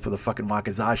me to death with a fucking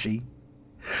wakizashi.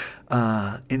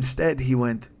 Instead, he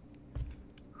went,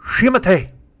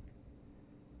 Shimate!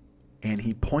 And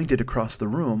he pointed across the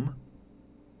room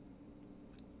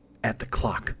at the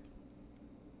clock,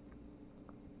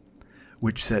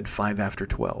 which said 5 after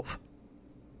 12.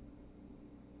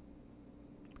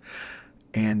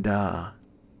 And I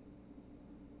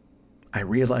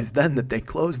realized then that they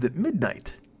closed at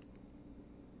midnight.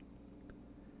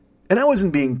 And I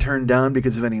wasn't being turned down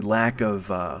because of any lack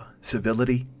of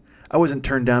civility. I wasn't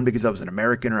turned down because I was an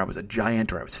American or I was a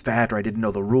giant or I was fat or I didn't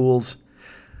know the rules.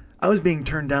 I was being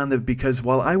turned down because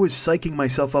while I was psyching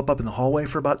myself up in the hallway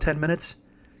for about 10 minutes,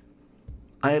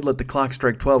 I had let the clock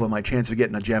strike 12 on my chance of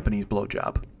getting a Japanese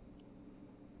blowjob.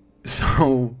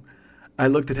 So I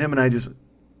looked at him and I just,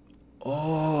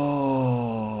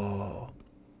 oh.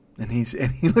 And he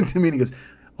looked at me and he goes,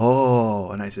 oh.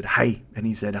 And I said, hi. And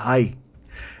he said, hi.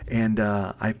 And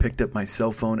I picked up my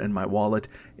cell phone and my wallet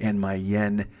and my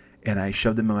yen and I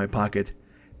shoved them in my pocket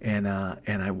and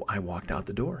I walked out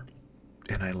the door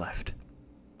and I left.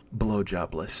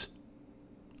 Blowjobless.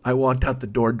 I walked out the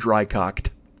door dry-cocked.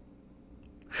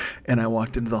 And I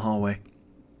walked into the hallway.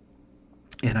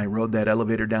 And I rode that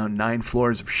elevator down 9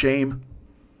 floors of shame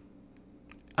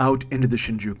out into the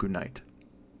Shinjuku night.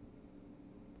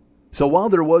 So while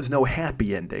there was no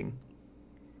happy ending,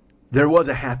 there was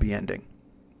a happy ending.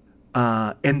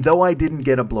 And though I didn't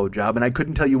get a blowjob, and I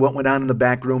couldn't tell you what went on in the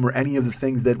back room or any of the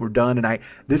things that were done, and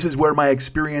this is where my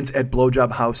experience at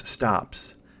Blowjob House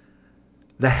stops.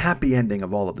 The happy ending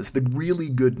of all of this, the really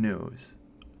good news,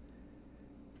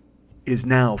 is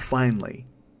now, finally,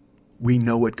 we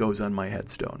know what goes on my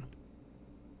headstone.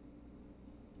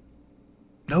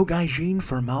 No gaijin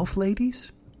for mouth,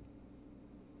 ladies?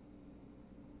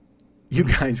 You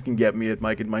guys can get me at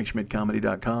Mike at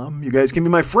MikeSchmidtComedy.com. You guys can be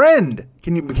my friend.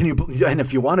 Can you? And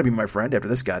if you want to be my friend after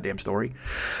this goddamn story,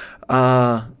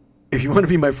 if you want to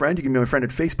be my friend, you can be my friend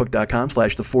at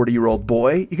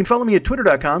Facebook.com/the40yearoldboy. You can follow me at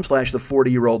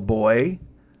Twitter.com/the40yearoldboy.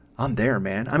 I'm there,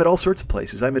 man. I'm at all sorts of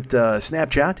places. I'm at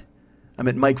Snapchat. I'm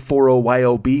at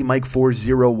Mike40YOB,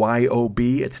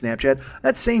 Mike40YOB at Snapchat.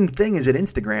 That same thing is at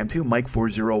Instagram, too,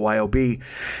 Mike40YOB.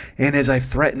 And as I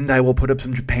threatened, I will put up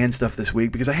some Japan stuff this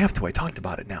week because I have to. I talked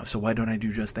about it now, so why don't I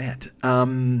do just that?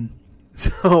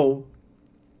 So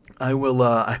I will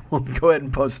go ahead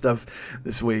and post stuff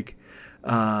this week.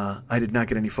 I did not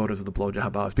get any photos of the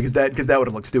Blowjob House because that would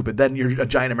have looked stupid. Then you're a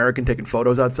giant American taking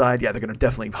photos outside. Yeah, they're going to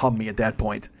definitely hum me at that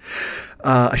point.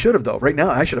 I should have, though. Right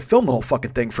now, I should have filmed the whole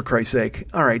fucking thing, for Christ's sake.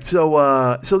 All right,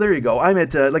 so there you go. I'm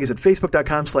at, like I said,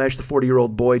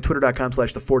 Facebook.com/the40yearoldboy,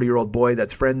 Twitter.com/the40yearoldboy.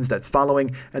 That's friends, that's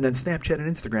following, and then Snapchat and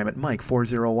Instagram at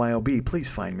Mike40YOB. Please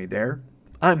find me there.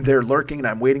 I'm there lurking, and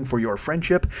I'm waiting for your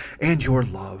friendship and your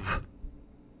love.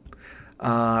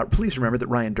 Please remember that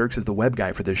Ryan Dirks is the web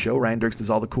guy for this show. Ryan Dirks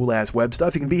does all the cool-ass web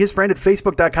stuff. You can be his friend at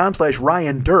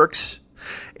Facebook.com/Ryan Dirks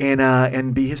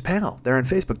and be his pal there on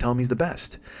Facebook. Tell him he's the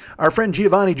best. Our friend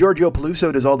Giovanni Giorgio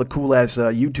Peluso does all the cool-ass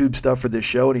YouTube stuff for this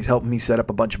show, and he's helping me set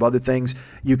up a bunch of other things.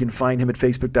 You can find him at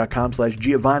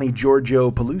Facebook.com/Giovanni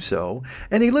Giorgio Peluso.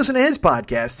 And you listen to his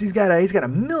podcasts. He's got a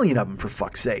million of them, for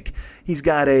fuck's sake. He's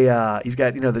got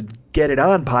the Get It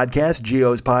On podcast,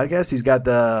 Gio's podcast. He's got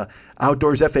the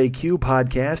Outdoors FAQ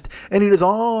podcast, and he does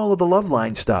all of the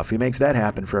Loveline stuff. He makes that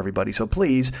happen for everybody. So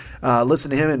please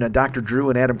listen to him and Dr. Drew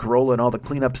and Adam Carolla and all the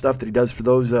cleanup stuff that he does for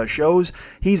those shows.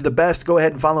 He's the best. Go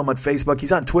ahead and follow him on Facebook.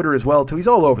 He's on Twitter as well, too. He's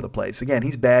all over the place. Again,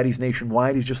 he's bad. He's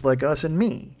nationwide. He's just like us and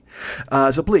me.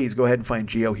 So please go ahead and find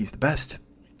Gio. He's the best.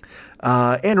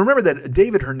 And remember that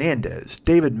David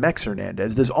Mex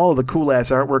Hernandez, does all of the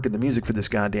cool-ass artwork and the music for this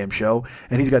goddamn show,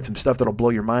 and he's got some stuff that'll blow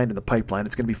your mind in the pipeline.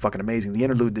 It's going to be fucking amazing. The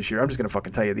interlude this year, I'm just going to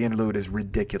fucking tell you, the interlude is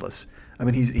ridiculous. I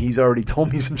mean, he's already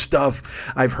told me some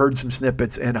stuff. I've heard some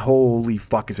snippets, and holy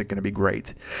fuck, is it going to be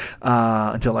great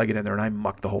until I get in there and I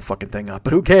muck the whole fucking thing up.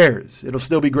 But who cares? It'll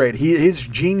still be great. His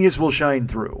genius will shine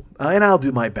through, and I'll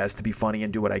do my best to be funny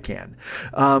and do what I can.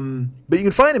 But you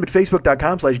can find him at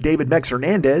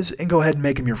facebook.com/DavidMexHernandez and go ahead and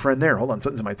make him your friend there. Hold on,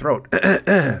 something's in my throat.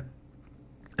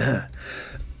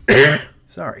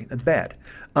 Sorry, that's bad.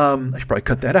 I should probably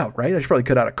cut that out, right? I should probably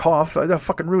cut out a cough. How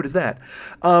fucking rude is that?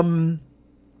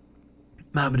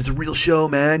 But it's a real show,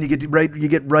 man. You get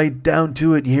right down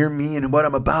to it. You hear me and what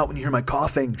I'm about when you hear my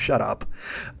coughing. Shut up.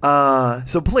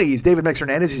 So please, David Mex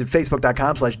Hernandez, he's at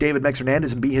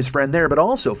facebook.com/DavidMexHernandez and be his friend there. But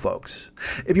also, folks,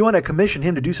 if you want to commission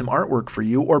him to do some artwork for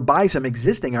you or buy some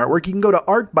existing artwork, you can go to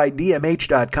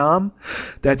artbydmh.com.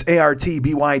 That's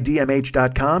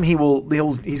ARTBYDMH.com.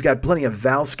 He's got plenty of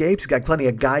Valscapes. He's got plenty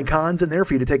of Gycons in there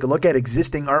for you to take a look at.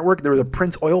 Existing artwork. There was a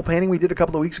Prince oil painting we did a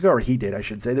couple of weeks ago, or he did, I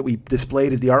should say, that we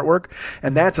displayed as the artwork.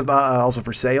 And that's also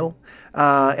for sale.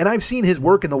 And I've seen his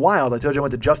work in the wild. I told you I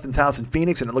went to Justin's house in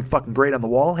Phoenix, and it looked fucking great on the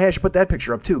wall. Hey, I should put that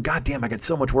picture up, too. God damn, I got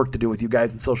so much work to do with you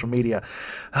guys in social media.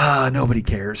 Nobody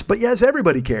cares. But yes,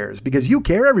 everybody cares. Because you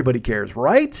care, everybody cares.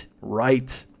 Right?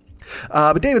 Right.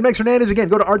 But David Mex Hernandez, again,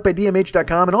 go to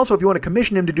artbydmh.com. And also, if you want to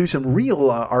commission him to do some real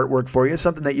artwork for you,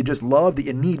 something that you just love, that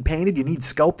you need painted, you need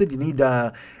sculpted, you need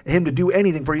him to do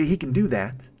anything for you, he can do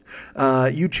that.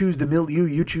 You choose the milieu,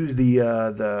 you choose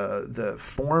the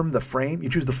form, the frame, you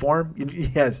choose the form.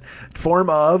 Yes, form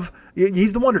of.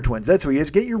 He's the Wonder Twins. That's who he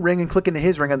is. Get your ring and click into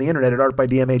his ring on the internet at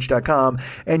artbydmh.com,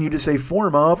 and you just say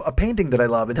form of a painting that I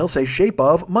love, and he'll say shape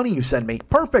of money you send me.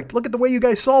 Perfect. Look at the way you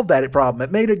guys solved that problem.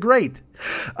 It made it great.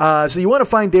 So you want to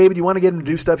find David, you want to get him to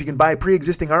do stuff, you can buy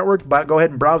pre-existing artwork, go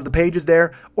ahead and browse the pages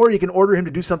there, or you can order him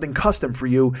to do something custom for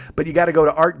you, but you got to go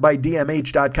to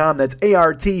artbydmh.com. That's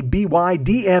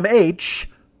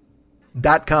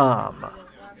ARTBYDMH.com.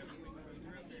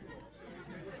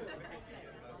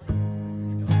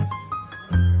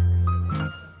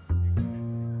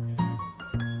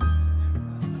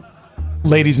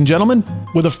 Ladies and gentlemen,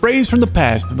 with a phrase from the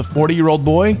past of the 40-year-old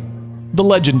boy, the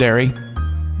legendary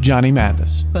Johnny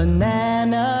Mathis.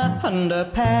 Banana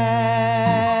underpants,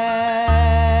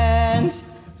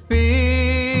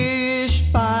 fish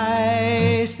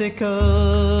bicycle.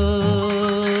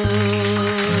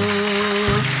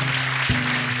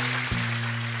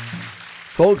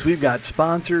 Folks, we've got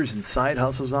sponsors and side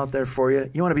hustles out there for you.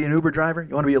 You want to be an Uber driver?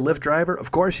 You want to be a Lyft driver? Of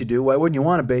course you do. Why wouldn't you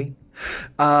want to be?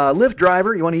 Lyft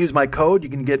driver, you want to use my code, you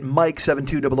can get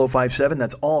Mike720057.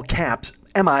 That's all caps,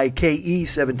 MIKE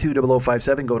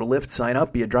 720057. Go to Lyft, sign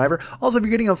up, be a driver. Also, if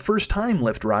you're getting a first-time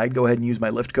Lyft ride, go ahead and use my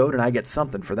Lyft code, and I get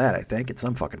something for that, I think, at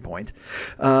some fucking point.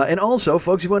 And also,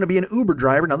 folks, if you want to be an Uber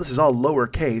driver, now this is all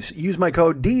lowercase, use my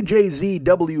code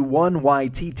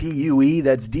DJZW1YTTUE.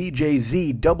 That's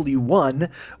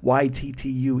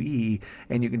DJZW1YTTUE.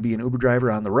 And you can be an Uber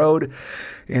driver on the road,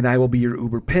 and I will be your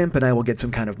Uber pimp, and I will get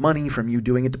some kind of money from you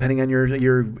doing it, depending on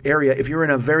your area. If you're in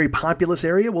a very populous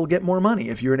area, we'll get more money.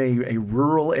 If you're in a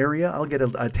rural area, I'll get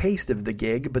a taste of the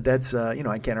gig, but that's,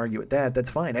 I can't argue with that.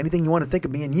 That's fine. Anything you want to think of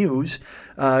me and use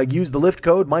the Lyft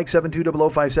code,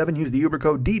 Mike720057. Use the Uber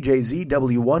code,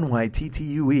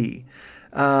 DJZW1YTTUE.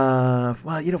 Well,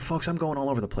 folks, I'm going all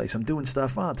over the place. I'm doing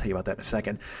stuff. I'll tell you about that in a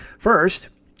second. First,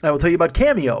 I will tell you about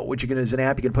Cameo, which is an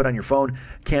app you can put on your phone.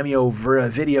 Cameo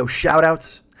video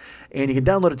shoutouts. And you can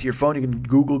download it to your phone. You can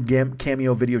Google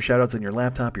Cameo video shoutouts on your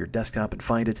laptop or your desktop and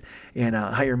find it. And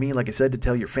hire me, like I said, to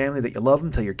tell your family that you love them,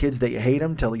 tell your kids that you hate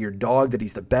them, tell your dog that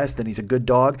he's the best and he's a good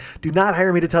dog. Do not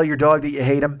hire me to tell your dog that you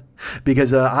hate him,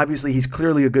 because obviously he's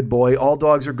clearly a good boy. All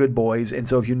dogs are good boys. And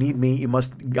so if you need me, you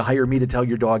must hire me to tell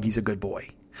your dog he's a good boy.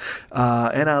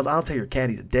 And I'll tell your cat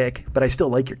he's a dick, but I still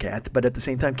like your cat. But at the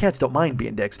same time, cats don't mind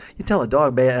being dicks. You tell a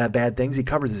dog bad things, he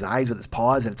covers his eyes with his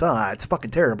paws, and it's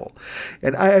fucking terrible.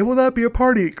 And I will not be a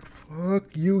party. Fuck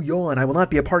you, yawn. I will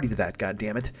not be a party to that,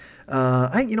 goddammit.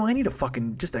 I need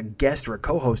just a guest or a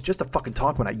co-host just to fucking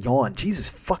talk when I yawn. Jesus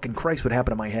fucking Christ, what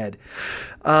happened to my head?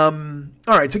 All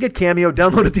right, so get Cameo,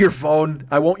 download it to your phone.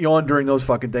 I won't yawn during those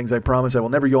fucking things, I promise. I will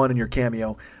never yawn in your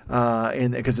Cameo,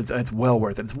 and because it's well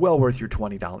worth it. It's well worth your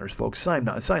 $20, folks. Sign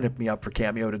me up for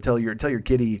Cameo to tell your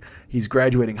kid he's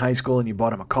graduating high school and you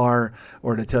bought him a car,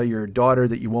 or to tell your daughter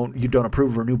that you don't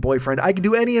approve of her new boyfriend. I can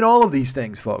do any and all of these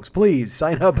things, folks. Please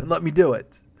sign up and let me do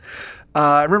it.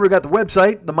 Remember, we got the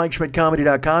website,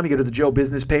 themikeschmidtcomedy.com. You go to the Joe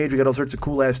Business page. We got all sorts of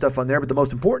cool-ass stuff on there. But the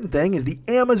most important thing is the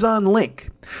Amazon link.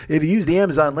 If you use the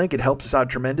Amazon link, it helps us out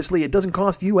tremendously. It doesn't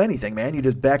cost you anything, man. You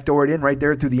just backdoor it in right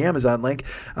there through the Amazon link.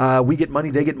 We get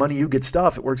money, they get money, you get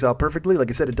stuff. It works out perfectly. Like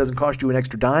I said, it doesn't cost you an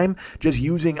extra dime. Just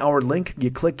using our link,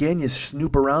 you click in, you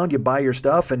snoop around, you buy your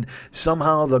stuff, and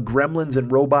somehow the gremlins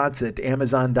and robots at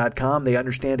Amazon.com, they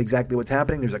understand exactly what's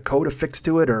happening. There's a code affixed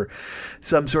to it or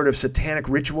some sort of satanic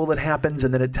ritual that happens.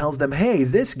 And then it tells them, hey,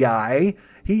 this guy,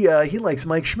 he likes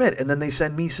Mike Schmidt, and then they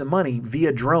send me some money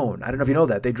via drone. I don't know if you know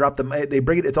that. They drop them, they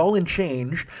bring it, it's all in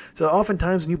change. So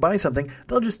oftentimes when you buy something,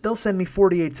 they'll send me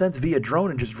 48 cents via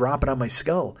drone and just drop it on my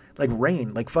skull. Like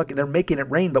rain, like fucking, they're making it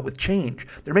rain, but with change.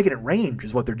 They're making it range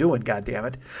is what they're doing,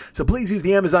 goddammit. So please use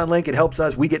the Amazon link. It helps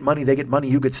us. We get money, they get money,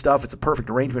 you get stuff. It's a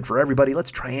perfect arrangement for everybody.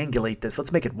 Let's triangulate this.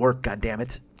 Let's make it work,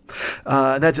 goddammit.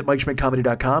 And that's at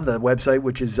MikeSchmidtComedy.com, the website,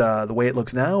 which is the way it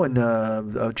looks now.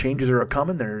 And changes are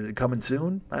coming. They're coming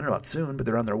soon. I don't know about soon, but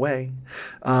they're on their way.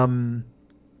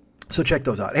 So check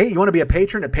those out. Hey, you want to be a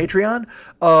patron at Patreon?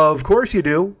 Of course you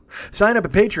do. Sign up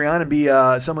at Patreon and be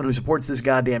someone who supports this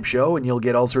goddamn show, and you'll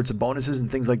get all sorts of bonuses and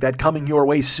things like that coming your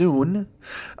way soon.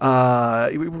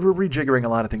 We're rejiggering a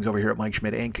lot of things over here at Mike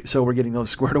Schmidt Inc., so we're getting those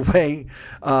squared away,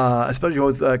 especially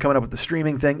with coming up with the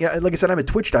streaming thing. Yeah, like I said, I'm at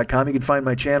Twitch.com. You can find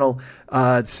my channel.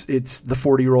 It's the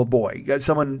 40-year-old boy.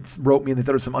 Someone wrote me and they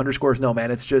thought it was some underscores. No,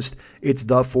 man, it's the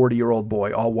 40-year-old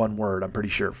boy, all one word. I'm pretty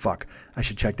sure. Fuck, I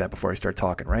should check that before I start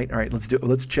talking. Right? All right, let's do it.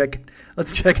 Let's check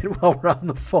it while we're on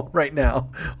the phone right now.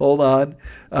 Hold on.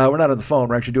 We're not on the phone.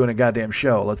 We're actually doing a goddamn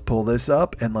show. Let's pull this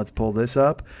up and let's pull this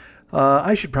up.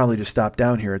 I should probably just stop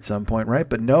down here at some point, right?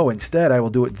 But no, instead I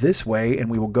will do it this way, and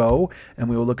we will go and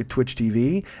we will look at Twitch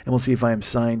TV and we'll see if I am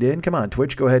signed in. Come on,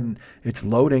 Twitch, go ahead, and it's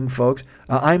loading, folks.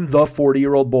 I'm the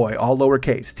 40-year-old boy, all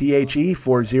lowercase, THE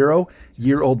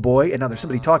 40-year-old boy. And now there's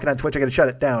somebody talking on Twitch. I got to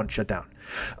shut down.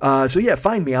 So yeah,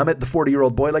 find me. I'm at the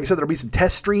 40-year-old boy. Like I said, there'll be some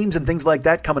test streams and things like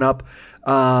that coming up.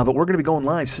 But we're going to be going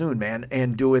live soon, man,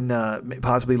 and doing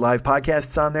possibly live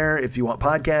podcasts on there if you want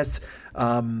podcasts.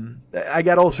 I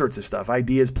got all sorts of stuff,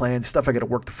 ideas, plans, stuff I got to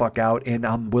work the fuck out, and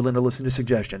I'm willing to listen to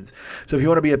suggestions. So if you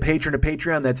want to be a patron of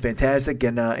Patreon, that's fantastic,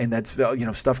 and that's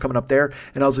stuff coming up there.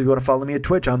 And also if you want to follow me at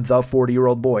Twitch, I'm the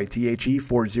 40-year-old boy, THE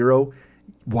 40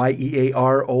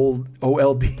 YEAROLDBOY.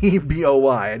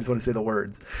 I just want to say the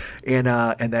words. And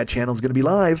that channel is going to be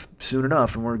live soon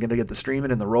enough, and we're going to get the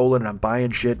streaming and the rolling, and I'm buying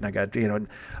shit. And I got,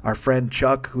 our friend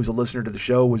Chuck, who's a listener to the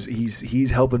show,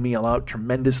 he's helping me out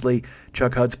tremendously,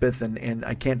 Chuck Hudspeth, and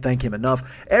I can't thank him enough.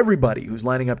 Everybody who's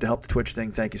lining up to help the Twitch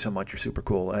thing, thank you so much. You're super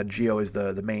cool. Gio is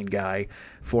the main guy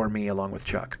for me, along with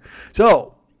Chuck.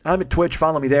 So I'm at Twitch.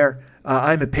 Follow me there.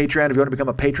 I'm at Patreon. If you want to become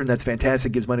a patron, that's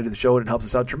fantastic. Gives money to the show and it helps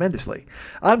us out tremendously.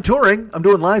 I'm touring. I'm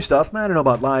doing live stuff. I don't know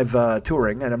about live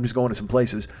touring, and I'm just going to some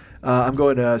places. I'm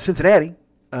going to Cincinnati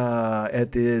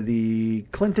at the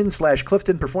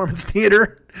Clinton/Clifton Performance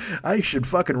Theater. I should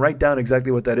fucking write down exactly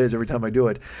what that is every time I do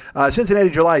it. Cincinnati,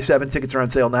 July 7th. Tickets are on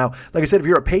sale now. Like I said, if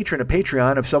you're a patron of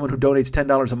Patreon, of someone who donates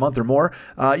 $10 a month or more,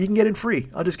 you can get in free.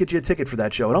 I'll just get you a ticket for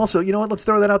that show. And also, you know what? Let's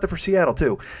throw that out there for Seattle,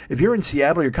 too. If you're in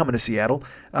Seattle, you're coming to Seattle.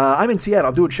 I'm in Seattle.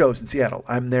 I'm doing shows in Seattle.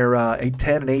 I'm there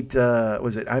 8-10 and 8,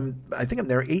 I think I'm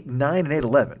there 8-9 and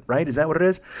 8-11, right? Is that what it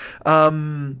is?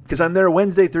 Because I'm there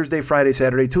Wednesday, Thursday, Friday,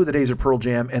 Saturday. 2 of the days are Pearl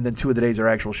Jam, and then 2 of the days are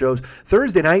actual shows.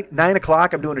 Thursday night, 9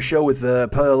 o'clock, I'm doing a show with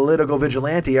Political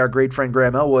Vigilante, our great friend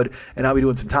Graham Elwood, and I'll be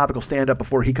doing some topical stand-up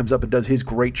before he comes up and does his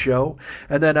great show.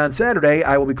 And then on Saturday,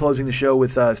 I will be closing the show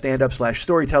with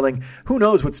stand-up/storytelling. Who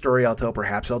knows what story I'll tell?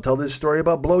 Perhaps I'll tell this story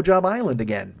about Blowjob Island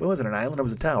again. It wasn't an island, it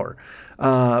was a tower.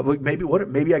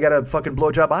 Maybe I got a fucking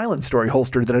Blowjob Island story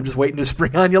holstered that I'm just waiting to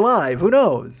spring on you live. Who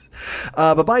knows?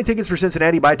 But buy tickets for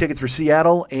Cincinnati, buy tickets for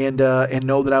Seattle, and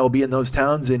know that I will be in those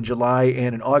towns in July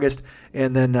and in August.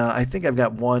 And then I think I've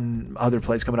got one other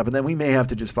place coming up, and then we may have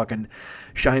to just fucking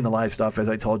shine the live stuff, as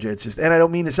I told you. It's just, and I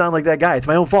don't mean to sound like that guy. It's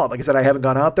my own fault. Like I said, I haven't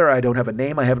gone out there. I don't have a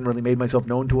name. I haven't really made myself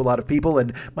known to a lot of people,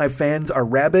 and my fans are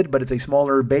rabid, but it's a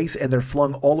smaller base, and they're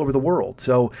flung all over the world.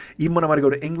 So even when I want to go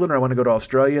to England or I want to go to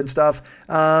Australia and stuff,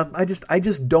 I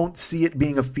just don't see it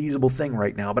being a feasible thing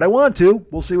right now. But I want to.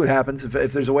 We'll see what happens.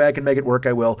 If there's a way I can make it work,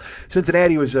 I will.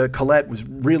 Cincinnati was Colette was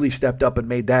really stepped up and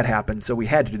made that happen, so we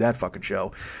had to do that fucking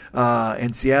show.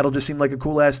 And Seattle just seemed like a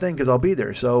cool ass thing because I'll be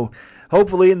there. So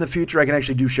hopefully in the future I can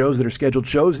actually do shows that are scheduled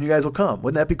shows and you guys will come.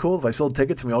 Wouldn't that be cool if I sold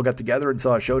tickets and we all got together and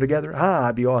saw a show together?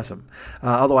 That'd be awesome.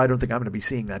 Although I don't think I'm going to be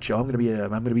seeing that show. I'm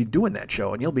going to be doing that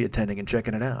show and you'll be attending and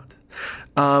checking it out.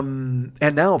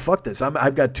 And now, fuck this.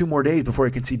 I've got 2 more days before I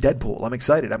can see Deadpool. I'm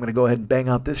excited. I'm going to go ahead and bang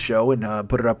out this show and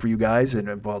put it up for you guys.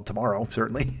 And well, tomorrow,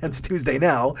 certainly. It's Tuesday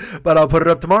now, but I'll put it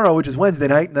up tomorrow, which is Wednesday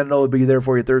night, and then it'll be there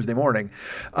for you Thursday morning.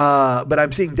 But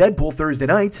I'm seeing Deadpool Thursday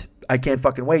night. I can't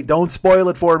fucking wait. Don't spoil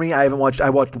it for me. I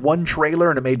watched one trailer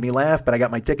and it made me laugh, but I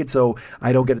got my ticket, so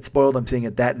I don't get it spoiled. I'm seeing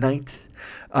it that night.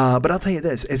 But I'll tell you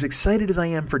this, as excited as I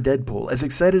am for Deadpool, as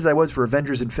excited as I was for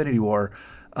Avengers Infinity War,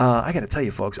 I got to tell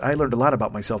you, folks, I learned a lot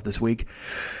about myself this week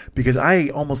because I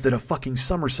almost did a fucking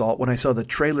somersault when I saw the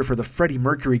trailer for the Freddie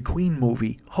Mercury Queen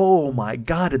movie. Oh my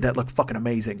God, did that look fucking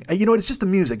amazing. You know what? It's just the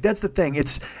music. That's the thing.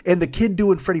 And the kid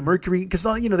doing Freddie Mercury, because,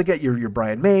 you know, they got your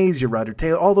Brian Mays, your Roger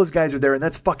Taylor, all those guys are there, and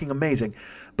that's fucking amazing.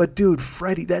 But dude,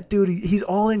 Freddie, that dude, he's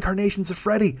all incarnations of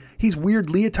Freddie. He's weird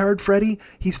leotard Freddie.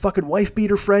 He's fucking wife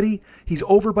beater Freddie. He's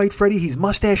overbite Freddie. He's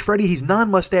mustache Freddie. He's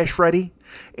non-mustache Freddie.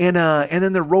 And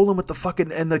then they're rolling with the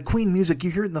fucking, and the Queen music,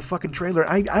 you hear it in the fucking trailer.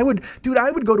 I would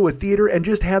go to a theater and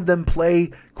just have them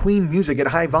play Queen music at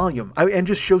high volume and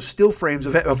just show still frames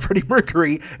of Freddie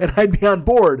Mercury, and I'd be on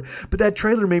board. But that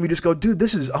trailer made me just go, dude,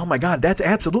 this is, oh my God, that's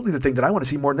absolutely the thing that I want to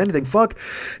see more than anything. Fuck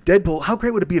Deadpool. How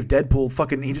great would it be if Deadpool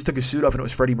fucking, he just took his suit off and it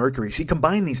was Freddie Mercury? See,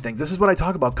 combine these things. This is what I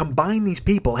talk about. Combine these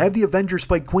people. Have the Avengers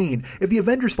fight Queen. If the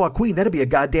Avengers fought Queen, that'd be a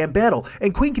goddamn battle.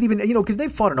 And Queen can even, you know, because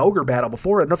they've fought an ogre battle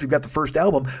before. I don't know if you've got the first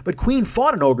album, but Queen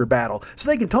fought an ogre battle. So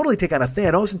they can totally take on a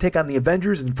Thanos and take on the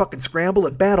Avengers and fucking scramble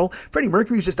and battle. Freddie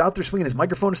Mercury's just out there swinging his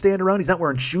microphone and standing around. He's not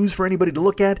wearing shoes for anybody to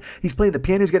look at. He's playing the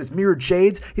piano. He's got his mirrored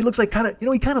shades. He looks like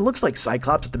he kind of looks like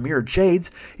Cyclops with the mirrored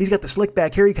shades. He's got the slick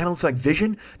back hair. He kind of looks like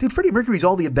Vision. Dude, Freddie Mercury's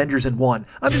all the Avengers in one.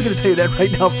 I'm just going to tell you that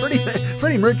right now.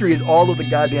 Freddie Mercury is all of the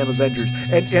goddamn Avengers.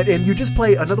 And you just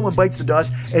play Another One Bites the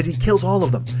Dust as he kills all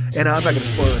of them. And I'm not going to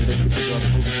spoil anything because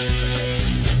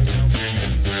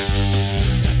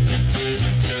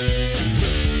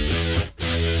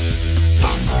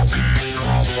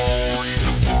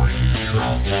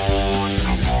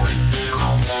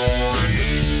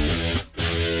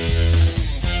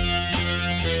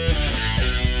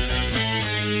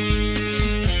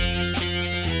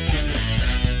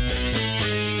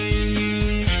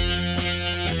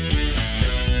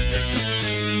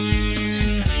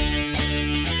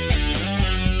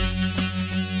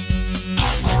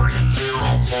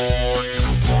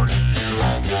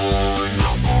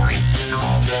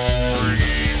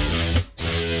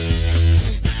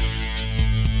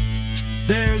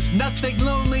There's nothing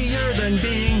lonelier than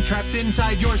being trapped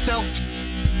inside yourself.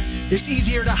 It's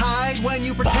easier to hide when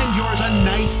you pretend yours a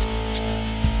knight.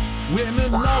 Women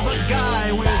love a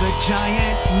guy with a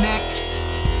giant neck.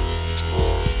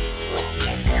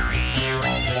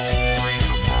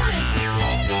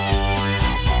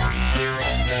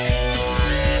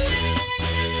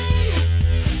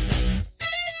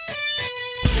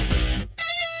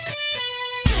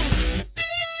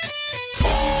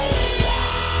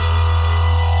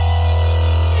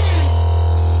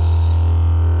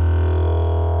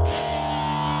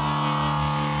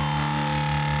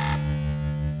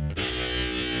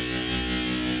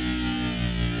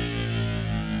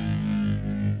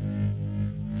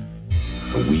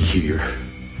 We here,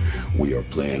 we are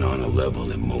playing on a level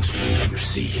that most will never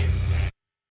see.